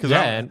what I mean?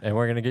 Yeah, and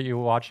we're gonna get you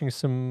watching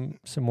some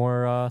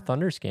more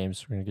Thunder's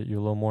games. We're gonna get you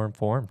a little more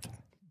informed.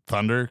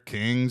 Thunder,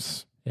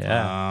 Kings,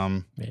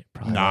 probably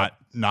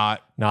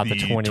not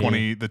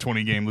the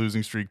 20 game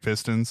losing streak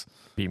Pistons.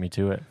 Beat me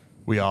to it.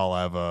 We all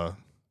have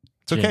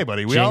it's okay,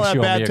 buddy. We all have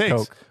bad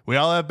takes. We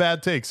all have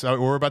bad takes.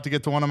 We're about to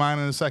get to one of mine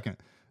in a second.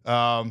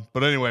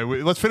 But anyway,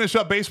 let's finish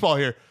up baseball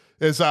here.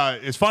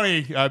 It's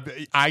funny.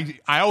 I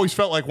always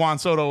felt like Juan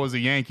Soto was a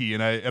Yankee,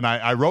 and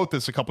I wrote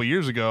this a couple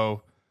years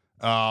ago.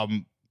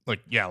 Like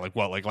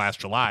last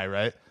July,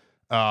 right?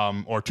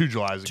 Or 2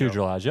 Julys ago. 2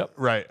 Julys, yep.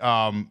 Right.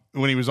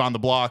 When he was on the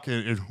block,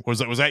 was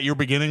that your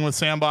beginning with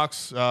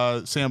Sandbox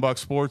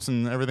Sports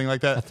and everything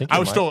like that? I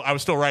was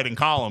still writing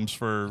columns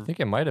for. I think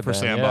it might have been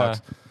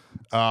Sandbox.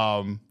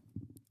 Yeah.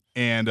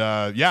 And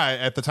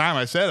at the time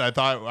I said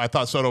I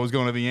thought Soto was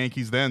going to the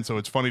Yankees then, so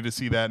it's funny to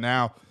see that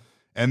now.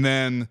 And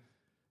then,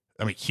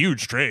 I mean,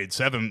 huge trade,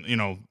 7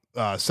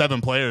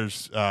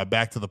 players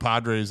back to the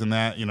Padres, and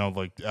that,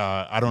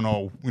 I don't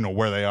know,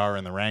 where they are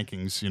in the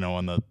rankings,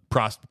 on the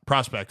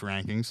prospect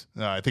rankings.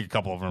 I think a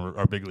couple of them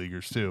are big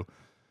leaguers too.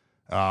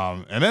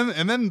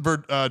 And then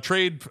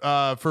trade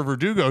for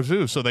Verdugo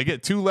too. So they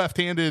get 2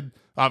 left-handed.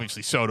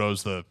 Obviously,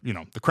 Soto's the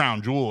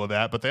crown jewel of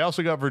that, but they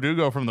also got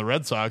Verdugo from the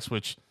Red Sox,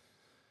 which,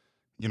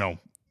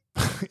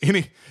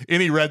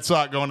 any Red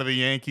Sox going to the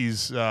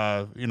Yankees,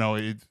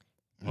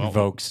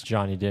 evokes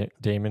Johnny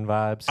Damon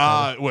vibes.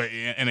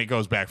 And it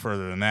goes back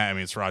further than that. I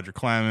mean, it's Roger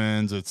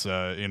Clemens. It's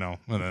and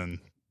then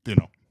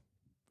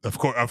of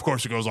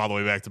course it goes all the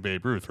way back to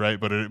Babe Ruth, right?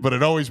 But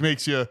it always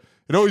makes you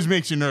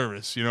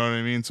nervous. You know what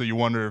I mean? So you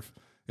wonder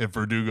if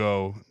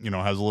Verdugo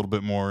has a little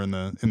bit more in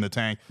the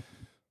tank.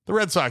 The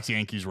Red Sox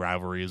Yankees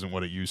rivalry isn't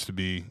what it used to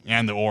be,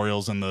 and the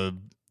Orioles and the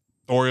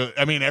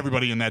I mean,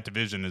 everybody in that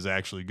division is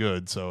actually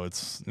good. So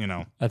it's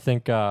I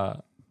think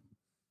the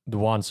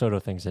Juan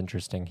Soto thing's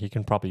interesting. He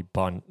can probably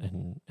bunt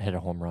and hit a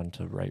home run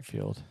to right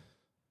field.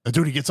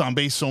 Dude, he gets on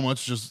base so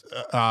much. Just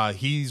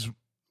he's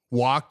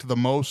walked the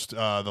most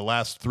the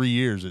last 3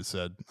 years, it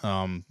said,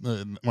 when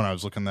I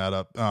was looking that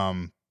up.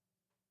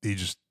 He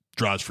just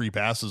draws free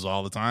passes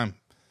all the time.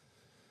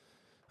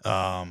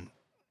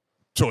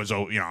 So it's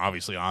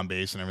obviously on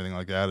base and everything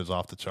like that is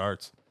off the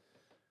charts.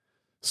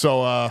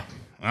 So I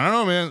don't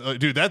know, man.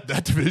 Dude,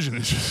 that division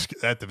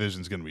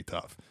division's going to be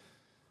tough.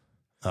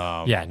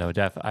 Yeah, no,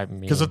 I mean,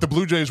 because if the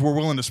Blue Jays were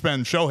willing to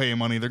spend Shohei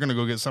money, they're going to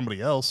go get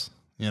somebody else.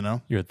 You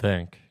would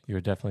think. You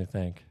would definitely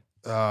think.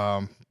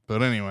 But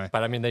anyway,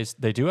 I mean,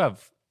 they do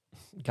have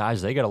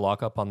guys they got to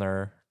lock up on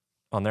their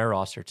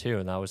roster too,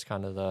 and that was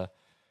kind of the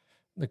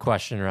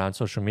question around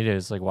social media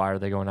is like, why are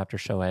they going after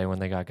Shohei when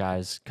they got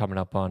guys coming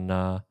up on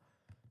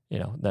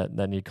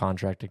that need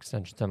contract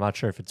extensions? I'm not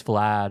sure if it's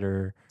Vlad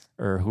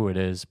or who it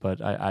is,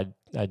 but I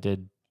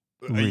did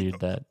read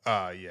that.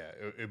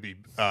 It'd be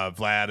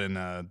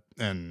Vlad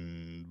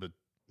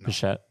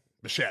Bichette.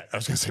 Bichette. I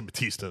was going to say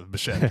Batista.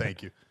 Bichette.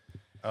 Thank you.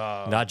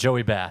 Not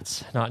Joey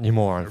Bats. Not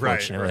anymore,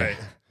 unfortunately.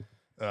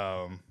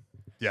 Right.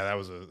 That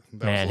was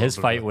his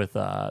fight with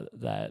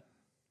that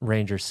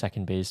Rangers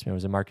second baseman,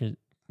 was it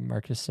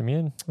Marcus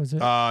Simeon? Was it?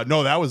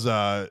 No, that was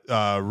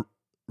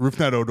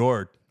Rougned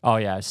Odor. Oh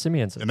yeah,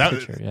 Simeon's a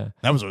pitcher. Yeah,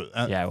 that was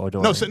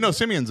Odor. No,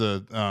 Simeon's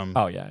a.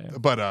 Oh yeah.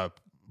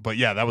 But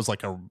yeah, that was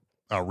like a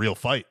real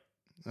fight.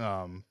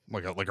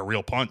 Like a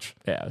real punch.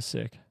 Yeah, it was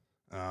sick.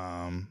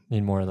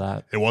 Need more of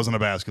that. It wasn't a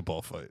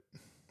basketball fight.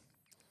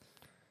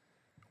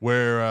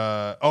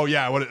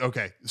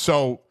 Okay.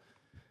 So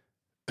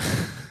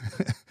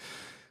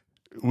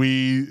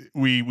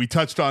we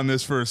touched on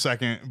this for a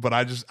second, but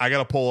I got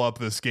to pull up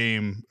this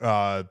game.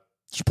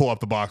 Just pull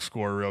up the box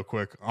score real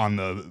quick on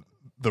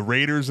the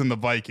Raiders and the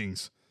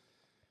Vikings.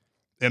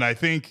 And I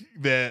think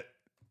you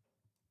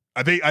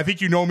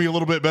know me a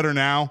little bit better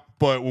now,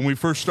 but when we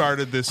first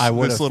started this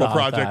little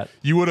project,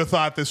 you would have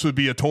thought this would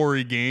be a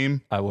Tory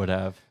game. I would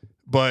have.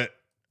 But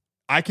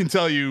I can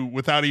tell you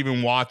without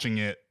even watching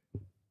it,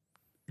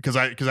 because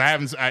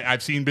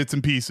I've seen bits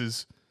and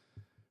pieces,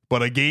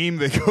 but a game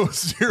that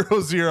goes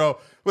 0-0.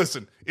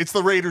 Listen, it's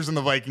the Raiders and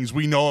the Vikings.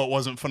 We know it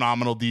wasn't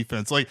phenomenal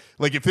defense. Like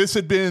if this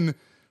had been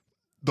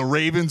the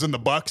Ravens and the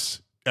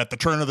Bucks at the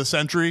turn of the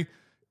century,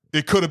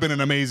 it could have been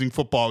an amazing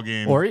football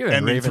game. Or even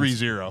ending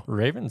 3-0.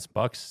 Ravens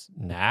Bucks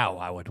now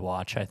I would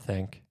watch, I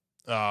think.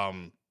 I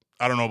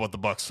don't know about the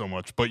Bucks so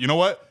much, but you know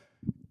what?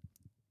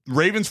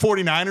 Ravens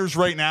 49ers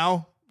right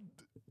now,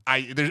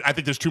 I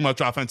think there's too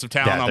much offensive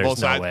talent on both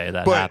sides. There's no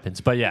way that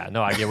happens. But yeah,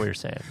 no, I get what you're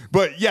saying.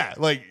 But yeah,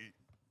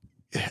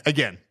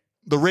 again,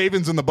 the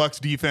Ravens and the Bucks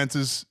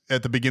defenses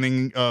at the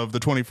beginning of the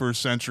 21st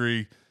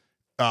century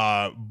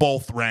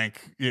both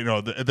rank,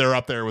 they're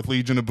up there with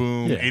Legion of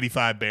Boom,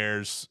 85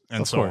 Bears,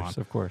 and so on.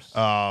 Of course.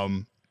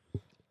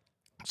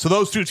 So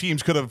those two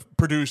teams could have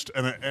produced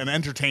an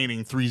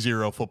entertaining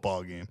 3-0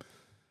 football game.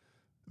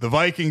 The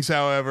Vikings,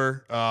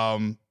 however,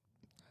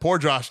 poor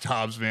Josh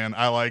Dobbs, man.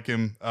 I like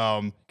him.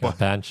 Got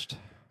benched.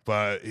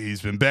 But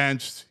he's been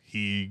benched.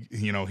 He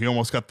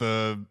almost got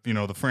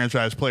the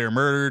franchise player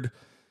murdered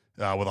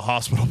with a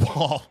hospital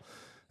ball.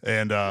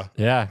 And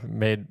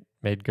made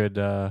made good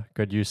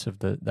use of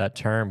that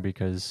term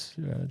because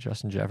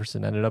Justin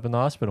Jefferson ended up in the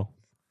hospital.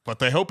 But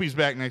they hope he's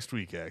back next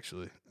week,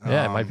 actually.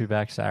 Yeah, it might be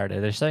back Saturday.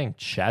 They're saying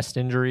chest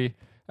injury.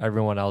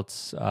 Everyone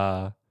else,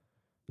 all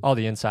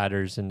the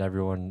insiders and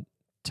everyone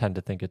tend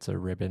to think it's a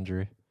rib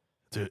injury.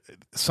 Dude,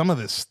 some of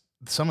these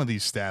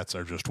stats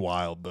are just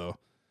wild, though.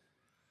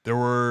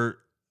 The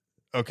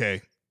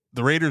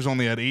Raiders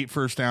only had 8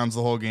 first downs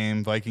the whole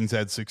game. Vikings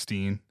had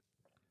 16.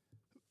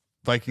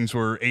 Vikings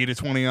were 8 of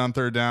 20 on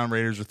third down.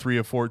 Raiders are 3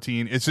 of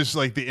 14. It's just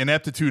like the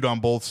ineptitude on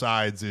both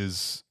sides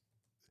is.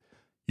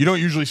 You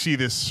don't usually see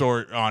this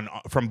sort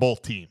from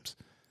both teams.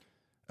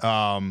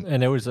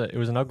 And it was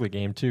an ugly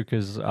game too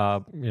because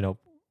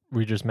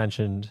we just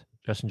mentioned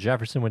Justin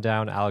Jefferson went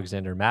down,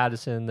 Alexander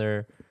Mattison,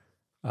 their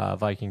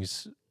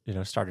Vikings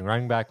starting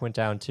running back went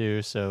down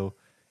too. So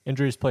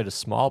injuries played a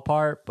small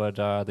part, but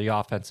the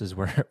offenses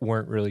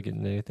weren't really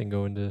getting anything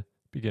going to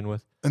begin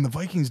with. And the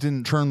Vikings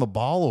didn't turn the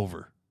ball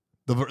over.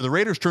 The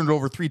Raiders turned it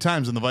over 3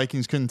 times, and the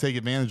Vikings couldn't take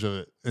advantage of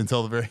it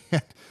until the very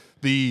end.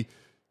 The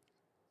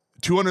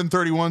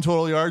 231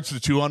 total yards to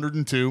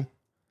 202.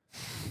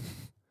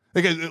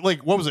 Like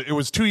what was it? It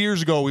was 2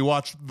 years ago we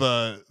watched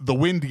the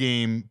wind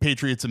game,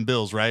 Patriots and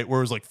Bills, right? Where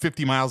it was like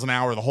 50 miles an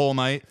hour the whole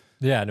night.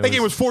 Yeah. And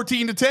it was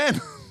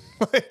 14-10.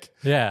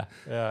 Yeah.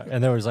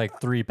 And there was like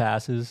 3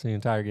 passes the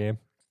entire game.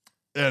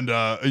 And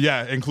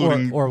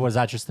including or was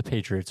that just the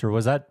Patriots? Or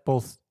was that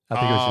both? I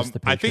think it was just the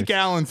Patriots. I think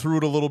Allen threw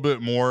it a little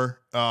bit more.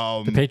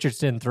 The Patriots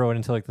didn't throw it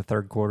until like the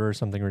third quarter or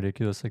something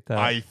ridiculous like that.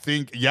 I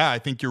think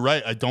you're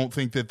right. I don't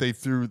think that they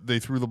threw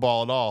the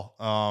ball at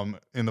all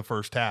in the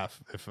first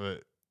half.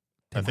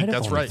 I think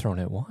that's right. Thrown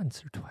it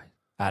once or twice.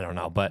 I don't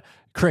know, but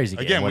crazy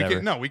game.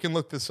 Again, we can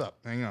look this up.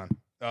 Hang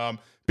on,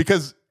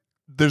 because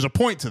there's a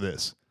point to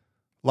this.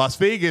 Las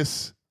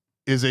Vegas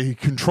is a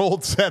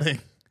controlled setting.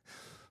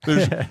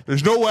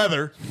 There's no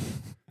weather.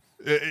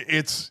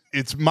 It's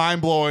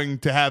mind-blowing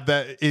to have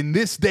that in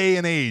this day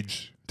and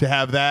age, to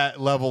have that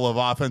level of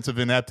offensive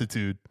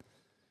ineptitude.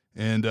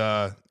 And,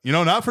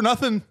 not for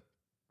nothing,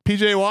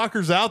 PJ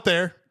Walker's out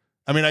there.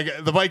 I mean,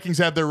 the Vikings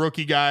have their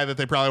rookie guy that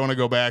they probably want to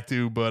go back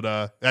to,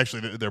 but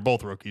actually they're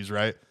both rookies,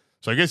 right?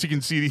 So I guess you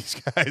can see these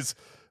guys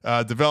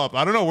develop.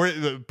 I don't know where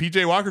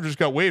PJ Walker just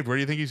got waived. Where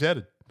do you think he's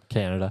headed?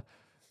 Canada.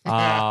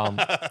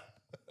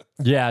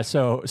 Yeah,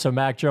 so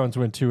Mac Jones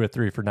went 2 of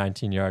 3 for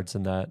 19 yards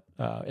in the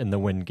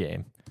win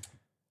game.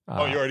 You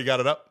already got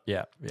it up?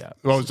 Yeah.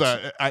 Well,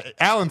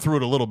 Allen threw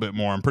it a little bit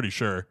more, I'm pretty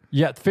sure.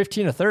 Yeah,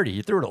 15 of 30.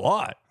 He threw it a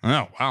lot.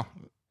 Oh, wow.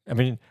 I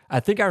mean,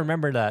 I think I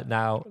remember that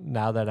now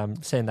that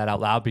I'm saying that out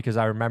loud because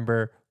I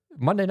remember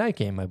Monday night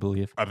game, I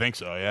believe. I think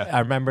so, yeah. I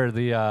remember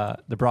the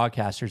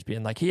broadcasters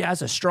being like, he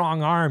has a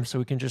strong arm, so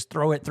he can just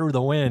throw it through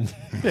the wind.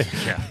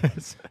 Yeah.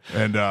 It's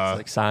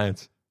like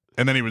science.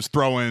 And then he was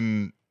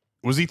throwing.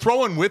 Was he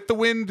throwing with the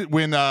wind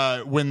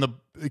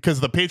because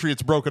the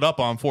Patriots broke it up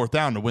on 4th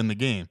down to win the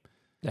game?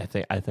 I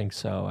think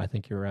so. I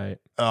think you're right.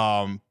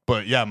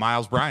 But yeah,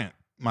 Miles Bryant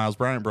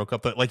broke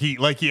up that like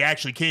he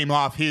actually came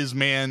off his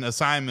man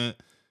assignment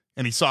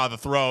and he saw the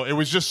throw. It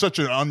was just such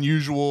an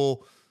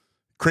unusual,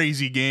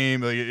 crazy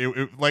game.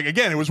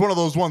 It was one of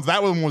those ones.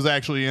 That one was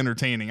actually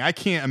entertaining. I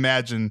can't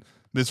imagine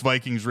this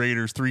Vikings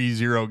Raiders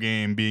 3-0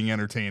 game being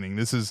entertaining.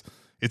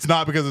 It's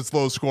not because it's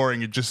low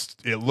scoring.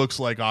 It looks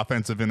like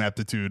offensive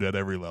ineptitude at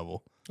every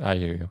level. I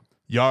hear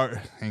you.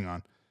 Hang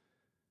on.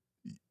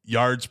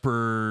 Yards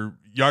per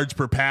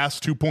pass,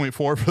 2.4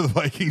 for the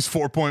Vikings,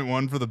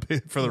 4.1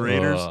 for the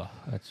Raiders.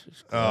 That's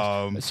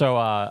just so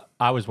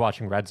I was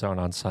watching Red Zone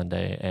on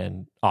Sunday,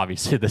 and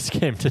obviously this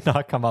game did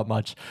not come up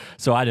much,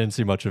 so I didn't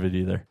see much of it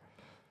either.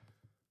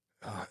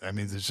 I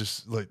mean, there's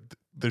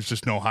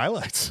just no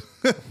highlights.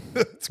 A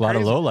lot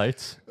of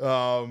lowlights.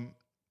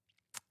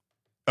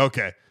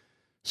 Okay,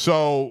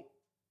 so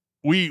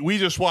we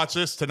just watched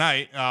this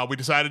tonight. We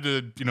decided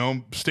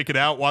to stick it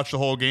out, watch the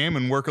whole game,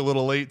 and work a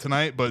little late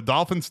tonight. But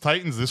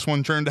Dolphins-Titans, this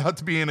one turned out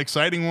to be an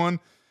exciting one,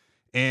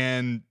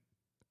 and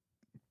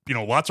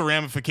lots of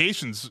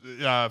ramifications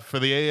for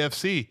the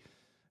AFC.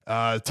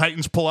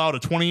 Titans pull out a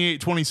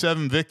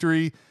 28-27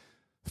 victory.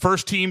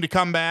 First team to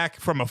come back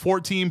from a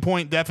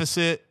 14-point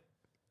deficit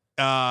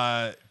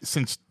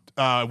since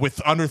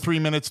with under 3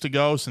 minutes to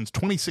go since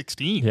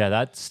 2016. Yeah,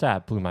 that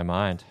stat blew my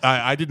mind.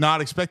 I did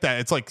not expect that.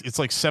 It's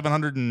like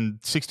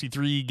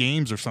 763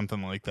 games or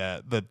something like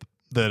that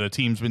a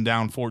team's been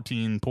down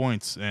 14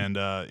 points and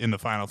in the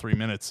final 3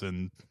 minutes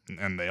and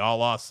they all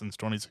lost since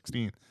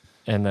 2016.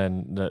 And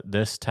then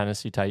this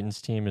Tennessee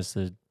Titans team is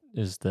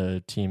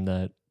the team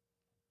that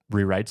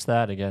rewrites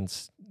that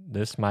against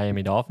this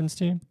Miami Dolphins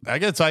team. I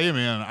gotta tell you,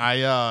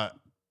 man,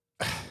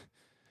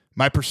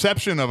 my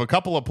perception of a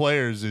couple of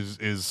players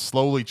is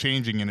slowly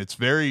changing, and it's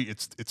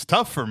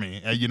tough for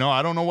me. I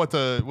don't know what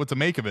to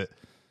make of it.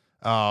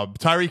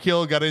 Tyreek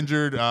Hill got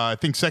injured, I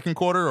think second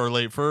quarter or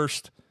late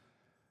first,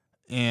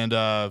 and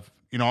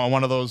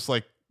one of those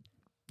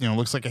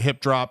looks like a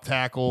hip drop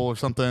tackle or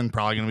something.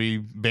 Probably going to be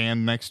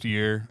banned next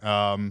year.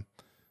 I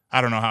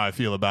don't know how I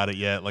feel about it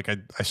yet.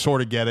 I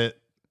sort of get it,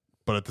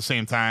 but at the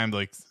same time,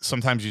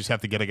 sometimes you just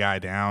have to get a guy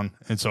down,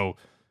 and so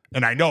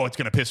And I know it's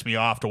going to piss me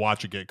off to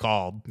watch it get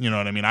called. You know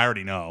what I mean? I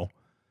already know.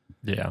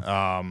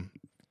 Yeah.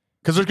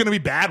 Because there's going to be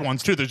bad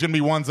ones too. There's going to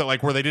be ones that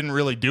like where they didn't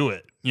really do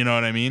it. You know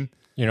what I mean?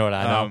 You know what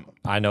I know?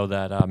 I know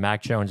that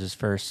Mac Jones's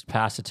first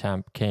pass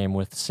attempt came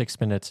with 6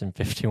 minutes and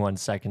 51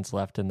 seconds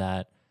left in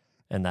that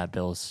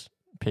Bills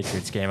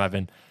Patriots game.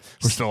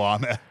 We're still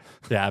on that.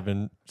 Yeah, I've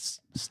been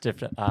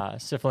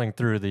sifting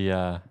through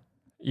the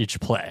each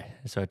play,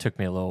 so it took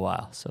me a little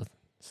while. So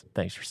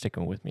thanks for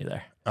sticking with me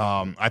there.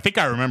 I think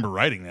I remember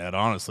writing that.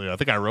 Honestly, I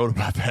think I wrote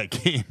about that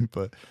game.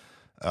 But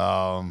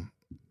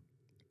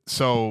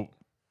so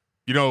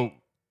you know,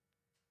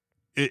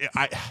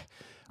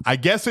 I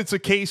guess it's a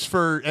case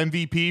for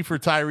MVP for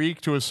Tyreek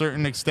to a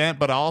certain extent,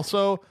 but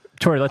also.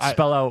 Tori, let's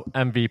spell out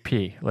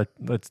MVP.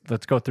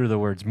 Let's go through the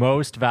words.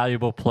 Most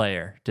valuable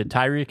player. Did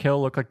Tyreek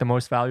Hill look like the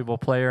most valuable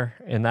player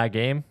in that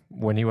game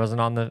when he wasn't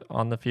on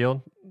the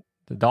field?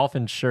 The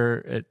Dolphins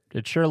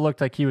it sure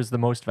looked like he was the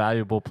most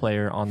valuable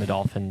player on the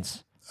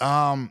Dolphins.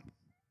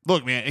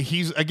 Look, man,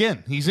 he's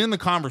in the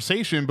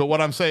conversation, but what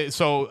I'm saying,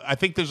 so I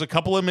think there's a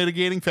couple of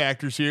mitigating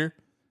factors here.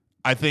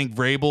 I think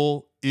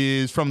Vrabel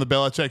is from the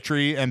Belichick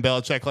tree, and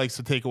Belichick likes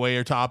to take away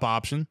your top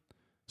option.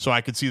 So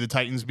I could see the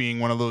Titans being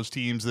one of those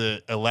teams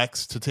that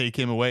elects to take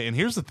him away. And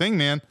here's the thing,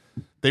 man.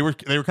 They were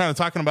kind of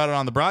talking about it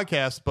on the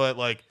broadcast, but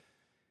like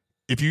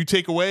if you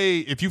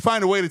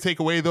find a way to take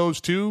away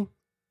those two,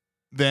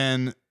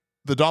 then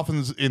the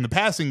Dolphins in the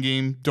passing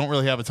game don't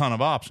really have a ton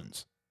of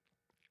options.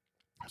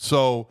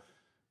 So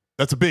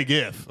that's a big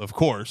if, of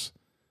course.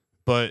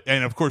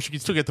 And of course you can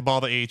still get the ball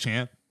to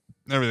Achane,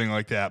 everything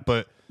like that.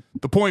 But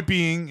the point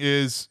being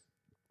is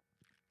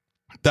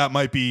that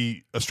might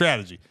be a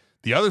strategy.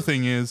 The other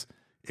thing is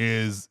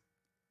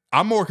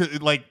I'm more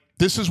like,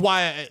 this is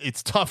why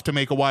it's tough to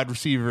make a wide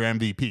receiver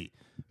MVP,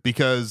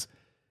 because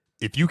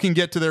if you can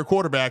get to their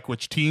quarterback,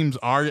 which teams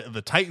are,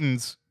 the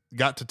Titans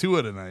got to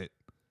Tua tonight,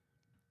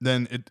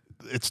 then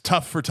it's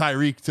tough for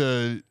Tyreek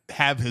to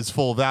have his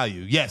full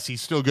value. Yes,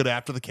 he's still good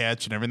after the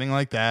catch and everything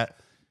like that.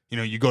 You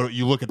know,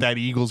 you look at that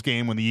Eagles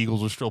game when the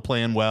Eagles were still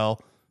playing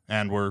well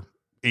and were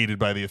aided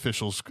by the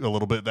officials a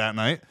little bit that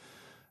night.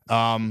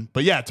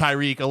 But yeah,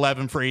 Tyreek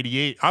 11 for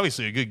 88,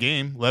 obviously a good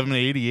game, 11 to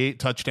 88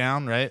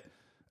 touchdown, right?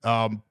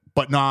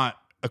 But not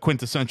a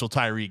quintessential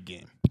Tyreek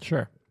game.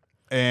 Sure.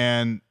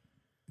 And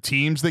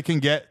teams that can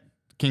get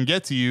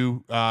to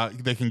you,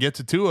 they can get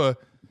to Tua,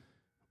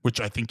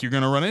 which I think you're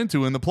going to run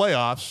into in the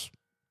playoffs.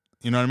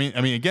 You know what I mean?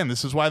 I mean, again,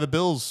 this is why the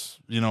Bills,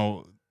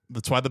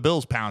 that's why the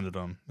Bills pounded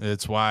them.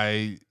 It's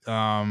why,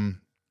 I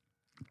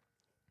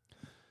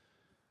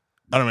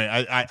don't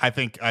know. I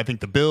think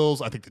the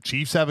Bills. I think the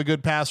Chiefs have a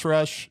good pass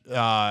rush.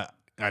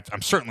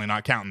 I'm certainly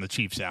not counting the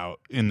Chiefs out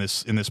in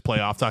this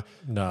playoff talk.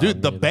 No,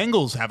 dude, the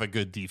Bengals have a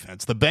good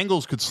defense. The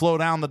Bengals could slow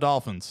down the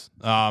Dolphins.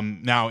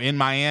 Now in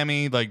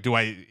Miami, like,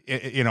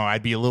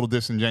 I'd be a little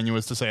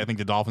disingenuous to say I think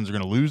the Dolphins are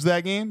going to lose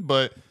that game,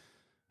 but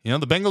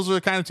the Bengals are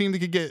the kind of team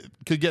that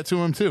could get to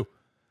them too.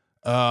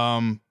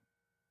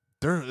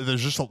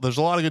 There's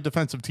a lot of good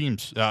defensive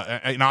teams,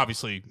 and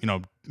obviously,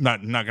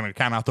 not going to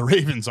count out the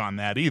Ravens on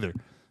that either.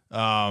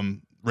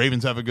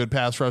 Ravens have a good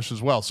pass rush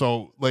as well.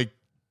 So, like,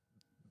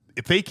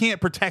 if they can't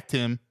protect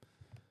him,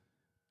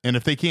 and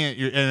if they can't,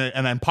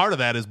 and then part of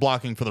that is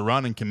blocking for the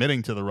run and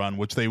committing to the run,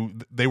 which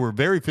they were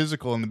very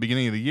physical in the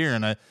beginning of the year.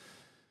 And it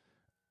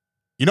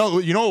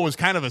was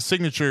kind of a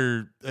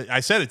signature.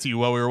 I said it to you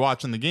while we were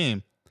watching the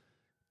game,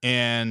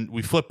 and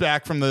we flipped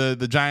back from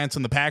the Giants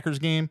and the Packers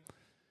game,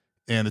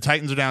 and the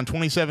Titans are down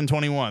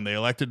 27-21. They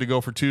elected to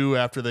go for two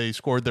after they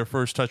scored their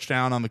first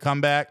touchdown on the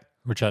comeback,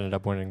 which ended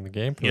up winning the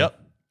game. Yep.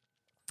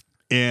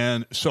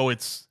 And so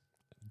it's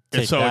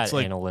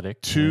like analytic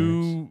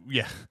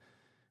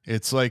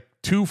it's like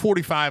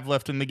 2:45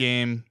 left in the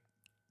game.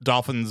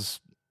 Dolphins,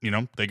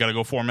 they got to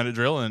go 4-minute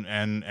drill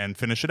and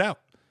finish it out.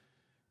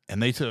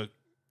 And they took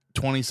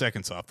 20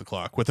 seconds off the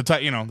clock with the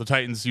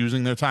Titans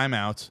using their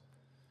timeouts,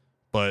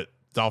 but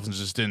Dolphins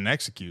just didn't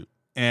execute.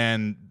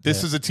 And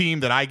this is a team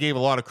that I gave a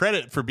lot of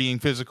credit for being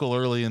physical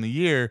early in the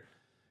year,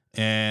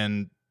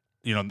 and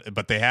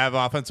but they have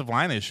offensive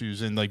line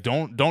issues, and like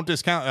don't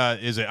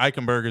discount. Is it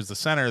Eichenberg is the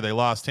center? They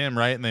lost him,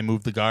 right, and they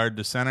moved the guard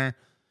to center.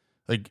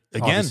 Like,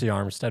 again, obviously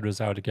Armstead was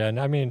out again.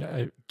 I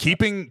mean,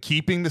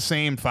 keeping the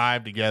same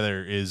five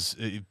together is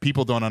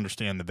people don't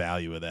understand the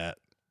value of that,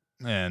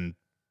 and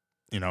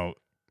you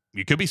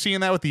could be seeing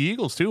that with the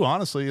Eagles too.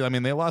 Honestly, I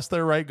mean, they lost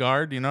their right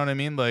guard. You know what I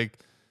mean? Like,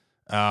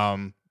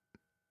 I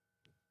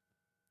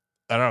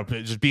don't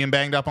know, just being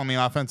banged up on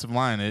the offensive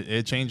line,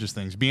 it changes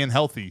things. Being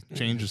healthy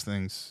changes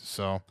things.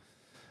 So.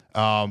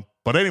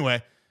 But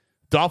anyway,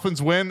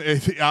 Dolphins win.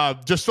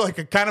 Just like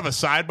a kind of a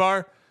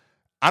sidebar,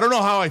 I don't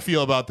know how I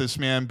feel about this,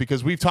 man,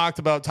 because we've talked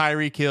about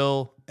Tyreek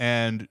Hill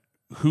and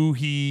who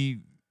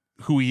he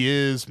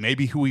is,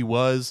 maybe who he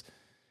was.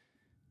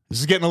 This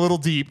is getting a little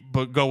deep,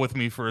 but go with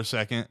me for a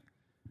second.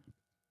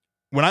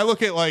 When I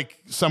look at like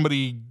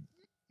somebody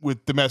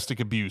with domestic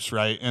abuse,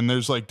 right, and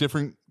there's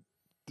different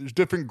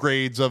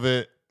grades of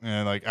it,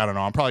 and like, I don't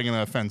know, I'm probably going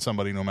to offend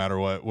somebody no matter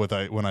what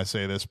when I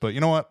say this, but you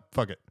know what?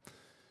 Fuck it.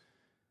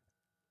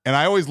 And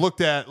I always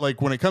looked at,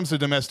 like, when it comes to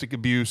domestic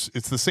abuse,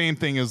 it's the same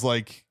thing as,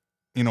 like,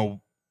 you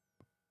know,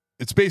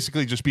 it's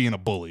basically just being a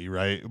bully,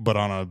 right? But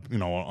on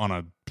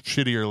a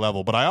shittier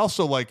level. But I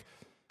also, like,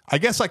 I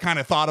guess I kind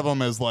of thought of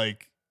them as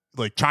like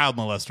child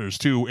molesters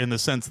too, in the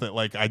sense that,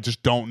 like, I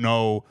just don't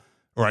know,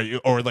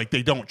 or like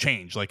they don't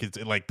change. Like, it's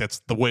like that's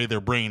the way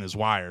their brain is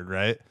wired,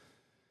 right?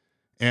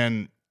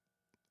 And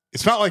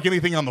it's not like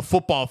anything on the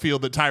football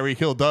field that Tyreek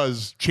Hill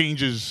does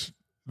changes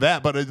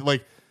that, but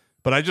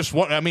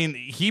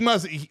he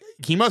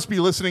must be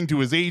listening to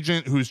his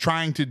agent, who's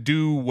trying to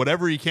do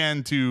whatever he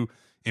can to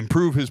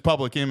improve his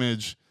public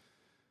image.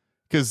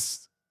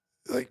 Because,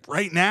 like,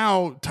 right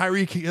now,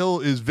 Tyreek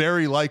Hill is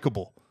very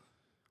likable.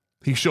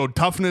 He showed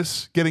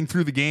toughness getting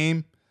through the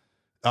game.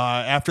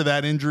 After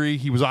that injury,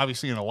 he was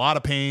obviously in a lot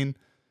of pain.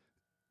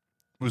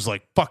 Was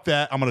like, fuck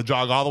that, I'm going to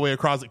jog all the way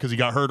across it, because he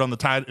got hurt on the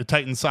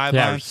Titans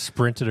sideline. Yeah,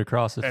 sprinted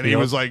across the field. And he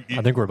was like...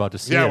 I think we're about to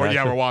see it.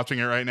 We're watching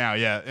it right now,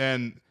 yeah.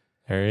 And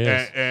there he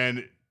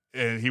is.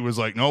 And he was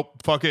like,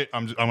 nope, fuck it,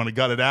 I'm going to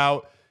gut it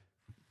out.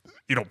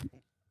 You know,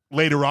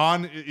 later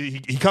on,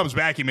 he comes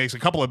back, he makes a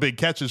couple of big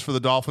catches for the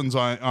Dolphins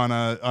on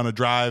a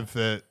drive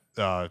that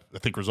I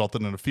think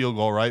resulted in a field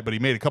goal, right? But he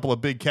made a couple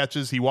of big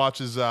catches. He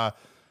watches...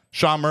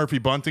 Sean Murphy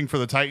bunting for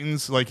the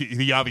Titans. Like,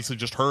 he obviously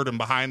just heard him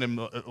behind him,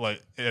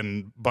 like,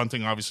 and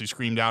Bunting obviously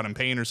screamed out in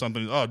pain or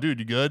something. Oh, dude,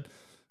 you good?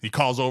 He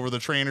calls over the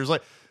trainers,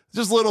 like,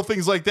 just little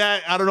things like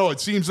that. I don't know.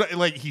 It seems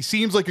like he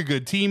seems like a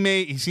good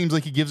teammate. He seems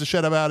like he gives a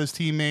shit about his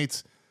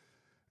teammates.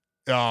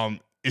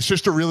 It's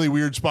just a really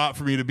weird spot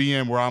for me to be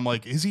in, where I'm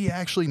like, is he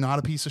actually not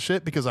a piece of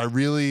shit? Because I've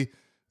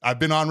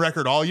been on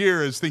record all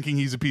year as thinking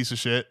he's a piece of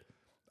shit.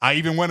 I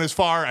even went as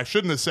far, I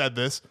shouldn't have said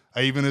this.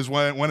 I even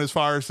went as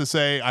far as to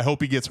say, I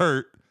hope he gets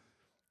hurt.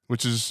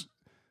 Which is,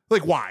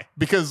 like, why?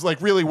 Because, like,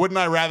 really, wouldn't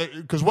I rather...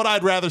 Because what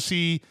I'd rather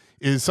see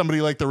is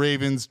somebody like the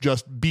Ravens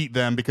just beat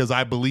them, because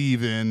I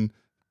believe in,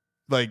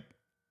 like...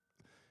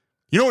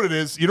 You know what it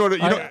is?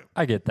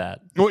 I get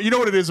that. Well, you know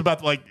what it is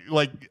about, like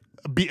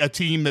a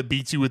team that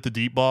beats you with the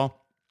deep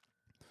ball?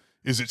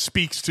 Is it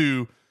speaks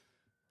to...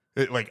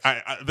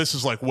 this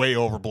is, like, way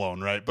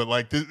overblown, right? But,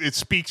 like, it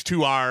speaks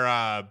to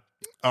our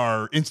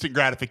instant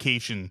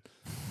gratification.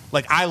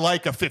 Like, I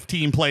like a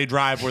 15-play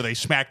drive where they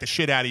smack the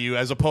shit out of you,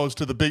 as opposed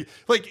to the big...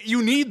 Like,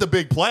 you need the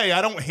big play.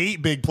 I don't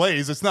hate big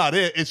plays. It's not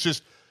it. It's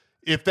just,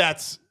 if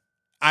that's...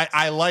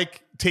 I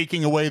like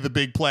taking away the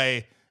big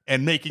play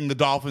and making the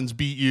Dolphins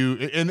beat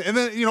you. And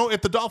then, you know,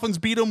 if the Dolphins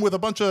beat them with a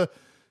bunch of...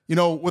 You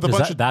know, with a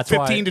bunch of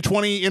 15 to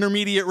 20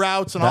 intermediate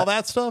routes and all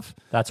that stuff.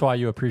 That's why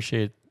you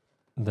appreciate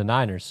the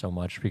Niners so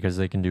much, because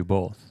they can do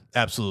both.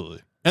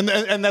 Absolutely. And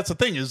that's the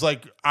thing, is,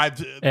 like, I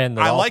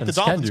like the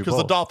Dolphins, because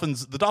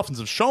the Dolphins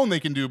have shown they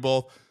can do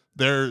both.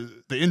 The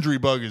injury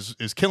bug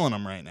is killing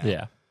them right now.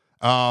 Yeah.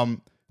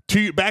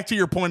 Back to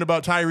your point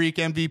about Tyreek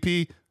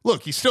MVP.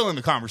 Look, he's still in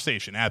the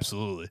conversation.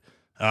 Absolutely.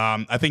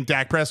 I think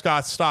Dak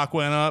Prescott's stock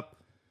went up.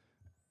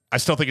 I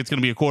still think it's going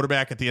to be a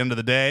quarterback at the end of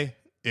the day.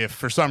 If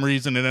for some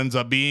reason it ends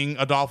up being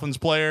a Dolphins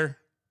player,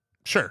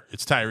 sure,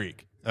 it's Tyreek.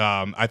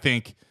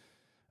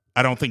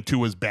 I don't think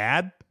Tua's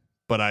bad,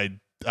 but I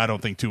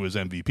don't think Tua's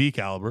MVP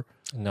caliber.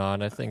 No,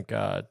 and I think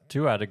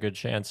Tua had a good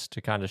chance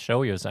to kind of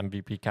show you his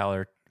MVP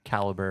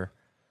caliber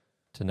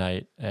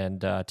tonight.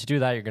 And to do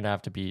that, you're going to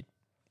have to beat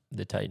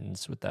the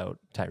Titans without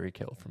Tyreek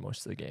Hill for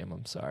most of the game.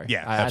 I'm sorry.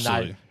 Yeah,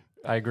 absolutely.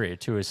 I agree.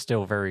 Tua is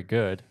still very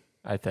good,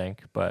 I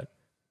think, but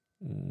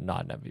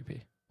not an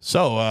MVP.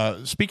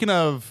 So speaking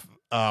of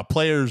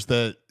players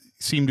that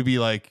seem to be,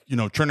 like, you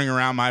know, turning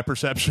around my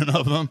perception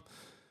of them,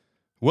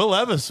 Will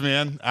Levis,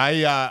 man,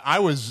 I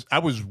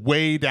was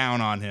way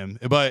down on him,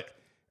 but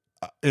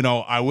you know,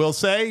 I will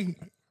say,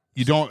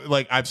 you don't,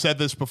 like, I've said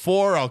this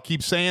before, I'll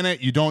keep saying it,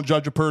 you don't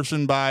judge a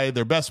person by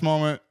their best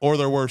moment or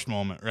their worst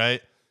moment,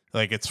 right?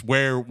 Like, it's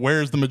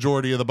where's the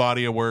majority of the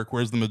body of work,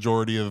 where's the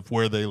majority of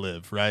where they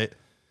live, right?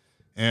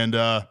 And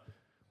I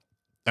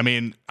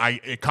mean,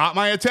 it caught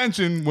my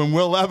attention when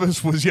Will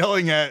Levis was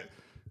yelling at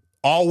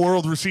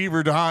all-world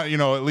receiver, you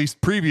know, at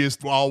least previous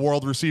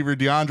all-world receiver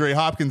DeAndre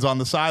Hopkins on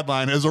the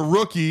sideline as a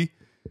rookie,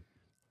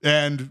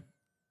 and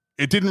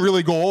it didn't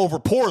really go over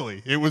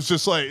poorly. It was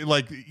just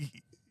like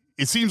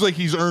it seems like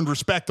he's earned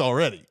respect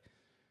already,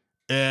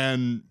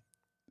 and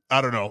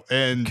I don't know.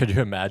 And could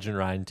you imagine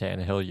Ryan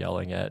Tannehill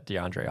yelling at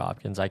DeAndre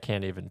Hopkins? I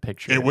can't even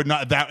picture it. It wouldn't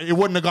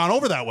have gone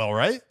over that well,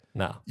 right?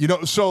 No. You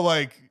know, so,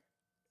 like,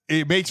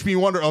 it makes me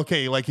wonder.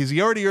 Okay, like, has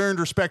he already earned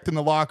respect in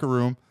the locker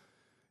room?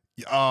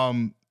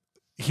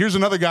 Here's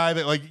another guy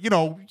that, like, you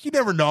know, you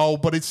never know,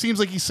 but it seems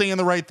like he's saying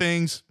the right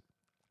things.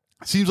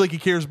 Seems like he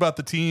cares about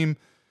the team.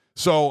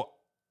 So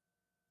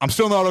I'm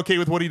still not okay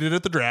with what he did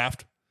at the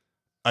draft.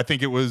 I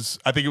think it was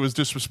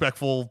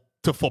disrespectful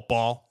to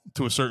football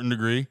to a certain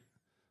degree.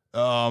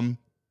 But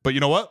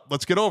you know what?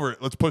 Let's get over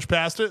it. Let's push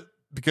past it,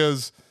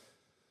 because,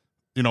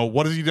 you know,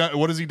 what has he done?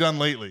 What has he done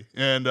lately?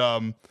 And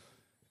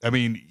I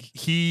mean,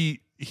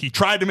 he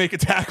tried to make a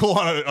tackle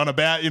on a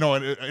bad, you know,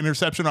 an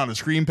interception on a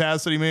screen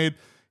pass that he made.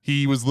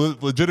 He was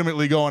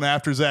legitimately going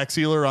after Zach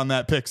Sealer on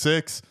that pick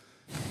six.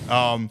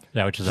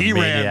 Which is a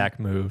maniac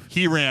move.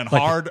 He ran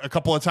hard a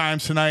couple of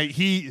times tonight.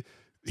 He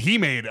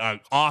made an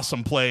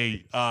awesome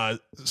play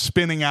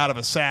spinning out of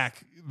a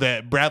sack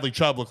that Bradley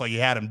Chubb looked like he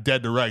had him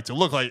dead to rights. It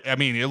looked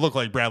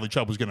like Bradley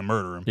Chubb was going to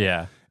murder him.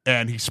 Yeah.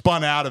 And he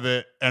spun out of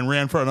it and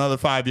ran for another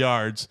 5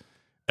 yards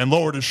and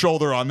lowered his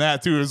shoulder on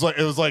that too. It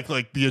was like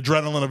the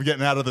adrenaline of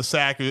getting out of the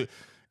sack. And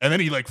then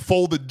he like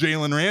folded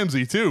Jalen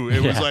Ramsey too.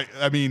 It was like,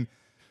 I mean,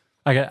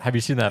 have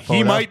you seen that photo?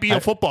 He might be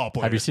a football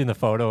player. Have you seen the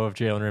photo of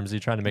Jalen Ramsey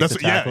trying to make the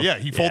tackle? Yeah.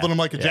 He folded him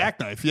like a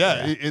jackknife.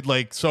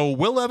 So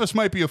Will Levis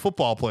might be a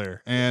football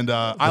player. And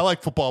I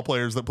like football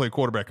players that play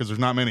quarterback because there's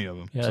not many of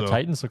them. Yeah, the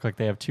Titans look like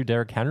they have 2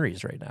 Derrick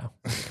Henrys right now.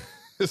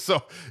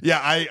 So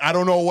I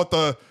don't know what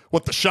the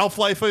shelf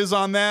life is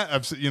on that.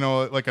 I've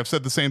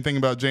said the same thing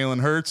about Jalen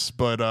Hurts,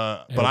 but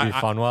it'll be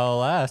fun while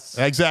it lasts.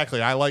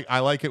 Exactly. I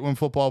like it when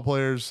football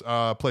players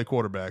play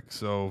quarterback.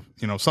 So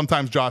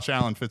sometimes Josh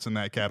Allen fits in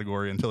that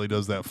category until he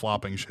does that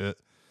flopping shit.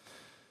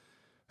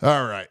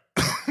 All right.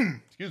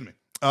 Excuse me.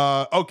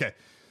 Okay.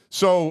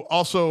 So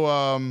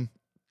also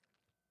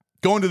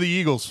going to the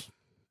Eagles,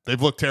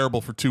 they've looked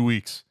terrible for 2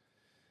 weeks,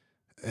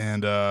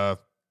 and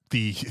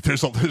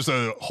there's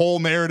a whole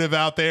narrative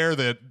out there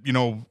that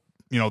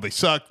they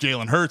suck.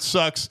 Jalen Hurts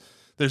sucks.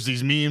 There's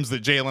these memes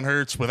that Jalen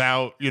Hurts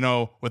without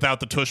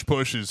the tush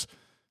push is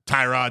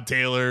Tyrod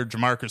Taylor,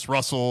 Jamarcus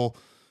Russell.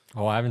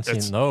 Oh, I haven't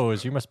seen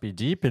those. You must be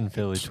deep in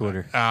Philly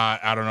Twitter.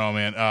 I don't know,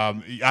 man.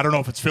 I don't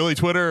know if it's Philly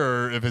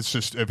Twitter or if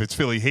it's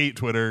Philly hate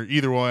Twitter.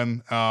 Either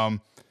one.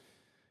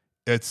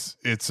 It's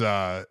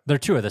they're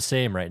two of the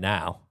same right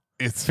now.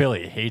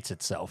 Philly hates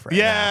itself right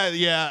now.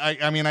 Yeah.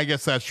 I mean, I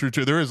guess that's true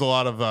too. There is a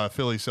lot of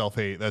Philly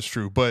self-hate. That's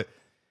true. But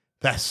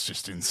that's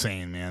just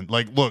insane, man.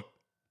 Like, look,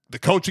 the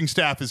coaching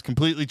staff is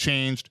completely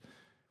changed.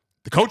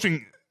 The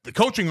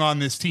coaching on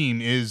this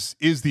team is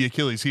the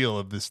Achilles heel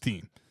of this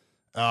team.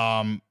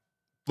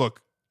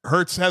 Look,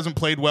 Hurts hasn't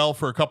played well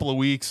for a couple of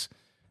weeks.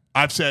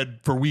 I've said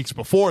for weeks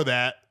before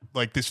that,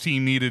 like, this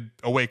team needed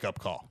a wake-up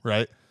call,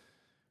 right?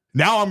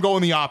 Now I'm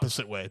going the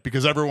opposite way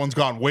because everyone's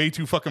gone way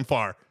too fucking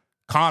far.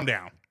 Calm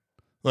down.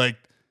 Like,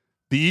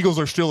 the Eagles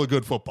are still a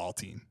good football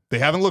team. They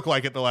haven't looked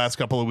like it the last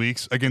couple of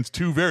weeks against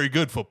 2 very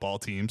good football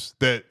teams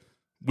that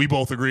we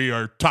both agree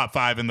are top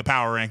 5 in the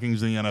power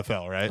rankings in the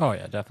NFL, right? Oh,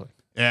 yeah, definitely.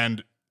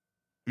 And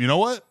you know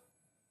what?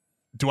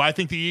 Do I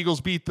think the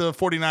Eagles beat the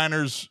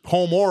 49ers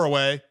home or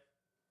away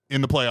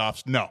in the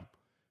playoffs? No.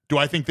 Do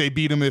I think they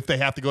beat them if they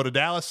have to go to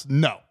Dallas?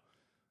 No.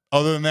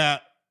 Other than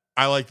that,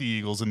 I like the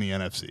Eagles in the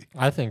NFC.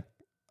 I think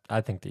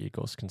the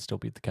Eagles can still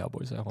beat the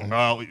Cowboys at home.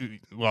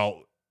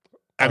 Well,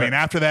 I mean,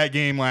 after that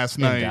game last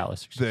night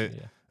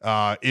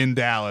in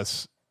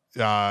Dallas,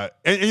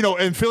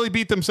 and Philly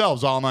beat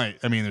themselves all night.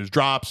 I mean, there's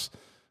drops.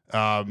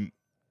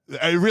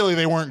 Really,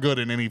 they weren't good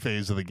in any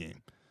phase of the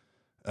game.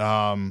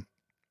 And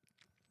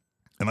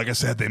like I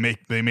said,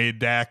 they made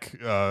Dak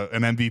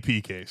an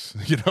MVP case.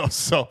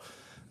 So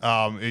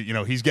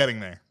he's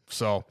getting there.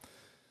 So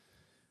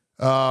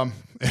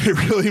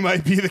it really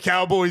might be the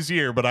Cowboys'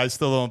 year, but I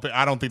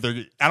don't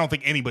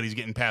think anybody's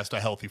getting past a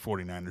healthy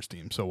 49ers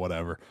team. So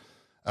whatever.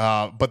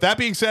 But that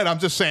being said, I'm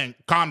just saying,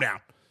 calm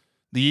down.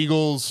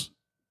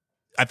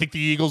 I think the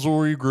Eagles will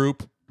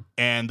regroup,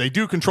 and they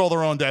do control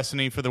their own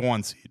destiny for the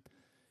 1 seed.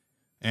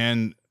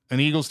 And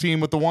an Eagles team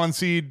with the 1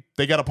 seed,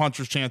 they got a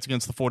puncher's chance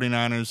against the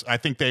 49ers. I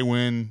think they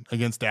win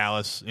against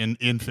Dallas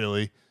in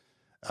Philly.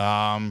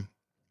 And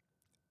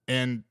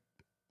I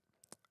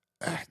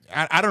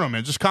don't know,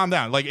 man. Just calm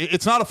down. Like,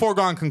 it's not a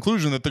foregone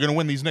conclusion that they're going to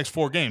win these next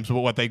 4 games. But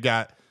what they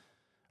got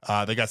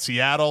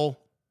Seattle,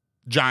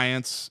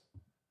 Giants,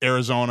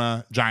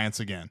 Arizona, Giants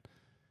again.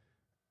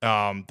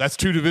 That's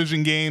 2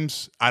 division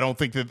games. I don't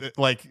think that,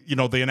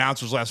 the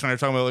announcers last night are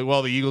talking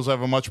about, the Eagles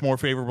have a much more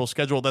favorable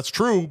schedule. That's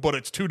true, but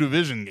it's 2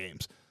 division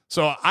games.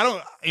 So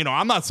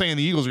I'm not saying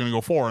the Eagles are going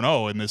to go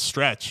 4-0 in this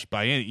stretch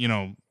by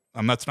any,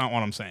 that's not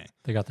what I'm saying.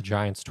 They got the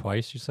Giants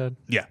twice, you said?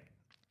 Yeah.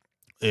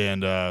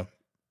 And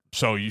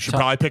so you should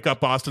probably pick up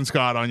Boston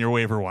Scott on your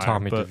waiver wire.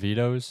 Tommy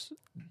DeVito's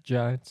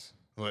Giants?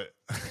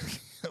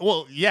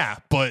 Well, yeah,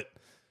 but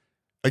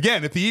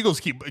again, if the Eagles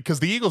because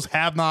the Eagles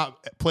have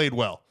not played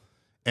well,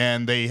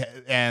 and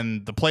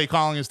the play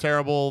calling is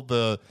terrible.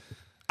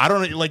 I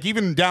don't know,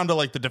 even down to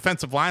the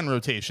defensive line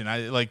rotation.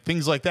 I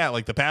things like that,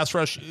 like the pass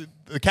rush.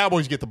 The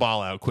Cowboys get the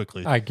ball out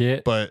quickly. I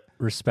get, but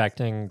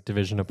respecting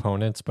division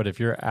opponents, but if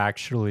you're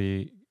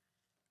actually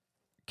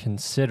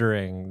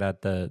considering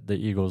that the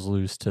Eagles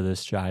lose to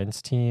this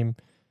Giants team,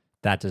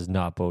 that does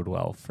not bode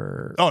well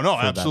for. Oh no,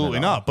 absolutely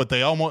not. But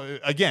they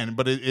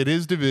but it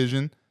is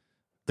division.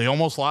 They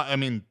almost lost. I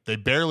mean, they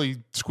barely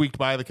squeaked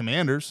by the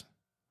Commanders.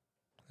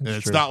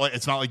 It's not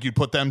like you'd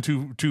put them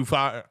too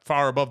far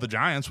above the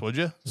Giants, would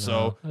you? No,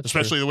 so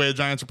especially the way the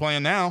Giants are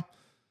playing now.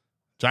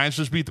 Giants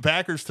just beat the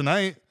Packers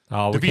tonight.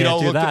 Oh, we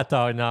can't do that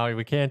though. No,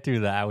 we can't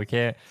do that. We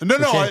can't. We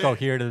can't go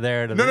here to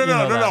there. No.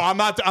 I'm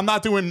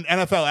not doing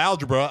NFL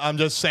algebra. I'm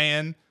just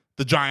saying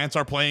the Giants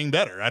are playing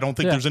better. I don't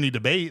think there's any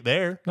debate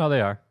there. No, they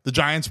are. The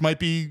Giants might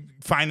be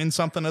finding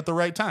something at the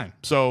right time.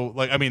 So,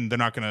 they're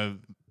not gonna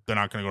go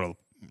to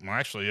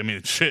actually, I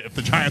mean, shit, if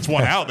the Giants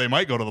won out, they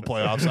might go to the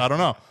playoffs. I don't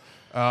know.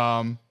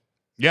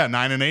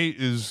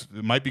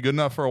 9-8 might be good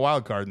enough for a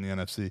wild card in the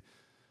NFC.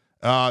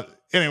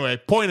 Anyway,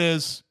 point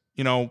is,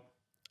 I'm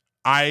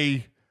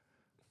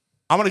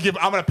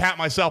gonna pat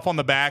myself on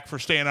the back for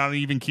staying on an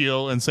even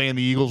keel and saying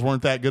the Eagles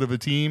weren't that good of a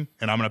team,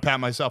 and I'm gonna pat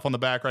myself on the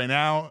back right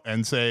now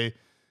and say,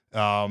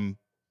 they're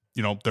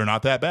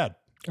not that bad.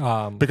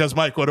 Because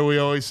Mike, what do we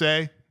always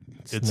say?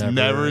 It's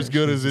never as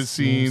good as it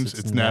seems.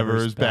 It's never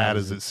as bad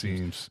as it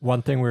seems.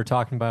 One thing we were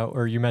talking about,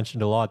 or you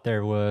mentioned a lot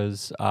there,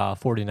 was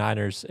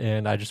 49ers,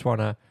 and I just want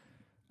to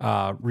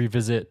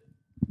revisit.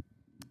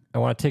 I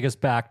want to take us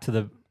back to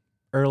the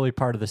early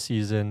part of the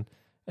season,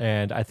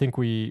 and I think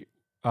we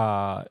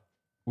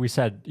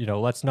said,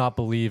 let's not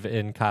believe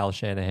in Kyle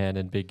Shanahan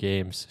in big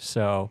games.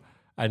 So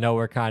I know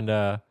we're kind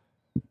of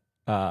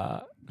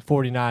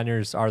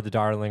 49ers are the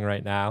darling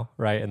right now,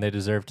 right? And they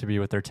deserve to be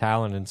with their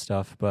talent and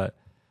stuff, but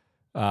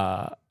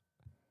Kyle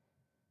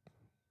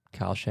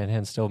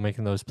Shanahan's still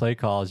making those play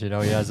calls. He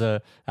has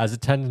a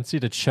tendency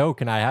to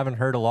choke, and I haven't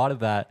heard a lot of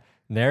that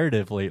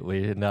narrative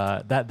lately. And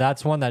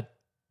that's one that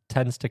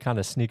tends to kind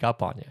of sneak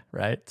up on you,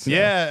 right? So.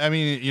 Yeah, I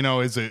mean,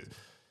 is it?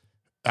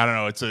 I don't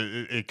know.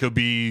 It could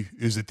be.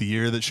 Is it the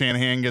year that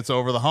Shanahan gets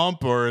over the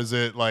hump, or is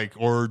it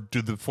or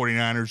do the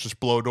 49ers just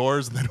blow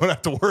doors and they don't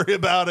have to worry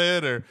about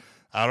it? Or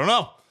I don't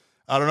know.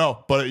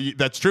 But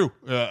that's true,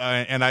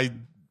 and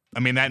I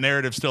mean, that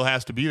narrative still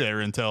has to be there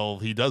until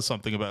he does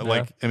something about it.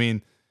 Yeah. I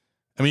mean,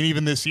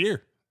 even this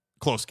year,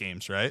 close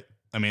games, right?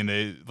 I mean,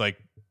 they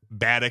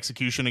bad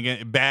execution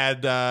again,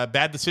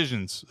 bad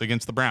decisions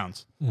against the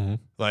Browns. Mm-hmm.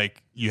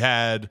 You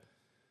had,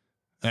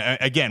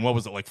 again, what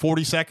was it,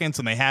 40 seconds,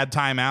 and they had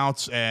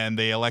timeouts, and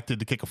they elected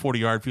to kick a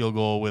 40-yard field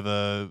goal with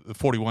a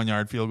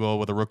 41-yard field goal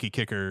with a rookie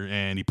kicker,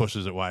 and he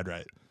pushes it wide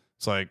right.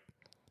 It's you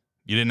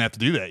didn't have to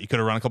do that. You could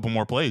have run a couple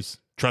more plays.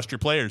 Trust your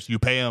players. You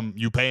pay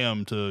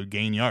them to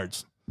gain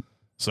yards.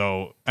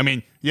 So, I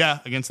mean, yeah,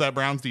 against that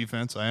Browns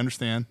defense, I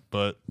understand,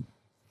 but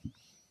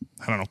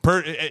I don't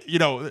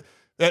know.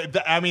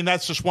 I mean,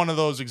 that's just one of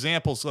those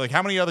examples.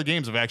 How many other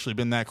games have actually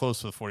been that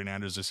close to the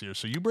 49ers this year?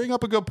 So you bring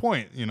up a good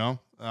point, I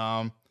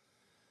don't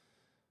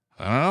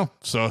know.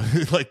 So,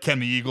 can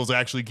the Eagles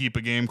actually keep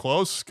a game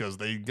close? Because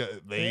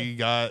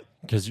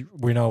because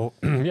we know,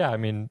 yeah, I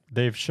mean,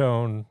 they've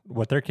shown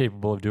what they're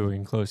capable of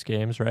doing in close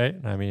games, right?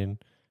 I mean,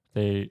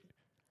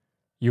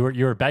 you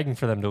were begging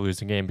for them to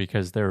lose a game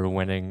because they were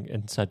winning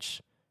in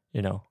such,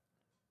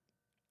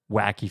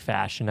 wacky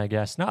fashion, I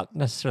guess. Not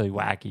necessarily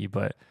wacky,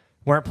 but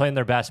weren't playing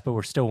their best, but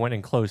we're still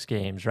winning close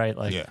games, right?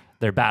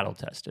 They're battle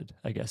tested,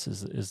 I guess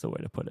is the way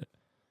to put it.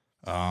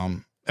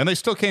 And they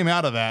still came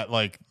out of that,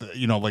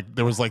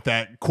 there was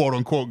that quote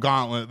unquote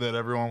gauntlet that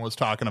everyone was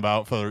talking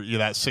about for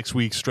that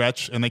 6-week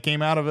stretch, and they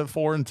came out of it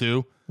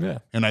 4-2. Yeah.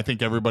 And I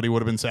think everybody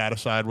would have been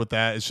satisfied with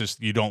that. It's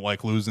just you don't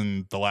like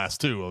losing the last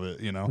two of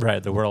it,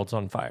 Right. The world's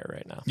on fire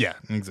right now. Yeah,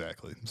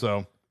 exactly.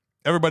 So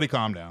everybody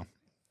calm down.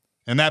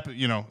 And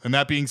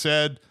that being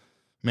said,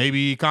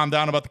 maybe calm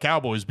down about the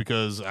Cowboys,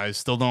 because I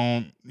still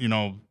don't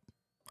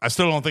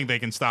think they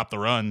can stop the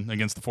run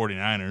against the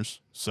 49ers.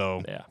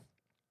 So yeah.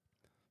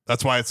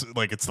 That's why it's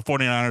the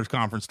 49ers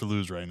conference to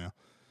lose right now.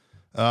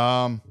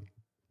 All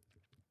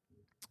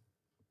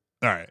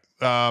right.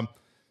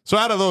 So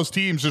out of those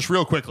teams, just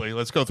real quickly,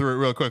 let's go through it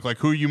real quick.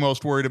 Who are you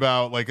most worried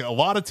about? A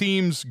lot of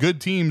teams,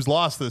 good teams,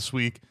 lost this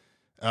week,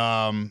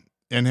 and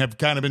have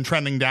kind of been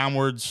trending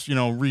downwards,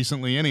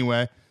 recently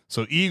anyway.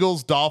 So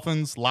Eagles,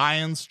 Dolphins,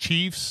 Lions,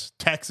 Chiefs,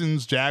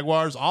 Texans,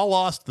 Jaguars, all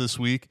lost this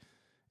week,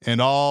 and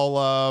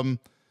all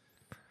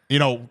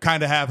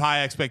kind of have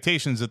high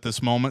expectations at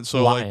this moment.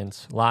 So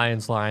Lions.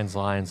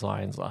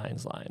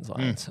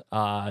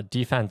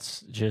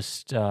 Defense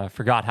just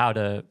forgot how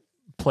to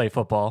play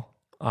football.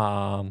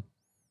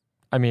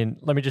 I mean,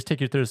 let me just take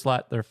you through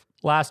their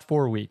last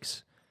 4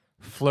 weeks.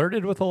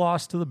 Flirted with a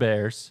loss to the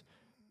Bears,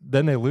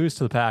 then they lose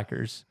to the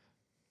Packers.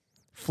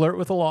 Flirt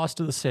with a loss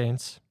to the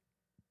Saints,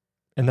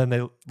 and then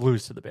they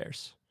lose to the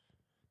Bears.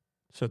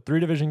 So 3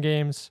 division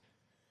games,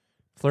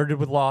 flirted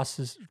with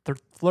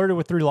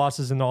 3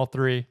 losses in all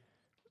 3.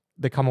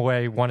 They come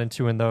away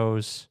 1-2 in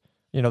those.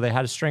 They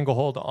had a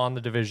stranglehold on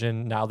the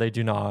division. Now they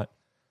do not.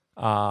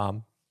 You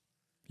want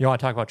to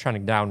talk about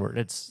trending downward?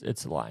 It's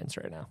the Lions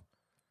right now.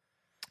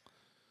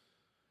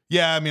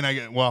 Yeah, I mean,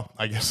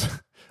 I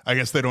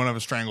guess they don't have a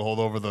stranglehold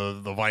over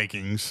the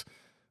Vikings.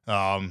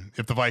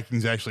 If the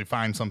Vikings actually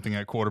find something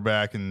at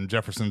quarterback and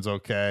Jefferson's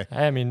okay.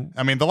 I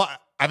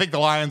think the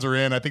Lions are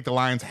in. I think the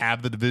Lions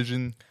have the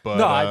division, but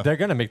no, they're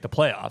going to make the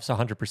playoffs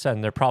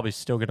 100%. They're probably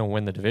still going to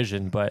win the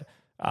division, but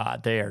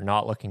they are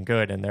not looking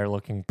good, and they're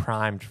looking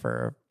primed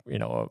for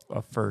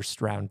a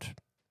first round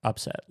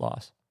upset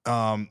loss.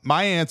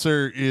 My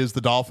answer is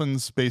the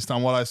Dolphins, based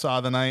on what I saw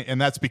tonight,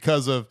 and that's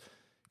because I'm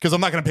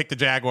not going to pick the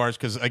Jaguars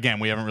because, again,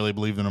 we haven't really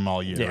believed in them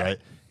all year, right?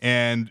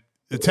 And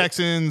the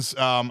Texans,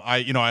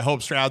 I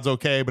hope Stroud's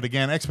okay, but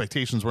again,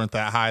 expectations weren't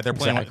that high. They're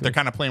playing. They're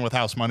kind of playing with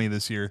house money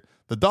this year.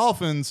 The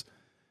Dolphins,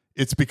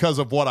 it's because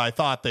of what I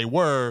thought they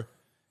were,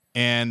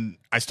 and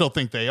I still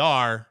think they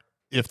are.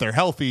 if they're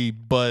healthy,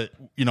 but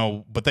they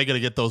got to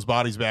get those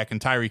bodies back, and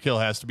Tyreek Hill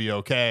has to be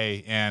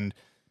okay. And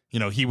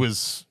he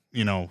was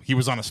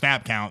on a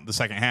snap count the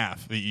second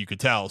half. You could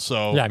tell.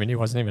 So yeah, I mean, he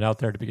wasn't even out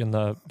there to begin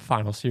the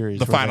final series.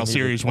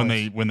 When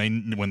they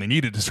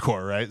needed to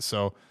score, right?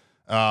 So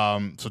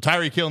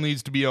Tyreek Hill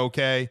needs to be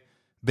okay.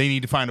 They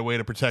need to find a way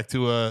to protect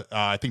Tua.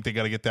 I think they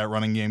got to get that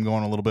running game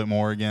going a little bit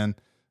more again.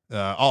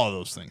 All of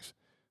those things.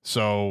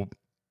 So,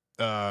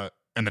 and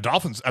the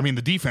Dolphins, I mean,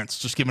 the defense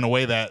just giving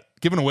away that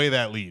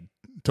lead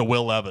to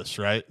Will Levis,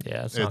 right?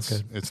 Yeah, it's not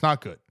good. It's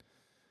not good.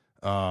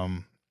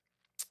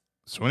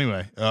 So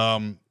anyway,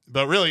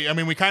 but really, I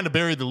mean, we kind of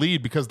buried the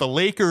lead because the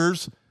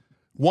Lakers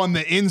won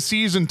the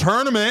in-season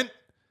tournament.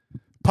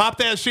 Pop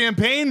that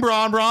champagne,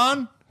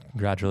 Bron.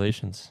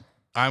 Congratulations.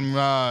 I'm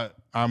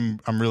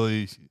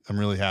really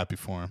happy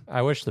for him.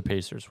 I wish the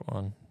Pacers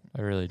won.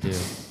 I really do.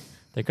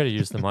 They could have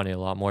used the money a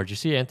lot more. Did you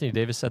see Anthony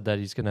Davis said that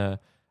he's gonna?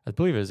 I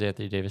believe it was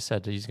Anthony Davis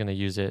said that he's gonna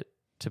use it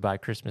to buy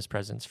Christmas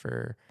presents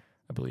for,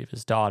 I believe,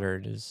 his daughter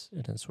and his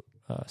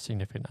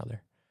significant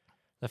other.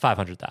 The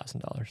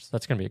 $500,000.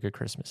 That's gonna be a good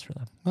Christmas for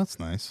them. That's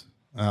nice.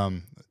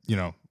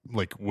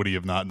 Like, would he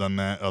have not done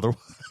that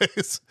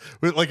otherwise?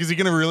 Like, is he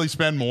gonna really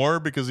spend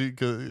more because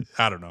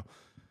I don't know.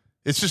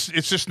 It's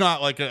just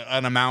not like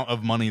an amount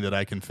of money that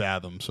I can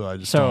fathom. So I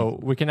just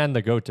we can end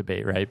the GOAT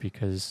debate, right?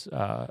 Because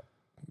yeah,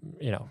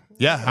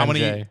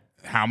 MJ,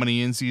 how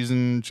many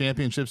in-season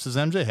championships does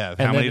MJ have?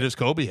 How many does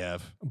Kobe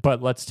have?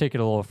 But let's take it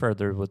a little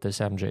further with this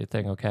MJ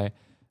thing, okay?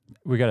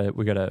 We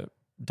gotta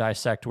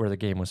dissect where the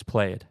game was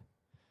played.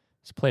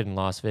 It's played in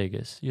Las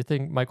Vegas. You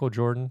think Michael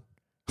Jordan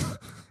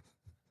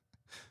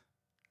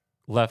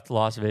left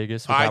Las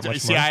Vegas?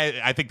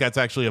 I think that's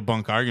actually a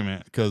bunk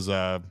argument because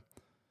the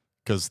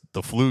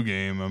flu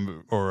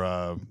game,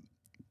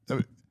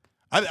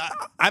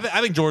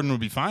 I think Jordan would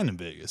be fine in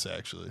Vegas.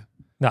 Actually,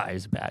 no,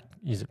 he's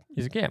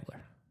a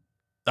gambler.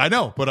 I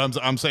know, but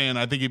I'm saying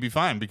I think he'd be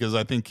fine because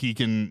I think he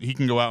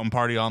can go out and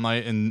party all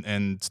night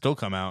and still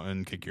come out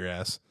and kick your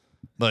ass.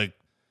 Like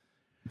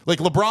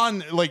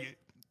LeBron,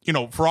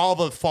 for all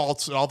the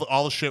faults,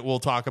 all the shit we'll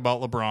talk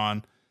about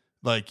LeBron,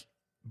 but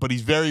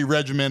he's very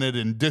regimented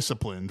and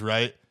disciplined,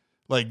 right?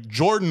 Like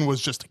Jordan was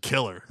just a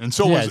killer, and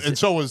so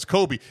was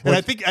Kobe. And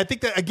I think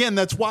that again,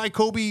 that's why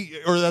Kobe,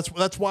 or that's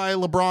why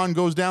LeBron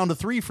goes down to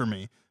 3 for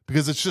me,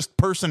 because it's just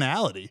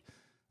personality.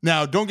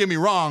 Now, don't get me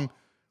wrong,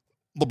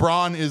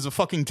 LeBron is a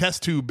fucking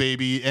test tube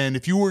baby, and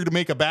if you were to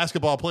make a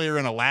basketball player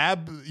in a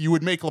lab, you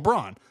would make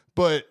LeBron.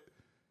 But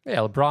yeah,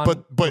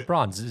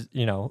 LeBron's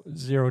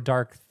 0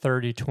 dark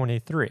 30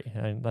 23,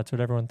 and that's what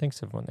everyone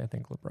thinks of when they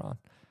think LeBron.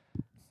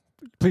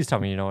 Please tell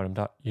me you know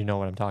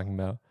what I'm talking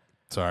about.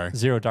 Sorry.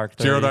 0 dark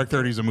 30. 0 dark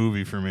 30 is a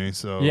movie for me.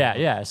 So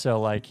yeah. So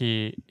like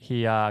he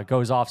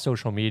goes off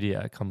social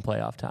media come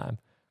playoff time,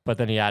 but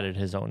then he added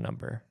his own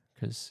number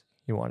because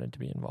he wanted to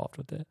be involved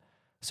with it.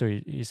 So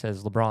he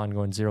says LeBron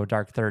going 0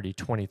 dark 30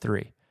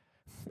 23,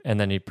 and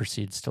then he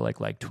proceeds to like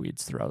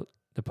tweets throughout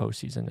the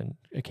postseason and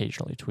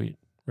occasionally tweet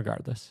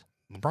regardless.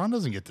 LeBron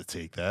doesn't get to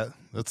take that.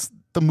 That's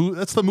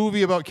the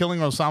movie about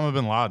killing Osama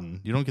bin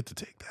Laden. You don't get to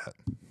take that.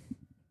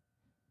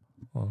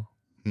 Well,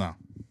 no,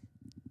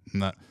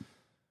 not.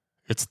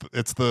 I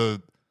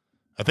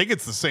think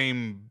it's the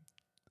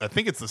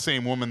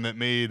same woman that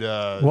made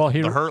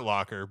the Hurt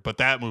Locker, but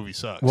that movie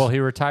sucks. Well, he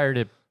retired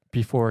it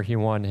before he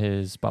won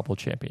his bubble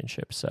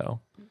championship, so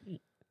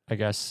I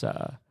guess.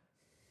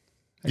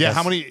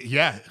 How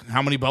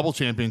many bubble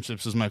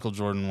championships has Michael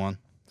Jordan won?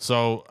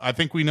 So I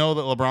think we know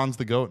that LeBron's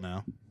the GOAT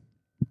now.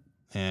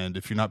 And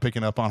if you're not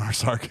picking up on our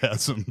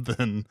sarcasm,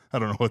 then I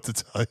don't know what to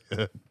tell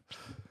you.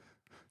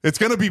 It's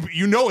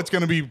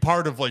gonna be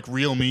part of like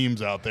real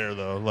memes out there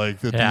though. Like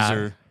that these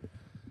are.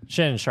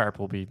 Shannon Sharp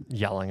will be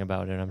yelling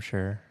about it, I'm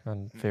sure,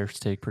 on Fair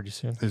Steak pretty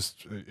soon. Is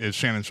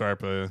Shannon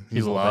Sharp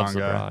he's a LeBron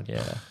guy?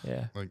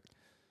 Yeah. Like,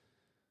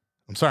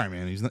 I'm sorry,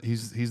 man.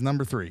 He's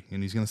number 3,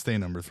 and he's gonna stay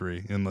number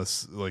 3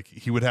 unless like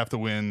he would have to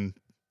win.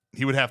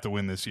 He would have to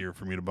win this year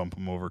for me to bump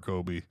him over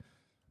Kobe,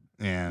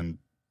 and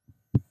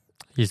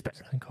he's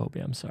better than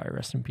Kobe. I'm sorry.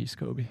 Rest in peace,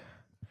 Kobe.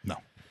 No,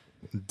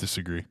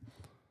 disagree.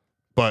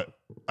 But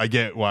I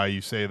get why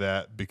you say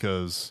that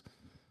because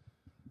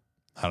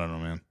I don't know,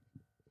 man.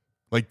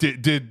 Like,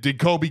 did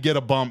Kobe get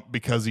a bump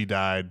because he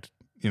died?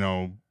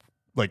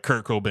 Like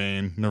Kurt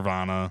Cobain,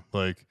 Nirvana,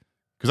 like,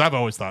 because I've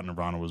always thought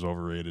Nirvana was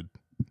overrated.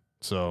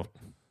 So,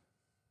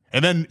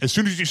 and then as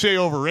soon as you say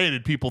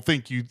overrated, people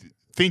think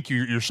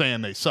you're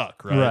saying they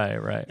suck, right?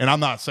 Right. And I'm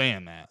not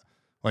saying that.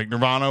 Like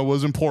Nirvana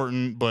was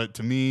important, but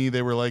to me,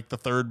 they were like the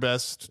 3rd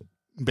best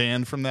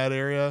band from that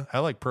area. I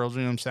like Pearl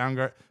Jam,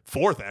 Soundgarden.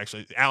 4th,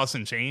 actually, Alice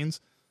in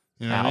Chains.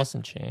 Alice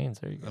in Chains.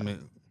 There you go.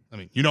 I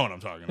mean, you know what I'm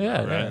talking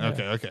about, right?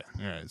 Yeah. Okay.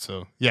 All right.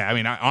 So, yeah, I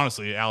mean,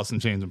 honestly, Alice in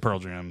Chains and Pearl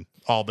Jam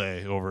all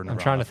day over Nirvana. I'm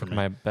trying to think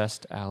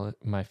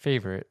my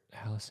favorite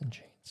Alice in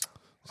Chains.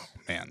 Oh,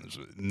 man, there's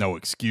no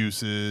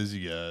excuses.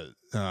 You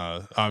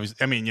got obviously.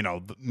 I mean,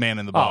 the Man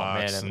in the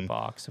Box. Man in the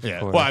Box. Of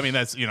course. Well, I mean,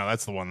 that's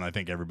the one I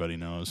think everybody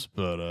knows.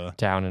 But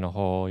Down in a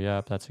Hole.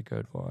 Yep, that's a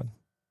good one.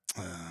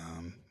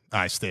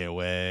 I Stay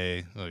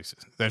Away.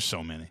 There's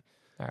so many.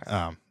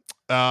 All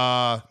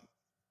right.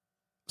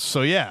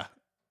 So yeah,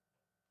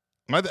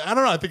 I don't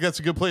know. I think that's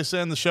a good place to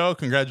end the show.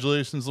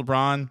 Congratulations,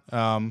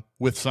 LeBron.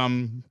 With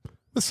some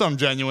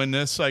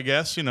genuineness, I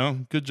guess.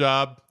 Good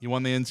job. You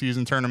won the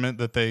in-season tournament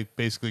that they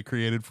basically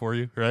created for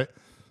you, right?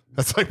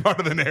 That's like part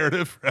of the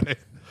narrative, right?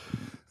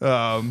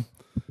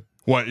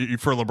 What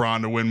for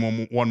LeBron to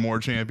win one more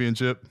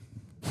championship?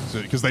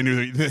 Because they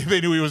knew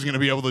he wasn't going to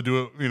be able to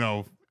do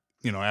it.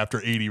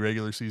 After 80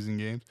 regular season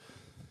games.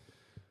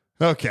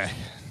 Okay.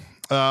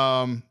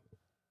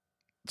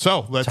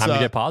 So let's time to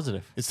get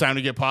positive. It's time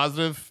to get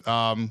positive.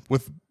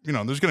 With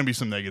there's going to be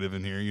some negative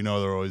in here.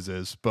 There always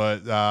is.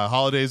 But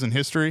holidays in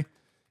history,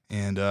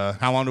 and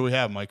how long do we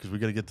have, Mike? Because we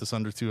got to get this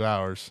under 2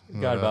 hours.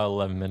 We got about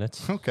 11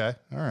 minutes. Okay,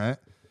 all right.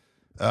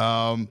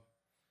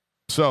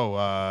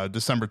 So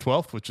December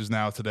 12th, which is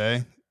now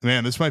today.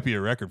 Man, this might be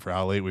a record for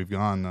how late we've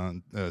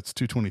gone. It's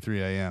 2:23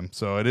 a.m.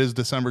 So it is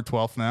December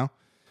 12th now.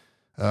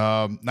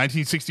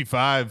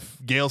 1965,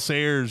 Gale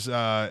Sayers,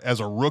 as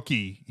a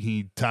rookie,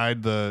 he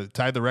tied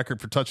the record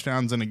for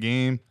touchdowns in a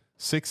game,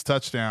 6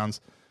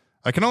 touchdowns.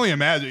 I can only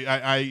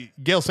imagine.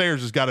 Gale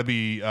Sayers has got to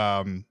be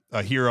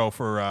a hero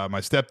for my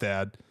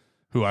stepdad,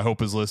 who I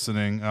hope is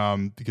listening,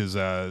 because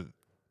I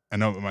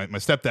know my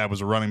stepdad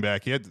was a running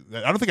back. I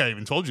don't think I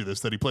even told you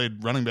this, that he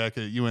played running back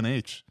at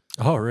UNH.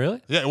 Oh,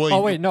 really? Yeah.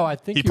 Well, wait, no, I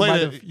think he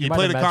played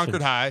at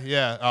Concord High.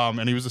 Yeah.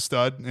 And he was a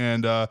stud,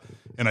 and I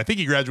think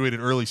he graduated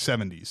early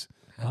 70s.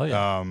 Hell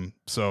yeah.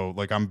 So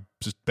like I'm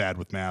just bad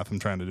with math. I'm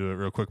trying to do it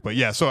real quick, but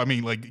yeah. So I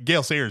mean, like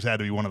Gale Sayers had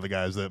to be one of the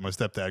guys that my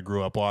stepdad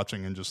grew up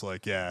watching, and just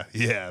like, yeah,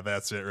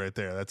 that's it right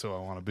there. That's who I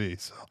want to be.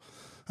 So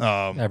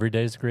every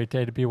day is a great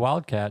day to be a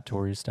Wildcat,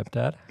 Tori's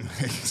stepdad.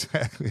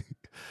 Exactly.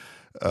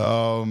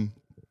 All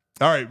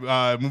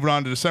right, moving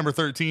on to December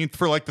 13th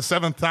for like the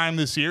 7th time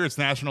this year. It's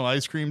National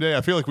Ice Cream Day.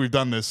 I feel like we've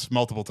done this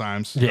multiple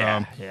times.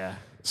 Yeah.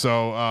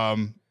 So,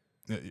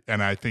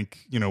 and I think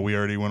we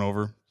already went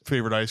over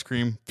favorite ice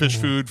cream. Fish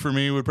food for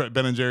me would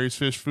Ben and Jerry's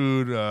fish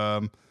food.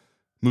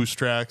 Moose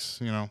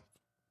Tracks.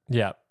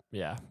 Yeah.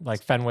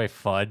 Like Fenway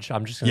Fudge.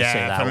 I'm just gonna say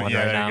that one right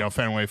there now. You go,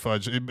 Fenway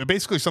Fudge.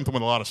 Basically something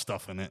with a lot of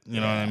stuff in it. You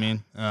know what I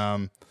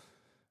mean?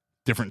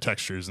 Different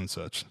textures and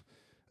such.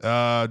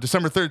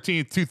 December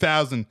 13th,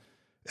 2000.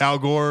 Al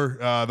Gore,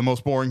 the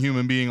most boring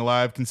human being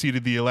alive,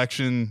 conceded the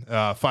election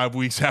 5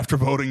 weeks after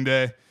voting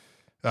day.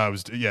 It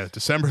was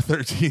December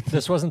 13th.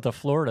 This wasn't the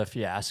Florida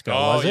fiasco,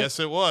 was it? Oh, yes,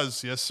 it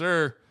was. Yes,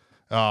 sir.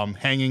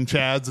 Hanging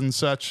chads and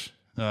such.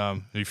 Are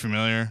you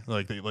familiar?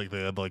 Like they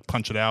had to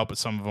punch it out, but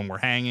some of them were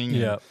hanging.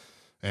 Yeah.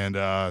 And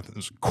it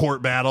was a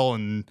court battle,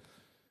 and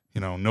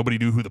nobody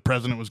knew who the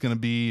president was going to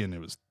be, and it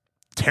was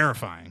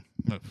terrifying.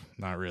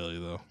 Not really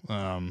though.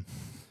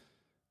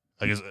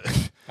 I guess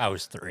I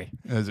was 3.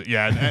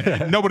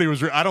 Nobody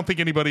was. I don't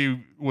think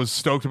anybody was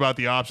stoked about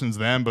the options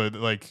then, but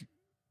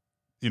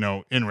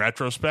in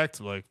retrospect,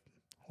 a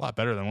lot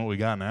better than what we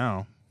got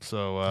now.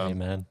 So,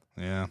 amen.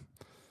 Yeah.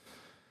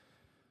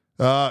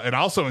 And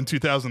also in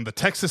 2000, the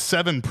Texas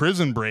 7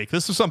 prison break.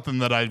 This is something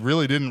that I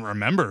really didn't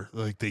remember.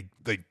 Like they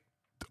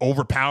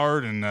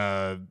overpowered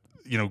and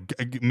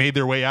made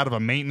their way out of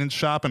a maintenance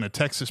shop in a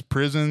Texas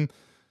prison.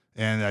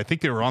 And I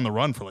think they were on the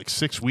run for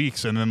 6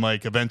 weeks, and then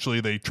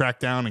eventually they tracked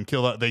down and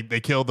killed. They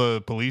killed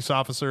the police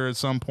officer at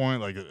some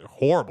point. A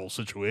horrible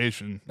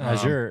situation.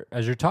 As you're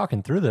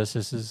talking through this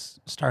is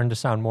starting to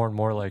sound more and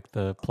more like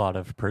the plot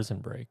of Prison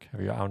Break.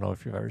 I don't know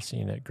if you've ever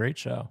seen it. Great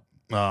show.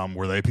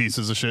 Were they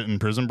pieces of shit in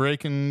Prison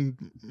Break and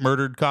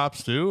murdered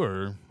cops too,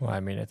 or? Well, I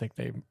think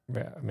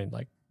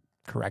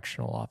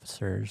correctional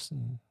officers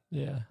and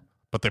yeah.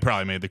 But they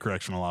probably made the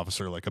correctional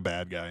officer a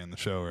bad guy in the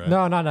show, right?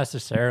 No, not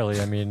necessarily.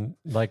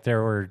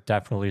 There were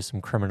definitely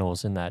some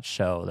criminals in that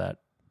show that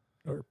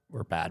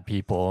were bad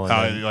people.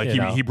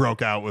 And he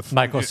broke out with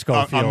Michael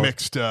Scofield. A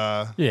mixed.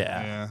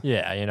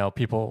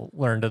 People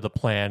learned of the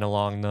plan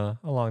along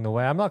the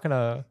way. I'm not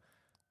gonna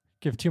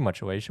give too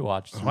much away. You should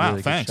watch. It's a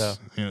really thanks. good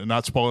show.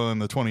 Not spoiling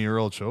the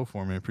 20-year-old show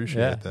for me.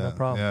 Appreciate that. No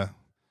problem.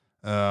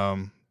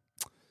 Yeah.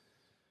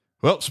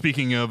 Well,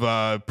 speaking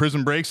of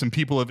prison breaks and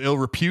people of ill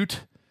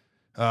repute.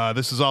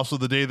 This is also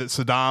the day that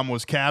Saddam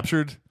was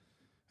captured.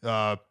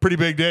 Pretty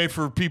big day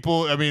for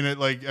people.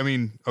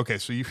 Okay,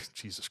 so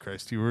Jesus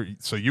Christ, you were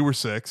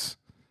 6.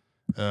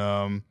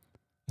 I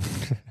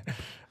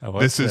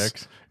was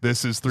 6.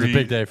 This is 3. It's a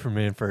big day for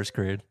me in first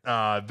grade.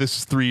 This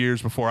is 3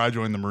 years before I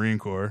joined the Marine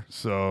Corps.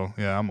 So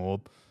yeah, I'm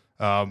old.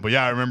 But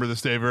yeah, I remember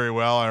this day very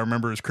well. I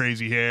remember his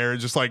crazy hair.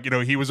 Just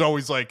he was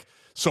always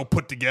so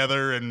put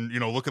together and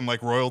looking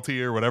like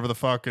royalty or whatever the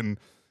fuck. And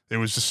it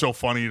was just so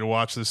funny to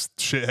watch this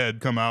shithead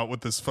come out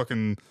with this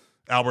fucking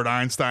Albert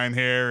Einstein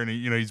hair, and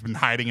he's been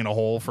hiding in a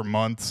hole for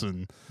months.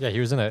 And yeah, he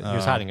was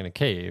hiding in a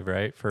cave,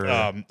 right? For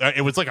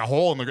it was like a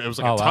hole it was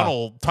like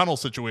tunnel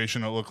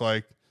situation. It looked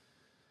like.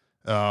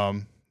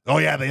 Oh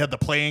yeah, they had the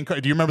playing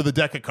card. Do you remember the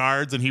deck of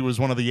cards? And he was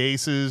one of the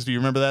aces. Do you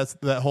remember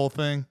that whole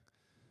thing?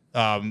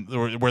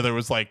 Where there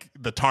was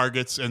the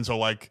targets, and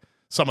so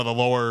some of the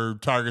lower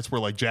targets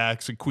were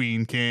jacks and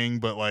queen, king,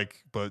 but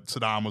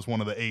Saddam was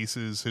one of the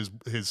aces.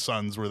 His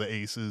sons were the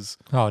aces.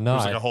 Oh no, it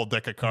was a whole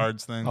deck of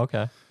cards thing.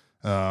 Okay.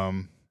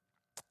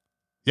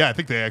 Yeah, I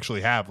think they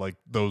actually have like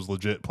those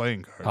legit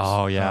playing cards.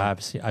 Oh yeah,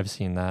 I've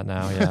seen that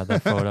now. Yeah,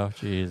 that photo.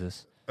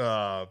 Jesus.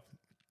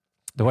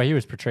 The way he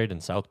was portrayed in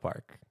South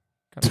Park,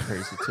 kind of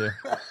crazy too.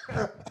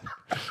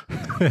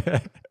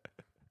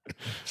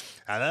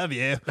 I love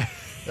you.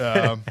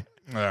 All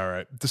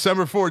right.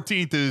 December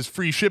 14th is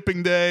free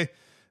shipping day.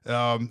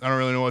 I don't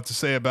really know what to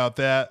say about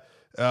that.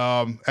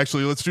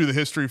 Actually, let's do the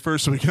history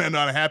first so we can end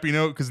on a happy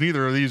note because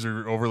neither of these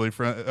are overly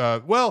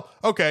well,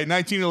 okay,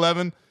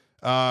 1911.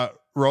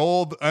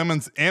 Roald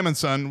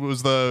Amundsen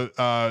was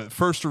the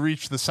first to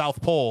reach the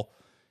South Pole.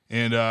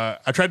 And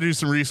I tried to do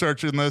some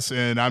research in this,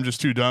 and I'm just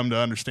too dumb to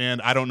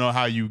understand. I don't know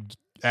how you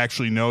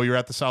actually know you're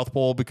at the South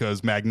Pole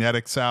because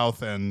magnetic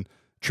south and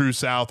true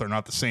south are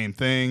not the same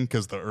thing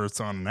because the Earth's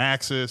on an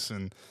axis.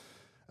 And,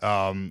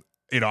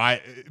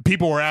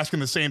 people were asking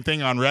the same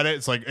thing on Reddit.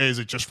 It's like, is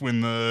it just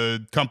when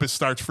the compass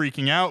starts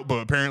freaking out?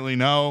 But apparently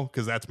no,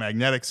 because that's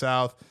magnetic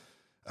south.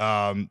 So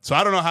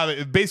I don't know how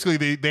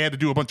basically they had to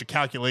do a bunch of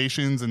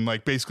calculations, and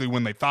like basically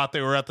when they thought they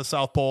were at the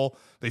South Pole,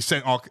 they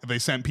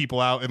sent people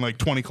out in like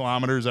 20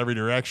 kilometers every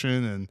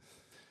direction. And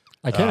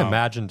I can't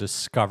imagine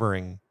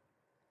discovering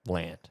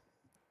land.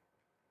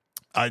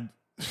 And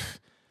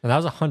that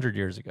was 100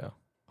 years ago,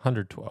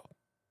 112.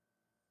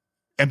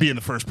 And being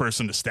the first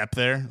person to step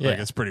there, yeah. like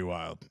it's pretty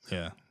wild.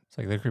 Yeah. It's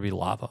like there could be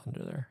lava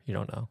under there. You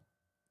don't know.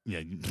 Yeah.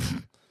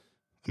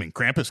 I mean,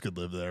 Krampus could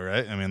live there,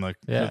 right? I mean, like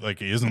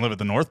he doesn't live at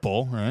the North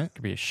Pole, right?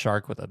 Could be a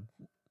shark with a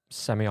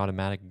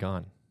semi-automatic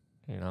gun.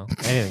 You know,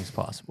 anything's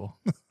possible.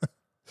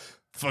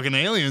 Fucking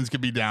aliens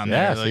could be down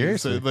there. Like,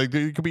 Seriously. So, like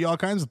there could be all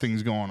kinds of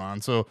things going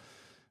on. So,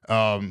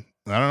 I don't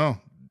know.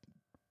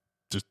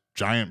 Just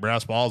giant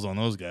brass balls on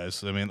those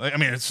guys. I mean,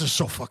 it's just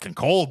so fucking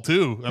cold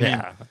too. I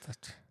mean,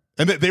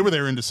 and they were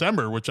there in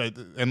December, which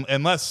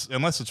unless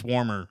it's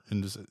warmer,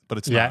 but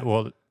it's not. Yeah,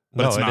 well,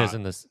 but no, it's it not. is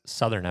in the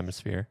southern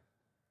hemisphere.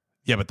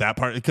 Yeah, but that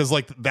part, because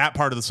like that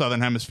part of the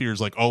southern hemisphere is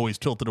like always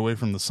tilted away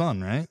from the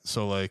sun, right?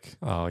 So like,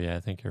 oh yeah,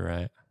 I think you're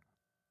right.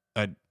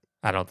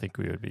 I don't think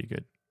we would be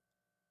good.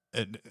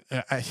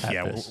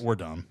 We're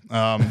dumb.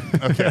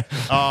 Okay.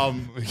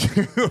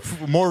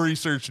 More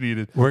research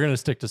needed. We're gonna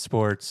stick to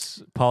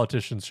sports.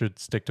 Politicians should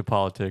stick to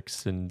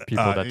politics, and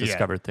people that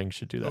discover things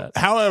should do that.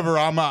 However,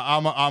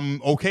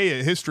 I'm okay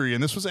at history,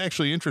 and this was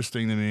actually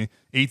interesting to me.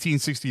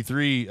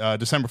 1863,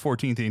 December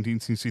 14th,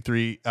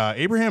 1863.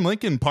 Abraham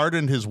Lincoln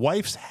pardoned his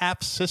wife's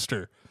half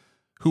sister,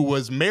 who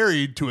was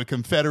married to a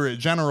Confederate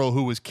general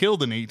who was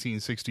killed in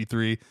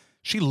 1863.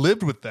 She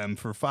lived with them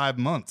for 5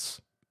 months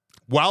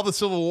while the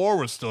Civil War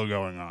was still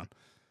going on.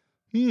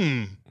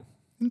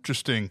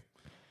 Interesting.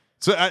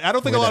 So I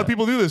don't think a lot of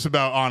people do this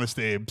about Honest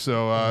Abe.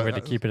 So way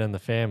to keep it in the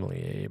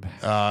family, Abe.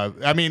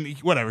 I mean,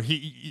 whatever.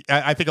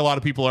 I think a lot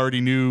of people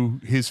already knew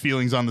his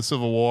feelings on the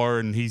Civil War,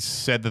 and he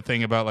said the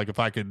thing about like if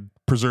I could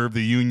preserve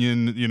the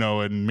Union,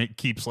 and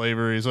keep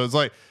slavery. So it's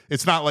like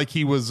it's not like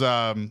he was,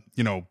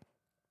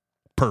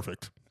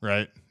 perfect,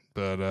 right?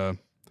 But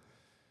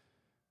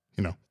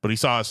but he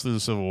saw us through the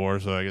Civil War,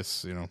 so I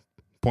guess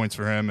points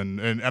for him,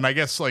 and I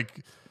guess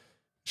like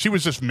she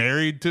was just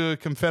married to a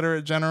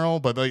Confederate general,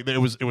 but like it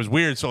was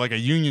weird. So like a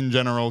Union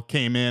general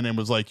came in and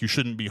was like, you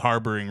shouldn't be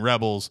harboring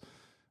rebels,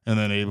 and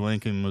then Abe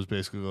Lincoln was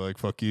basically like,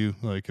 fuck you,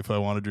 like if I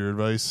wanted your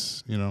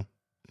advice,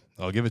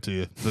 I'll give it to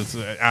you. That's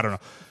I don't know.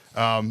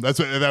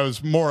 That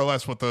was more or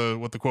less what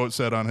the quote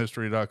said on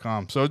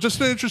history.com. So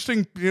just an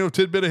interesting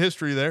tidbit of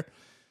history there.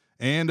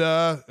 And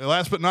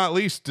last but not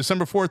least,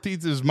 December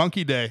 14th is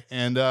Monkey Day,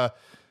 and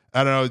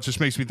I don't know. It just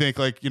makes me think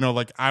like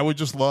I would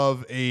just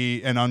love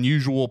an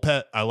unusual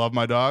pet. I love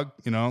my dog.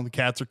 The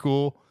cats are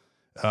cool,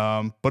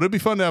 but it'd be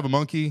fun to have a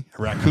monkey,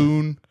 a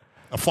raccoon,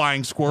 a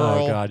flying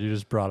squirrel. Oh God, you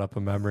just brought up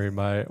a memory.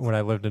 When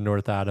I lived in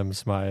North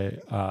Adams, my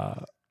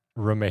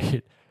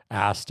roommate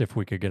asked if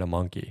we could get a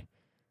monkey,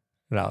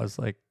 and I was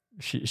like,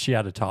 she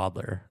had a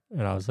toddler,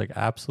 and I was like,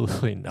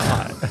 absolutely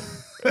not.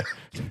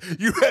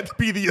 You had to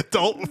be the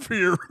adult for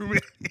your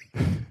roommate.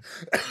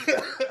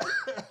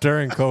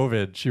 During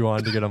COVID, she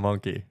wanted to get a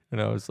monkey, and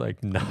I was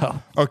like,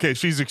 no. Okay,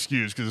 she's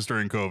excused because it's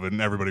during COVID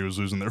and everybody was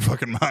losing their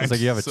fucking minds. It's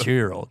like, you have a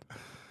 2-year-old.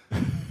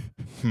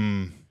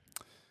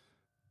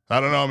 I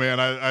don't know,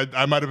 man.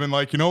 I might have been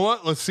like, you know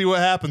what? Let's see what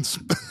happens.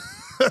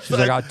 She's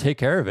like, I'll take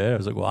care of it. I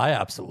was like, well, I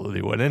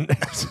absolutely wouldn't.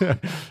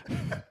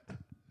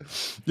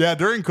 Yeah,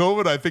 during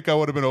COVID, I think I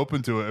would have been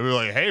open to it. I'd be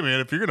like, hey, man,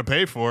 if you're going to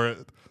pay for it,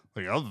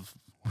 like,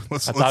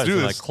 let's do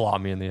this. Like claw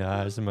me in the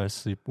eyes in my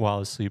sleep while I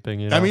was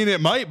sleeping. I mean,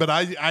 it might, but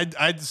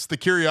I just the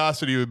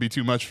curiosity would be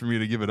too much for me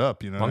to give it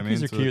up.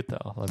 Monkeys are cute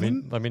though. Let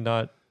me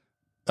not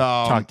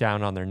talk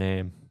down on their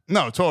name.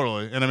 No,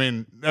 totally. And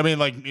I mean,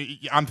 like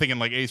I'm thinking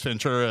like Ace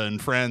Ventura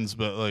and Friends,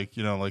 but like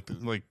like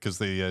because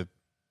they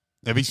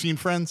have you seen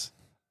Friends?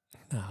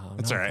 No,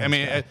 it's all right. I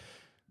mean,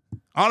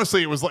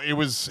 honestly, it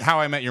was How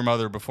I Met Your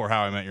Mother before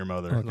How I Met Your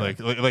Mother.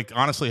 Okay. Like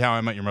honestly, How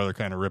I Met Your Mother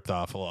kind of ripped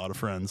off a lot of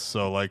Friends.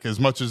 So like as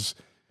much as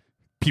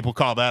people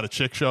call that a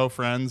chick show,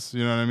 Friends,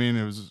 you know what I mean?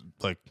 It was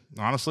like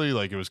honestly,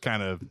 like it was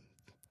kind of, I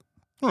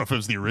don't know if it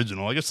was the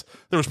original. I guess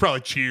there was probably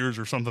Cheers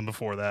or something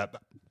before that.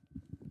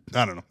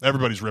 I don't know.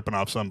 Everybody's ripping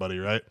off somebody,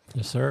 right?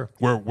 Yes, sir.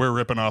 We're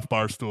ripping off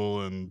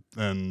Barstool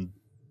and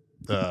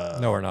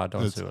no, we're not.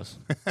 Don't sue us.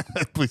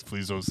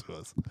 please don't sue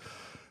us.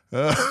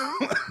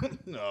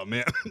 Oh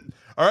man.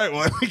 All right.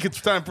 Well, I think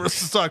it's time for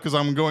us to talk because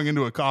I'm going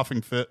into a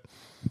coughing fit,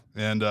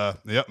 and and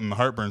the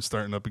heartburn's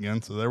starting up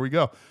again. So there we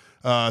go.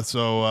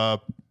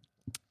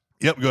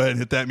 Yep. Go ahead and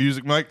hit that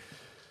music, Mike.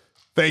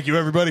 Thank you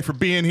everybody for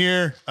being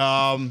here.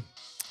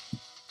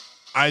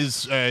 I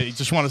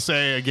just want to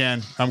say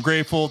again, I'm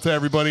grateful to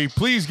everybody.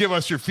 Please give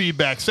us your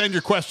feedback. Send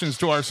your questions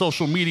to our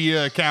social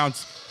media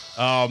accounts.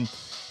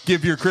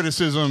 Give your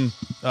criticism,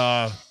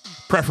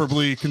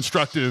 preferably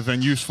constructive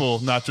and useful,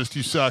 not just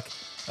you suck.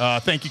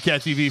 Thank you,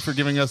 Cat TV, for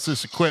giving us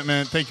this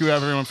equipment. Thank you,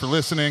 everyone, for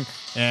listening.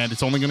 And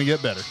it's only going to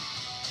get better.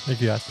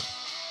 Thank you, guys.